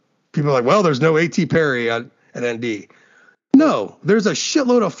people are like, well, there's no A.T. Perry at ND. No, there's a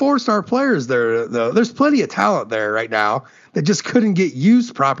shitload of 4-star players there, though. There's plenty of talent there right now that just couldn't get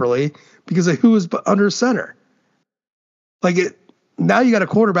used properly because of who was under center. Like, now you got a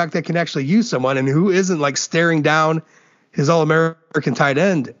quarterback that can actually use someone and who isn't like staring down his All-American tight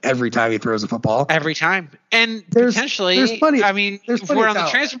end every time he throws a football. Every time. And potentially, if we're on the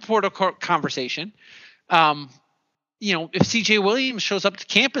transfer portal conversation, if C.J. Williams shows up to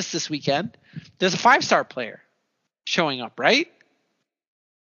campus this weekend, there's a 5-star player showing up, right?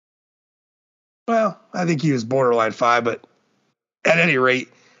 Well, I think he was borderline 5, but at any rate,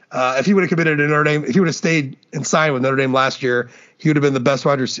 if he would have committed to Notre Dame, if he would have stayed and signed with Notre Dame last year, he would have been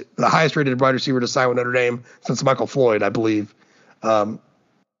the highest rated wide receiver to sign with Notre Dame since Michael Floyd, I believe. At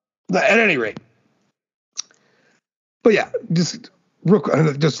any rate. But yeah, just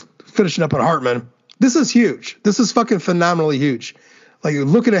finishing up on Hartman. This is huge. This is fucking phenomenally huge. Like,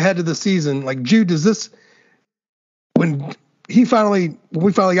 looking ahead to the season, like, Jude, does this, when we finally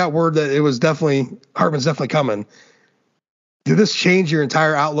got word that it was Hartman's definitely coming, did this change your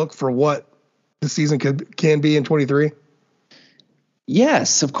entire outlook for what the season can be in 23?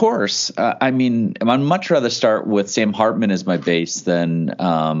 Yes, of course. I mean, I'd much rather start with Sam Hartman as my base than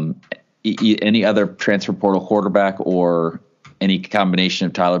any other transfer portal quarterback or any combination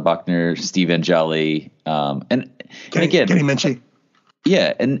of Tyler Buchner, Steve Angeli, and again, Kenny Minchey.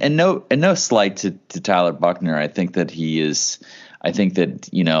 Yeah, and no slight to Tyler Buchner. I think that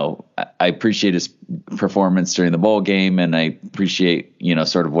I appreciate his performance during the bowl game, and I appreciate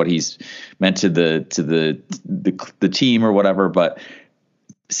sort of what he's meant to the team or whatever. But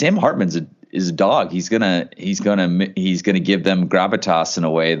Sam Hartman's is a dog. He's gonna give them gravitas in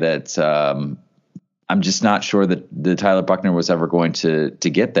a way that I'm just not sure that the Tyler Buchner was ever going to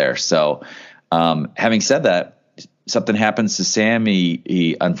get there. So having said that, something happens to Sam,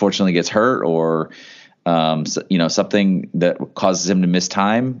 he unfortunately gets hurt, or something that causes him to miss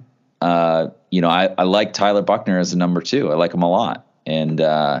time. I like Tyler Buchner as a number 2. I like him a lot, and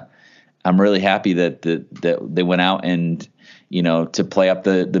I'm really happy that they went out and to play up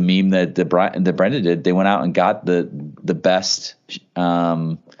the meme that Brenda did. They went out and got the best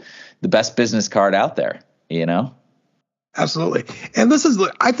business card out there. Absolutely, and this is,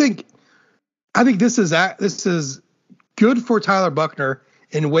 I think this is good for Tyler Buchner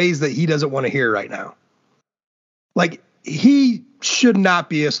in ways that he doesn't want to hear right now. Like, he should not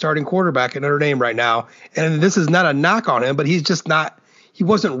be a starting quarterback at Notre Dame right now. And this is not a knock on him, but he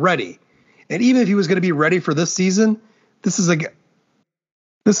wasn't ready. And even if he was going to be ready for this season, this is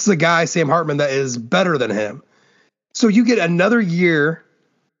a guy, Sam Hartman, that is better than him. So you get another year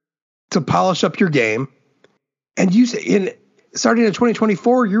to polish up your game. And starting in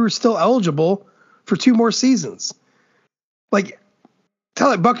 2024, you were still eligible for 2 more seasons. Like,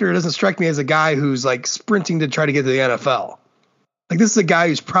 Tyler Buchner doesn't strike me as a guy who's like sprinting to try to get to the NFL. Like, this is a guy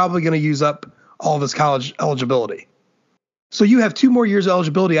who's probably going to use up all of his college eligibility. So you have 2 more years of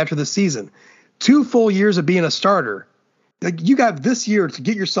eligibility after this season, 2 full years of being a starter. Like, you got this year to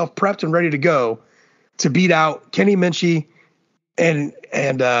get yourself prepped and ready to go to beat out Kenny Minchey and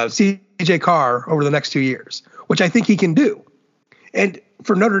CJ Carr over the next 2 years, which I think he can do. And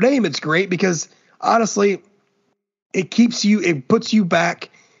for Notre Dame, it's great because honestly, it puts you back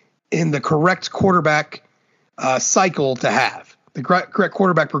in the correct quarterback cycle to have, the correct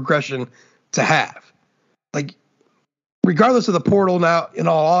quarterback progression to have. Like, regardless of the portal now and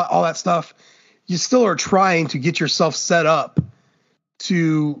all that stuff, you still are trying to get yourself set up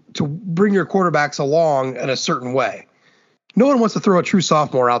to bring your quarterbacks along in a certain way. No one wants to throw a true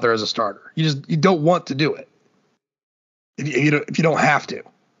sophomore out there as a starter. You don't want to do it if you don't have to.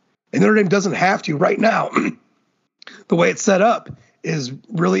 And Notre Dame doesn't have to right now. The way it's set up is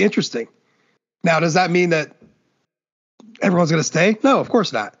really interesting. Now, does that mean that everyone's going to stay? No, of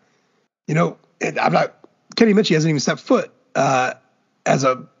course not. Kenny Minchey hasn't even stepped foot as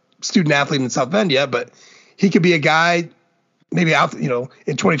a student athlete in South Bend yet, but he could be a guy maybe out, in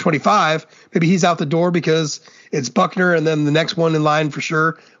 2025, maybe he's out the door because it's Buchner and then the next one in line for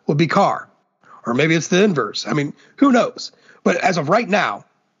sure will be Carr, or maybe it's the inverse. I mean, who knows? But as of right now,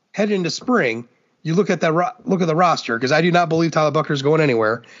 heading into spring, you look at the roster, because I do not believe Tyler Buchner's going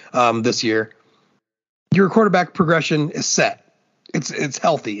anywhere this year. Your quarterback progression is set. It's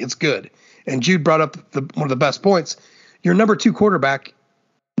healthy. It's good. And Jude brought up one of the best points. Your number 2 quarterback,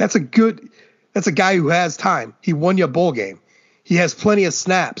 that's a guy who has time. He won you a bowl game. He has plenty of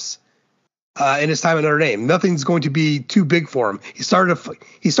snaps in his time at Notre Dame. Nothing's going to be too big for him. He started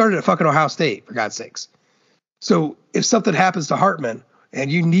at fucking Ohio State, for God's sakes. So if something happens to Hartman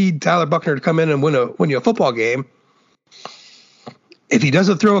and you need Tyler Buchner to come in and win you a football game, if he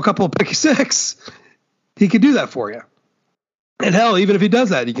doesn't throw a couple of pick 6, he could do that for you. And hell, even if he does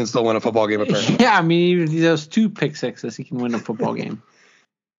that, he can still win a football game. Apparently. Yeah, I mean, even if he does 2 pick 6s, he can win a football game.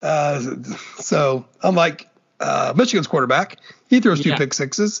 So unlike Michigan's quarterback, he throws 2 pick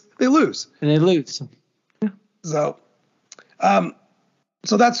 6s, they lose. And they lose. Yeah. So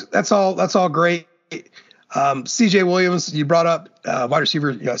that's all great. CJ Williams, you brought up wide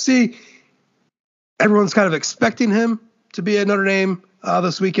receiver USC. Everyone's kind of expecting him to be at Notre Dame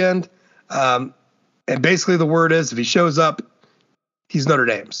this weekend. And basically the word is if he shows up, he's Notre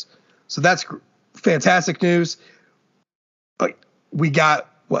Dame's. So that's fantastic news. But we got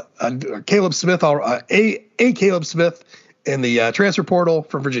Caleb Smith, Caleb Smith in the transfer portal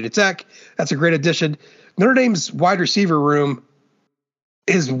from Virginia Tech. That's a great addition. Notre Dame's wide receiver room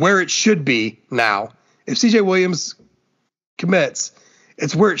is where it should be now. If CJ Williams commits,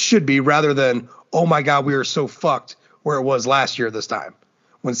 it's where it should be rather than oh my God, we are so fucked where it was last year this time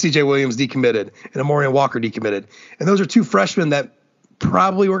when CJ Williams decommitted and Amorian Walker decommitted. And those are two freshmen that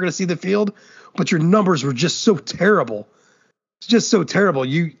probably were going to see the field, but your numbers were just so terrible. It's just so terrible.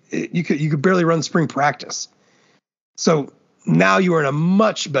 You could barely run spring practice. So now you are in a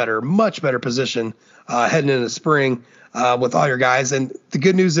much better position heading into spring with all your guys. And the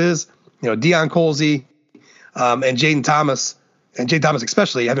good news is, Deion Colzie and Jaden Thomas, and Jaden Thomas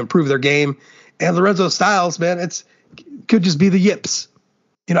especially, have improved their game. And Lorenzo Styles, man, could just be the yips.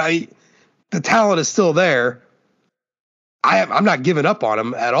 The talent is still there. I'm not giving up on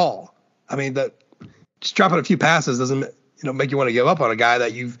him at all. I mean, just dropping a few passes doesn't make you want to give up on a guy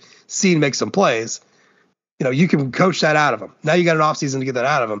that you've seen make some plays. You can coach that out of him. Now you got an offseason to get that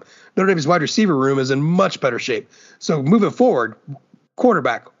out of him. Notre Dame's wide receiver room is in much better shape. So moving forward,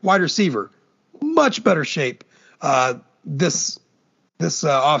 quarterback, wide receiver, much better shape this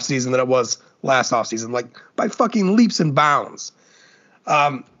offseason than it was last offseason, like by fucking leaps and bounds.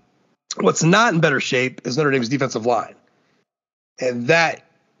 What's not in better shape is Notre Dame's defensive line. And that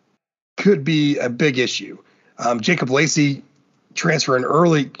could be a big issue. Jacob Lacey transferring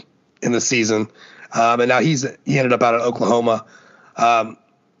early in the season, and now he ended up out of Oklahoma.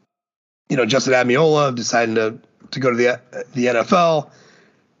 Justin Admiola deciding to go to the NFL.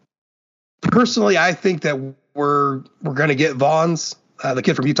 Personally, I think that we're going to get Vaughns, the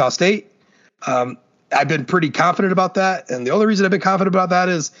kid from Utah State. I've been pretty confident about that, and the only reason I've been confident about that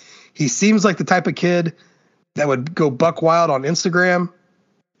is he seems like the type of kid that would go buck wild on Instagram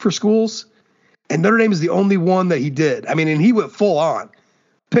for schools, and Notre Dame is the only one that he did. I mean, and he went full on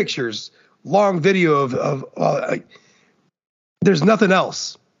pictures, long video of there's nothing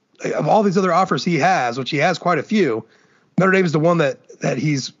else of all these other offers he has, which he has quite a few. Notre Dame is the one that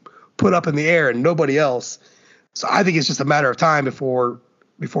he's put up in the air and nobody else. So I think it's just a matter of time before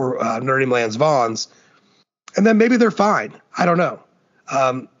Notre Dame lands Vaughns, and then maybe they're fine. I don't know.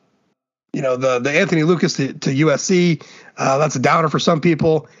 The Anthony Lucas to USC, that's a downer for some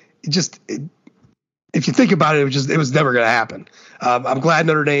people. If you think about it, it was never going to happen. I'm glad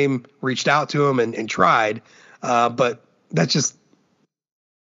Notre Dame reached out to him and tried, but that's just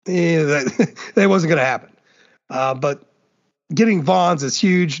that wasn't going to happen. But getting Vaughns is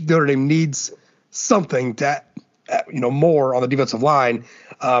huge. Notre Dame needs something to, more on the defensive line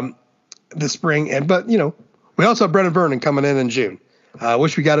this spring. But we also have Brennan Vernon coming in June.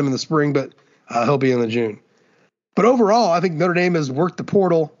 Wish we got him in the spring, but he'll be in the June. But overall, I think Notre Dame has worked the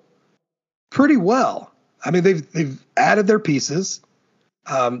portal pretty well. I mean, they've added their pieces,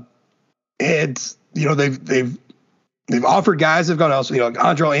 and they've offered guys. They've gone also,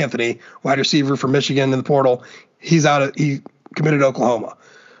 Andrel Anthony, wide receiver from Michigan in the portal. He committed to Oklahoma,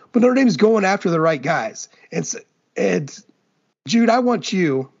 but Notre Dame's going after the right guys. And Jude, I want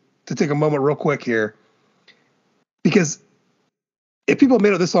you to take a moment real quick here, because if people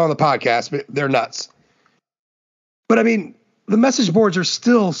made it this long on the podcast, they're nuts. But I mean, the message boards are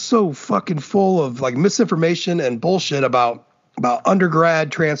still so fucking full of like misinformation and bullshit about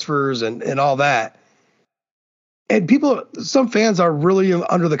undergrad transfers and all that. And some fans are really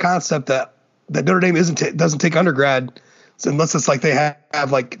under the concept that Notre Dame doesn't take undergrad unless it's like they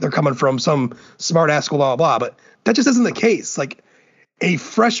have like they're coming from some smart ass school, blah, blah, blah. But that just isn't the case. Like a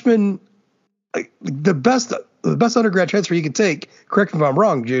freshman, like the best undergrad transfer you can take, correct me if I'm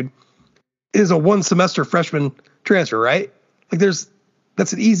wrong, Jude, is a 1 semester freshman transfer, right? Like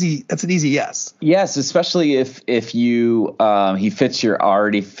that's an easy yes. Yes, especially if you he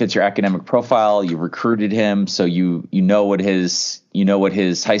already fits your academic profile. You recruited him, so you know what his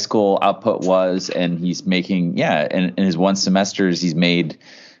high school output was, and he's making in his 1 semesters he's made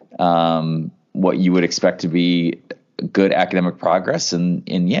what you would expect to be good academic progress, and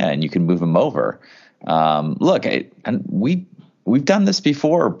you can move him over. Look, we've done this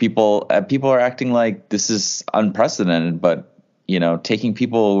before. People are acting like this is unprecedented, but taking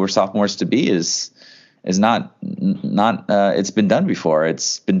people who are sophomores to be is not it's been done before.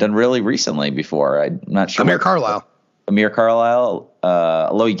 It's been done really recently before. I'm not sure. Amir Carlisle,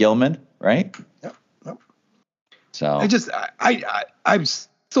 Aloy Gilman, right? Yep. So I'm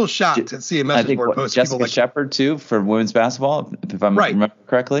still shocked to see a message board post. Jessica Shepard too for women's basketball, if I'm remember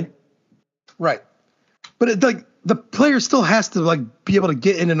correctly. Right, but the player still has to be able to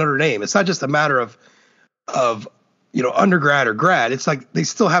get into Notre Dame. It's not just a matter of undergrad or grad. It's like they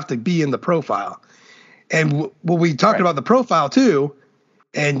still have to be in the profile. And we talked about the profile too,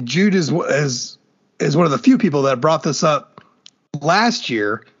 and Jude is one of the few people that brought this up last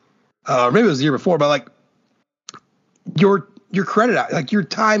year, or maybe it was the year before, but your credit, your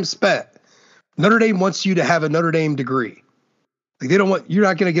time spent. Notre Dame wants you to have a Notre Dame degree. Like you're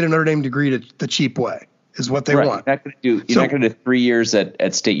not going to get a Notre Dame degree the cheap way is what they want. You're not going to do 3 years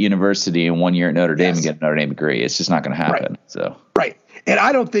at State University and 1 year at Notre Dame and get a Notre Dame degree. It's just not going to happen. Right. And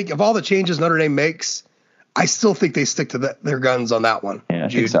I don't think of all the changes Notre Dame makes, I still think they stick to their guns on that one. Yeah, I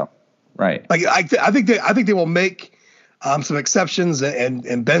think so. Right. Like I think they will make some exceptions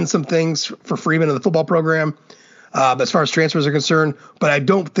and bend some things for Freeman in the football program as far as transfers are concerned. But I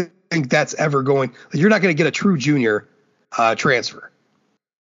don't think that's ever going. You're not going to get a true junior transfer.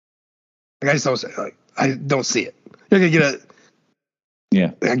 Like I don't see it. You're going to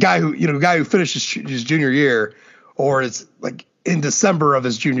get a guy who finishes his junior year, or it's like in December of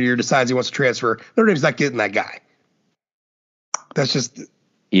his junior year decides he wants to transfer. Notre Dame's not getting that guy. That's just.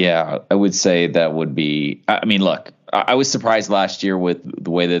 Yeah, I would say that would be. I mean, look, I was surprised last year with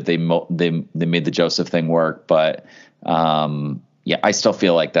the way that they made the Joseph thing work, but I still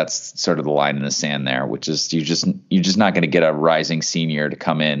feel like that's sort of the line in the sand there, which is you're just not going to get a rising senior to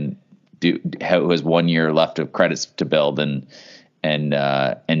come in who has 1 year left of credits to build and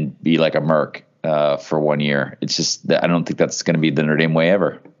be like a merc for 1 year. It's just that I don't think that's going to be the Notre Dame way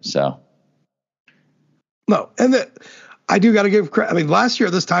ever. So no, and that. I do got to give credit. I mean, last year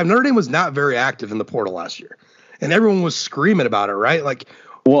at this time, Notre Dame was not very active in the portal last year, and everyone was screaming about it, right? Like,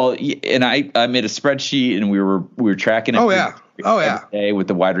 well, and I made a spreadsheet, and we were tracking it. Every day with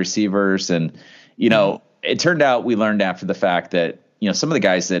the wide receivers, and it turned out we learned after the fact that some of the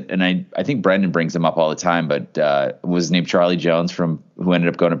guys that, and I think Brendan brings them up all the time, but was named Charlie Jones who ended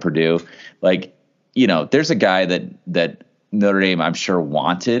up going to Purdue. Like, there's a guy that Notre Dame I'm sure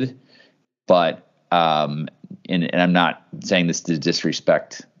wanted, but. And I'm not saying this to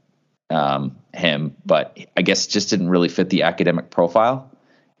disrespect him, but I guess just didn't really fit the academic profile.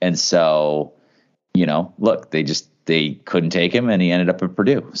 And so, look, they couldn't take him, and he ended up at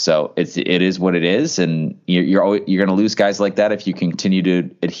Purdue. So it is what it is, and you're going to lose guys like that if you continue to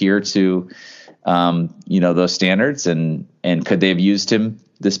adhere to those standards. And could they have used him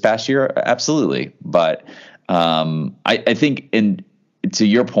this past year? Absolutely, but I think, and to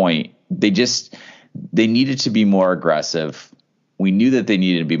your point, they needed to be more aggressive. We knew that they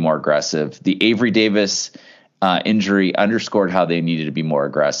needed to be more aggressive. The Avery Davis injury underscored how they needed to be more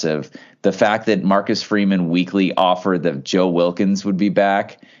aggressive. The fact that Marcus Freeman weekly offered that Joe Wilkins would be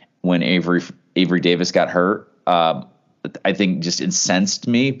back when Avery Davis got hurt, I think just incensed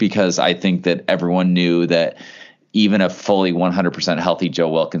me, because I think that everyone knew that even a fully 100% healthy Joe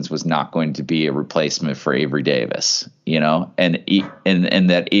Wilkins was not going to be a replacement for Avery Davis, and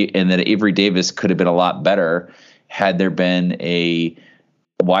that Avery Davis could have been a lot better had there been a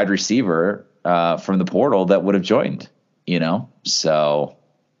wide receiver from the portal that would have joined, so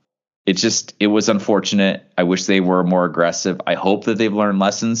it was unfortunate. I wish they were more aggressive. I hope that they've learned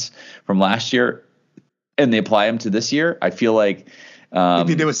lessons from last year and they apply them to this year. I feel like if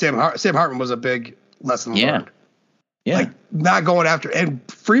you did with Sam Hartman was a big lesson learned. Yeah. Like not going after, and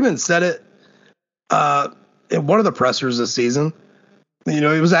Freeman said it in one of the pressers this season.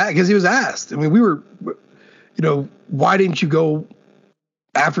 It was because he was asked. I mean, we were, why didn't you go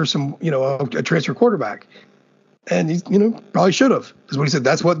after some, a transfer quarterback? And he, probably should have. Is what he said.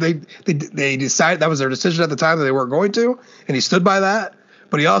 That's what they decided. That was their decision at the time that they weren't going to, and he stood by that.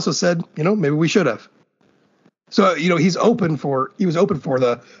 But he also said, maybe we should have. So he was open for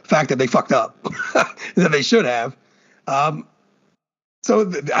the fact that they fucked up, that they should have.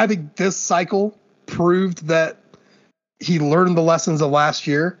 So I think this cycle proved that he learned the lessons of last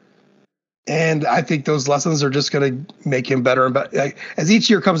year, and I think those lessons are just going to make him better and better. As each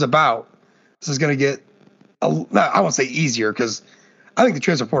year comes about, this is going to get, I won't say easier, because I think the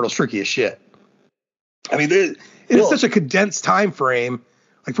transfer portal is tricky as shit. I mean, it is such a condensed time frame,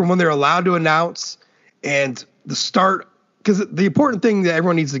 like from when they're allowed to announce and the start. Because the important thing that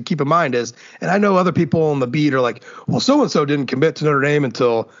everyone needs to keep in mind is, and I know other people on the beat are like, well, so-and-so didn't commit to Notre Dame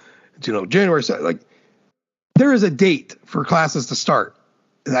until, January. Like, there is a date for classes to start.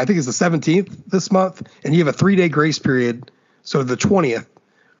 And I think it's the 17th this month, and you have a 3-day grace period. So the 20th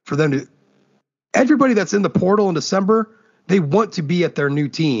for them to, everybody that's in the portal in December, they want to be at their new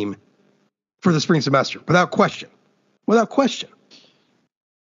team for the spring semester without question.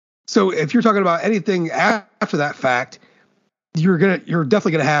 So if you're talking about anything after that fact, you're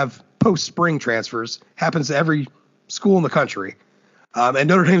definitely gonna have post-spring transfers. Happens to every school in the country, and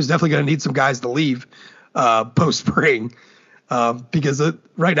Notre Dame is definitely gonna need some guys to leave post-spring because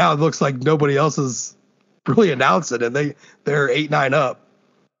right now it looks like nobody else is really announced it, and they're 8-9 up.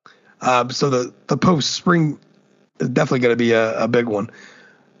 So the post-spring is definitely gonna be a big one.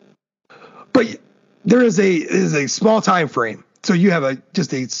 But there is a small time frame So you have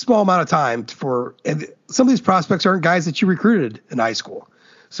just a small amount of time and some of these prospects aren't guys that you recruited in high school.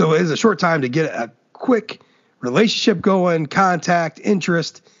 So it is a short time to get a quick relationship going, contact,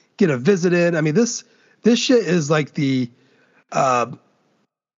 interest, get a visit in. I mean, this shit is like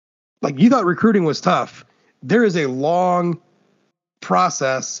like you thought recruiting was tough. There is a long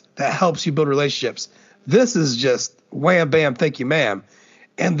process that helps you build relationships. This is just wham, bam, thank you, ma'am.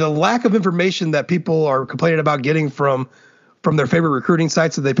 And the lack of information that people are complaining about getting from their favorite recruiting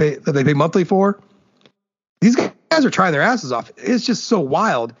sites that they pay monthly for, these guys are trying their asses off. It's just so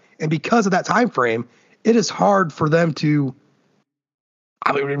wild. And because of that time frame, it is hard for them to,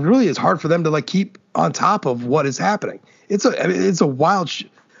 I mean, it really is hard for them to like keep on top of what is happening. It's a wild,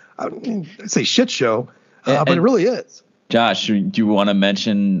 I'd say shit show, but it really is. Josh, do you want to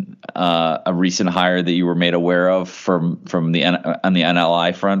mention a recent hire that you were made aware of from on the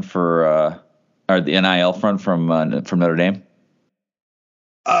NLI front or the NIL front from Notre Dame?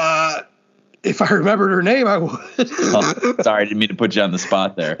 If I remembered her name, I would. Oh, sorry, I didn't mean to put you on the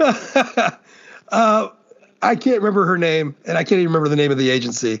spot there. I can't remember her name, and I can't even remember the name of the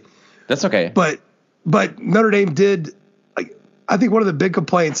agency. That's okay. But Notre Dame did. I think one of the big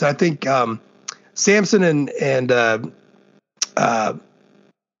complaints. I think Sampson and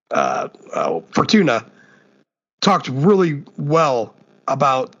Fortuna talked really well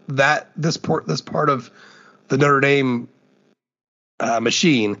about this part of the Notre Dame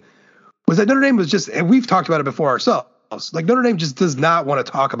machine. Was that Notre Dame was just, and we've talked about it before ourselves, like Notre Dame just does not want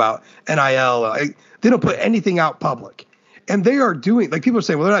to talk about NIL. They don't put anything out public. And they are doing, like people are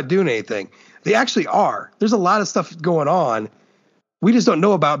saying, well, they're not doing anything. They actually are. There's a lot of stuff going on we just don't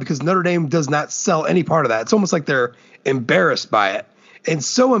know about because Notre Dame does not sell any part of that. It's almost like they're embarrassed by it, and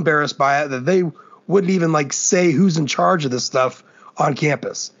so embarrassed by it that they wouldn't even like say who's in charge of this stuff on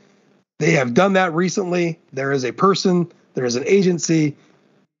campus. They have done that recently. There is a person, there is an agency.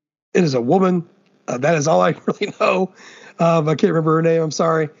 It is a woman. That is all I really know. I can't remember her name. I'm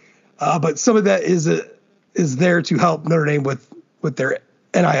sorry. But some of that is there to help Notre Dame with their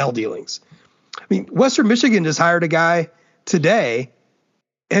NIL dealings. I mean, Western Michigan just hired a guy today,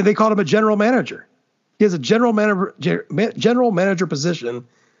 and they called him a general manager. He has a general manager position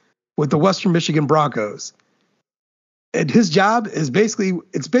with the Western Michigan Broncos. And his job is basically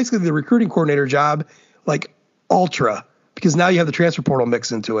the recruiting coordinator job, like ultra, because now you have the transfer portal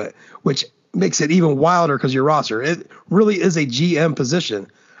mix into it, which makes it even wilder because your roster. It really is a GM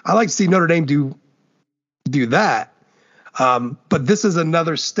position. I like to see Notre Dame do that. But this is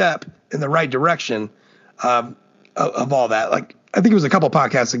another step in the right direction of all that. Like, I think it was a couple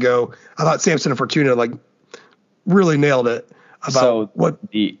podcasts ago, I thought Sampson and Fortuna like really nailed it about what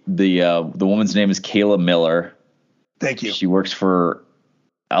the woman's name is Kayla Miller. Thank you. She works for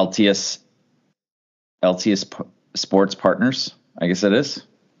LTS Sports Partners, I guess it is.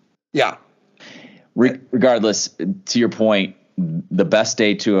 Yeah. Regardless, to your point, the best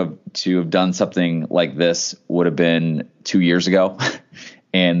day to have done something like this would have been 2 years ago,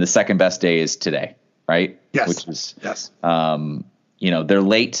 and the second best day is today, right? Yes. Which is yes. They're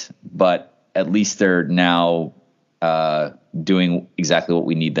late, but at least they're now doing exactly what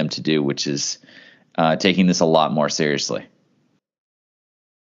we need them to do, which is taking this a lot more seriously.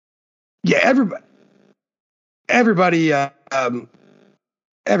 Yeah, everybody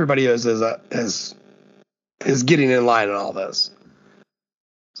is getting in line on all this.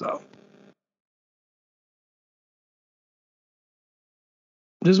 So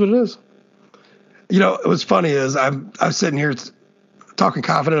it is what it is. You know, what's funny is I'm sitting here talking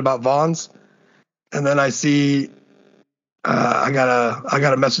confident about Vaughn's, and then I see I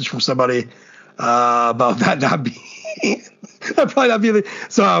got a message from somebody about that not being that probably not being.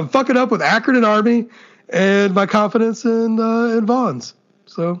 So I'm fucking up with Akron and Army and my confidence in Vaughn's.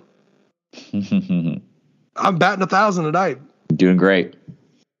 So I'm batting 1,000 tonight. Doing great.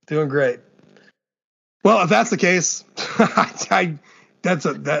 Doing great. Well, if that's the case,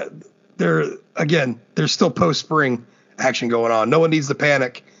 there's still post-spring action going on. No one needs to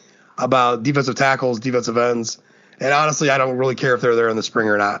panic about defensive tackles, defensive ends. And honestly, I don't really care if they're there in the spring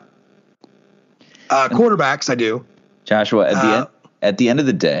or not. Quarterbacks, I do. Joshua, at the end of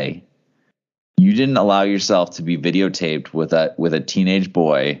the day, you didn't allow yourself to be videotaped with a teenage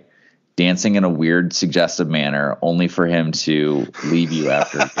boy dancing in a weird, suggestive manner, only for him to leave you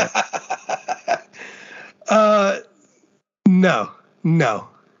after a game. No.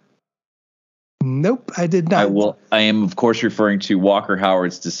 Nope, I did not. I am, of course, referring to Walker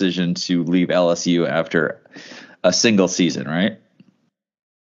Howard's decision to leave LSU after a single season, right?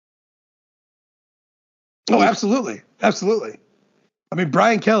 Oh, absolutely. Absolutely. I mean,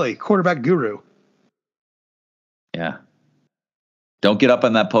 Brian Kelly, quarterback guru. Yeah. Don't get up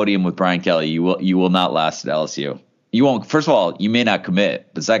on that podium with Brian Kelly. You will not last at LSU. You won't. First of all, you may not commit,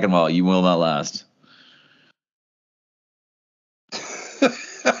 but second of all, you will not last.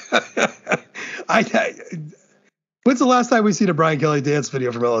 When's the last time we seen a Brian Kelly dance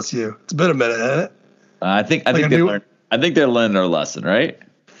video from LSU? It's been a minute, hasn't it? I think they learned their lesson, right?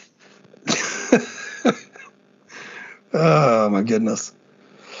 Oh my goodness.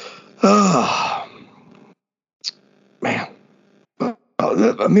 Oh man.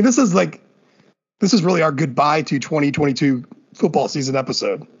 I mean, this is really our goodbye to 2022 football season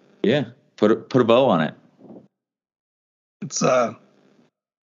episode. Yeah, put a bow on it. It's I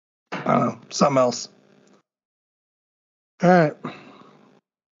don't know, something else. All right,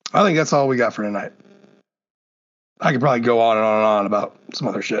 I think that's all we got for tonight. I could probably go on and on and on about some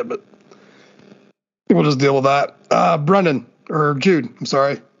other shit, but we'll just deal with that. Brendan or Jude, I'm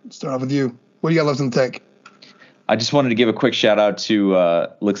sorry. Start off with you. What do you got left in the tank? I just wanted to give a quick shout out to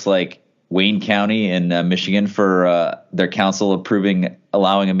looks like Wayne County in Michigan for their council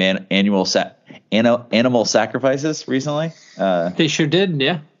allowing animal sacrifices recently. They sure did,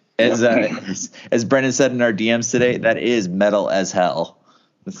 yeah. As Brendan said in our DMs today, that is metal as hell.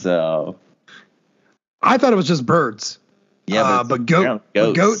 So I thought it was just birds. Yeah, but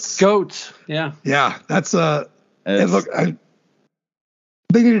goats. Yeah. Yeah, that's look, they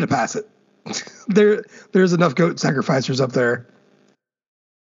needed to pass it. There's enough goat sacrificers up there.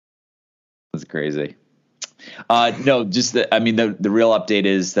 That's crazy. No, just the real update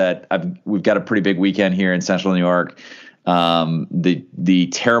is that we've got a pretty big weekend here in Central New York. The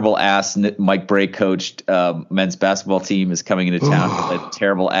terrible ass Mike Bray coached men's basketball team is coming into town. The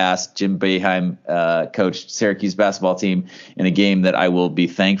terrible ass Jim Boeheim coached Syracuse basketball team in a game that I will be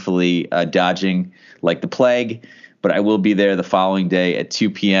thankfully dodging like the plague. But I will be there the following day at 2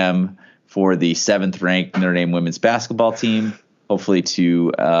 p.m. for the 7th ranked Notre Dame women's basketball team, hopefully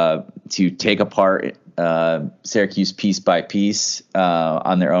to take apart Syracuse piece by piece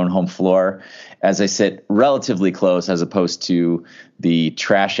on their own home floor, as I sit relatively close as opposed to the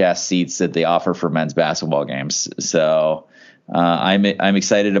trash ass seats that they offer for men's basketball games. So I'm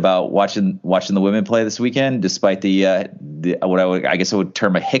excited about watching the women play this weekend, despite the what I guess I would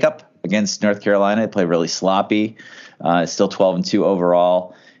term a hiccup against North Carolina. They play really sloppy. Still 12-2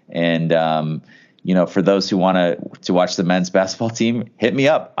 overall. And for those who want to watch the men's basketball team, hit me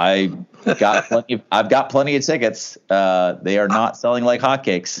up. I've got plenty of tickets. They are not selling like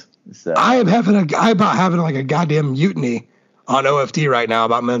hotcakes. So I'm about having like a goddamn mutiny on OFD right now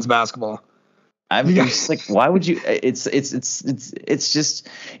about men's basketball. I'm just like, why would you? It's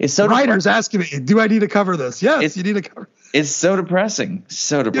so. Writers asking me, do I need to cover this? Yes, you need to cover. It's so depressing.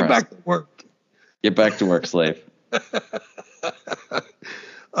 So depressing. Get back to work. Get back to work, slave.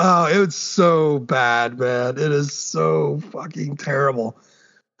 Oh, it was so bad, man. It is so fucking terrible.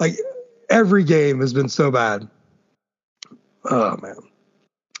 Like, every game has been so bad. Oh, man.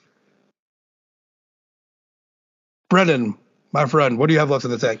 Brendan, my friend, what do you have left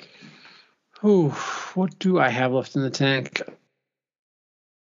in the tank? Oh, what do I have left in the tank?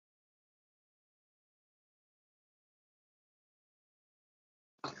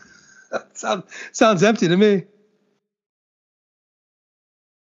 Sounds empty to me.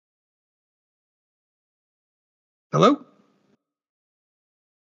 Hello?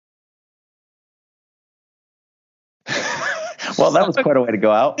 Well, that was quite a way to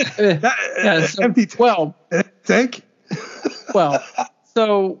go out. Empty tank. Well,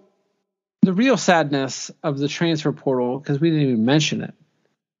 so the real sadness of the transfer portal, because we didn't even mention it,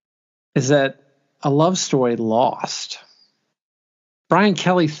 is that a love story lost. Brian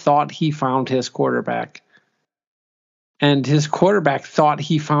Kelly thought he found his quarterback, and his quarterback thought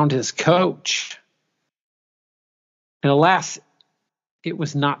he found his coach. And alas, it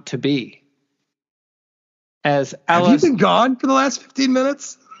was not to be. Have you been gone for the last 15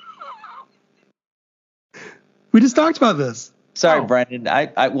 minutes? We just talked about this. Sorry, Brendan.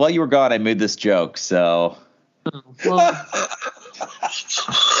 I while you were gone, I made this joke. So, well,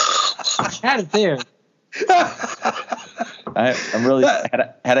 I had it there. I'm really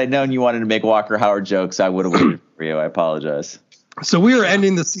had I known you wanted to make Walker Howard jokes, I would have waited for you. I apologize. So we are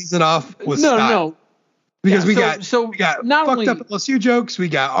ending the season off with no. Because we got not fucked up LSU jokes. We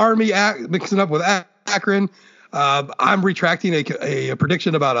got Army mixing up with Akron. I'm retracting a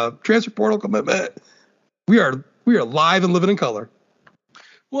prediction about a transfer portal commitment. We are live and living in color.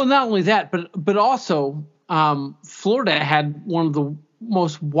 Well, not only that, but also Florida had one of the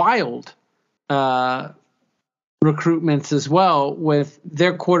most wild recruitments as well, with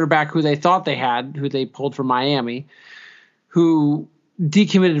their quarterback who they thought they had, who they pulled from Miami, who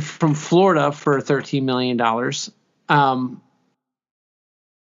decommitted from Florida for $13 million.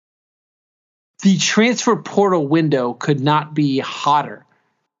 the transfer portal window could not be hotter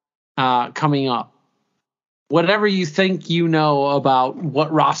coming up. Whatever you think you know about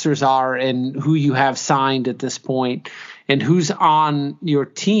what rosters are and who you have signed at this point and who's on your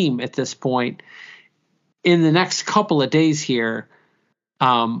team at this point, in the next couple of days here,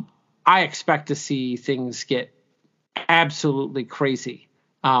 I expect to see things get absolutely crazy.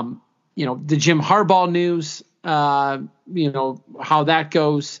 The Jim Harbaugh news, how that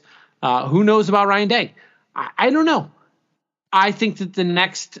goes. Who knows about Ryan Day? I don't know. I think that the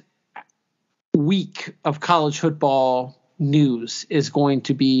next week of college football news is going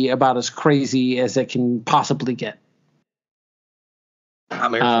to be about as crazy as it can possibly get.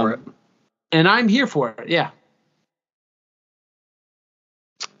 I'm here for it. And I'm here for it, yeah.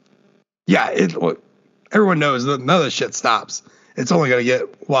 Yeah, everyone knows that none of this shit stops. It's only going to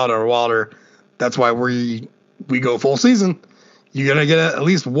get wilder and wilder. That's why we go full season. You're going to get at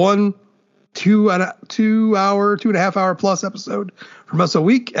least 2.5 hour plus episode from us a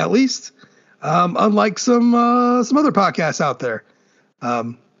week at least. Unlike some other podcasts out there.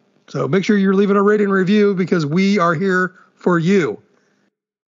 So make sure you're leaving a rating and review because we are here for you.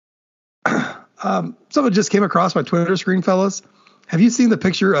 Someone just came across my Twitter screen, fellas. Have you seen the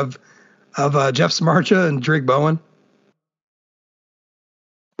picture of Jeff Samardzija and Drake Bowen?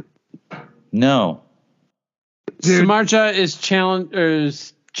 No. Dude, Samardzija is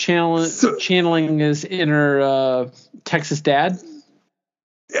channeling his inner Texas dad.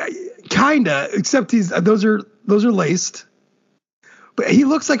 Yeah, kinda, except those are laced. But he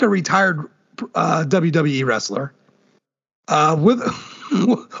looks like a retired WWE wrestler with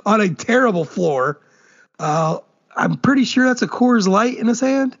on a terrible floor. I'm pretty sure that's a Coors Light in his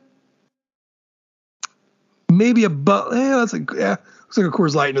hand. Maybe looks like a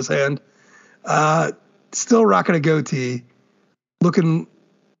Coors Light in his hand. Still rocking a goatee, looking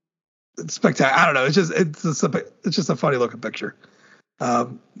spectacular. I don't know. It's just a funny looking picture.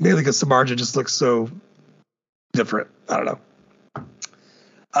 Mainly because Samardzija just looks so different. I don't know.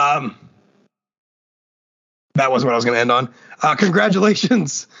 That wasn't what I was going to end on.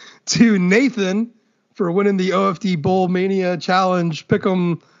 Congratulations to Nathan for winning the OFD Bowl Mania Challenge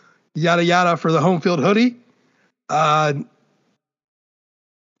Pick'em yada yada for the home field hoodie.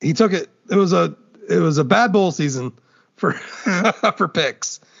 He took it. It was a bad bowl season for for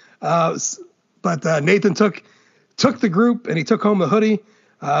picks. But Nathan took the group and he took home the hoodie.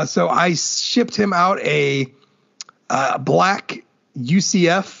 So I shipped him out a black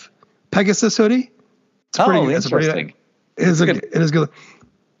UCF Pegasus hoodie. It's interesting. It is good.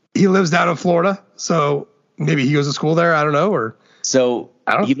 He lives down in Florida, so maybe he goes to school there. I don't know.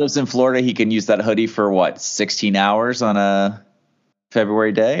 He lives in Florida. He can use that hoodie for 16 hours on a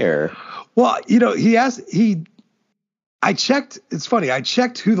February day, or? Well, I checked. It's funny. I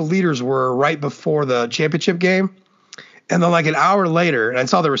checked who the leaders were right before the championship game, and then like an hour later, and I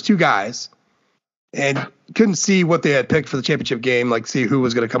saw there was two guys, and couldn't see what they had picked for the championship game, like see who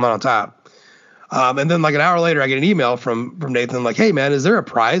was going to come out on top. And then like an hour later, I get an email from Nathan, like, "Hey man, is there a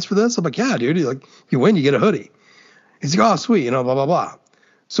prize for this?" I'm like, "Yeah, dude. Like, if you win, you get a hoodie." He's like, "Oh, sweet," blah blah blah.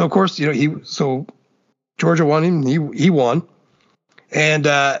 So of course, Georgia won him. He won, and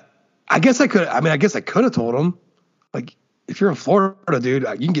I guess I could have told him, like, if you're in Florida, dude,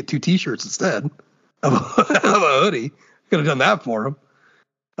 you can get 2 T-shirts instead of a hoodie. Could have done that for him.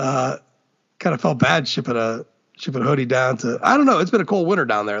 Kind of felt bad shipping a hoodie down to. I don't know. It's been a cold winter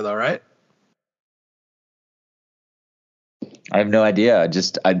down there, though, right? I have no idea.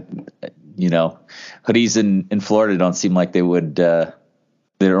 Hoodies in Florida don't seem like they would. They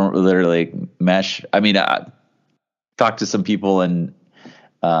don't literally mesh. I mean, I talked to some people and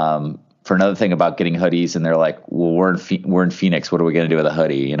for another thing about getting hoodies, and they're like, "Well, we're in Phoenix. What are we going to do with a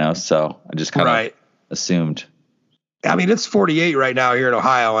hoodie?" So I just kind of assumed. I mean, it's 48 right now here in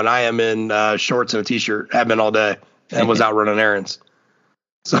Ohio, and I am in shorts and a T-shirt. Have been all day, and was out running errands.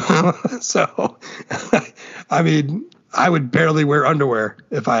 So I mean, I would barely wear underwear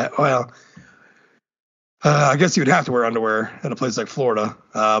if I guess you would have to wear underwear in a place like Florida,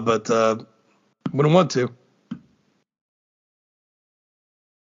 but wouldn't want to.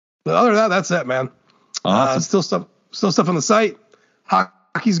 But other than that, that's it, man. Awesome. Still stuff on the site.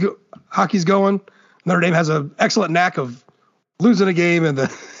 Hockey's going. Notre Dame has an excellent knack of losing a game and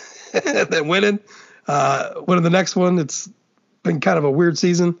then winning the next one. It's been kind of a weird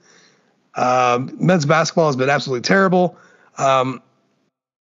season. Men's basketball has been absolutely terrible. And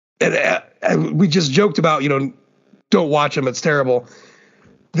we just joked about, don't watch them. It's terrible.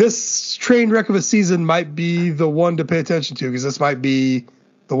 This train wreck of a season might be the one to pay attention to, because this might be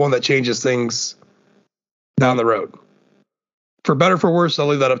the one that changes things down the road. For better, for worse, I'll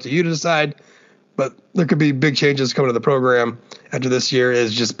leave that up to you to decide. but there could be big changes coming to the program after this year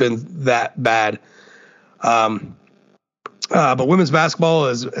has just been that bad. But women's basketball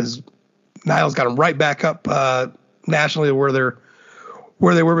is Niles got them right back up nationally where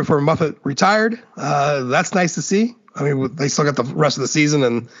they were before Muffet retired. That's nice to see. I mean, they still got the rest of the season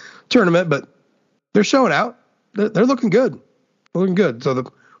and tournament, but they're showing out. They're looking good. They're looking good. So the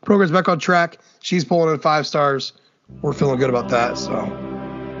program's back on track. She's pulling in 5 stars. We're feeling good about that. So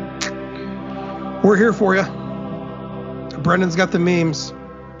we're here for you. Brendan's got the memes.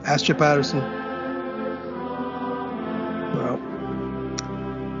 Ask Chip Patterson. Well,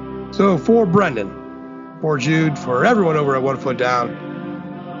 so for Brendan, for Jude, for everyone over at One Foot Down,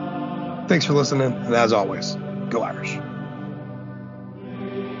 thanks for listening. And as always, go Irish.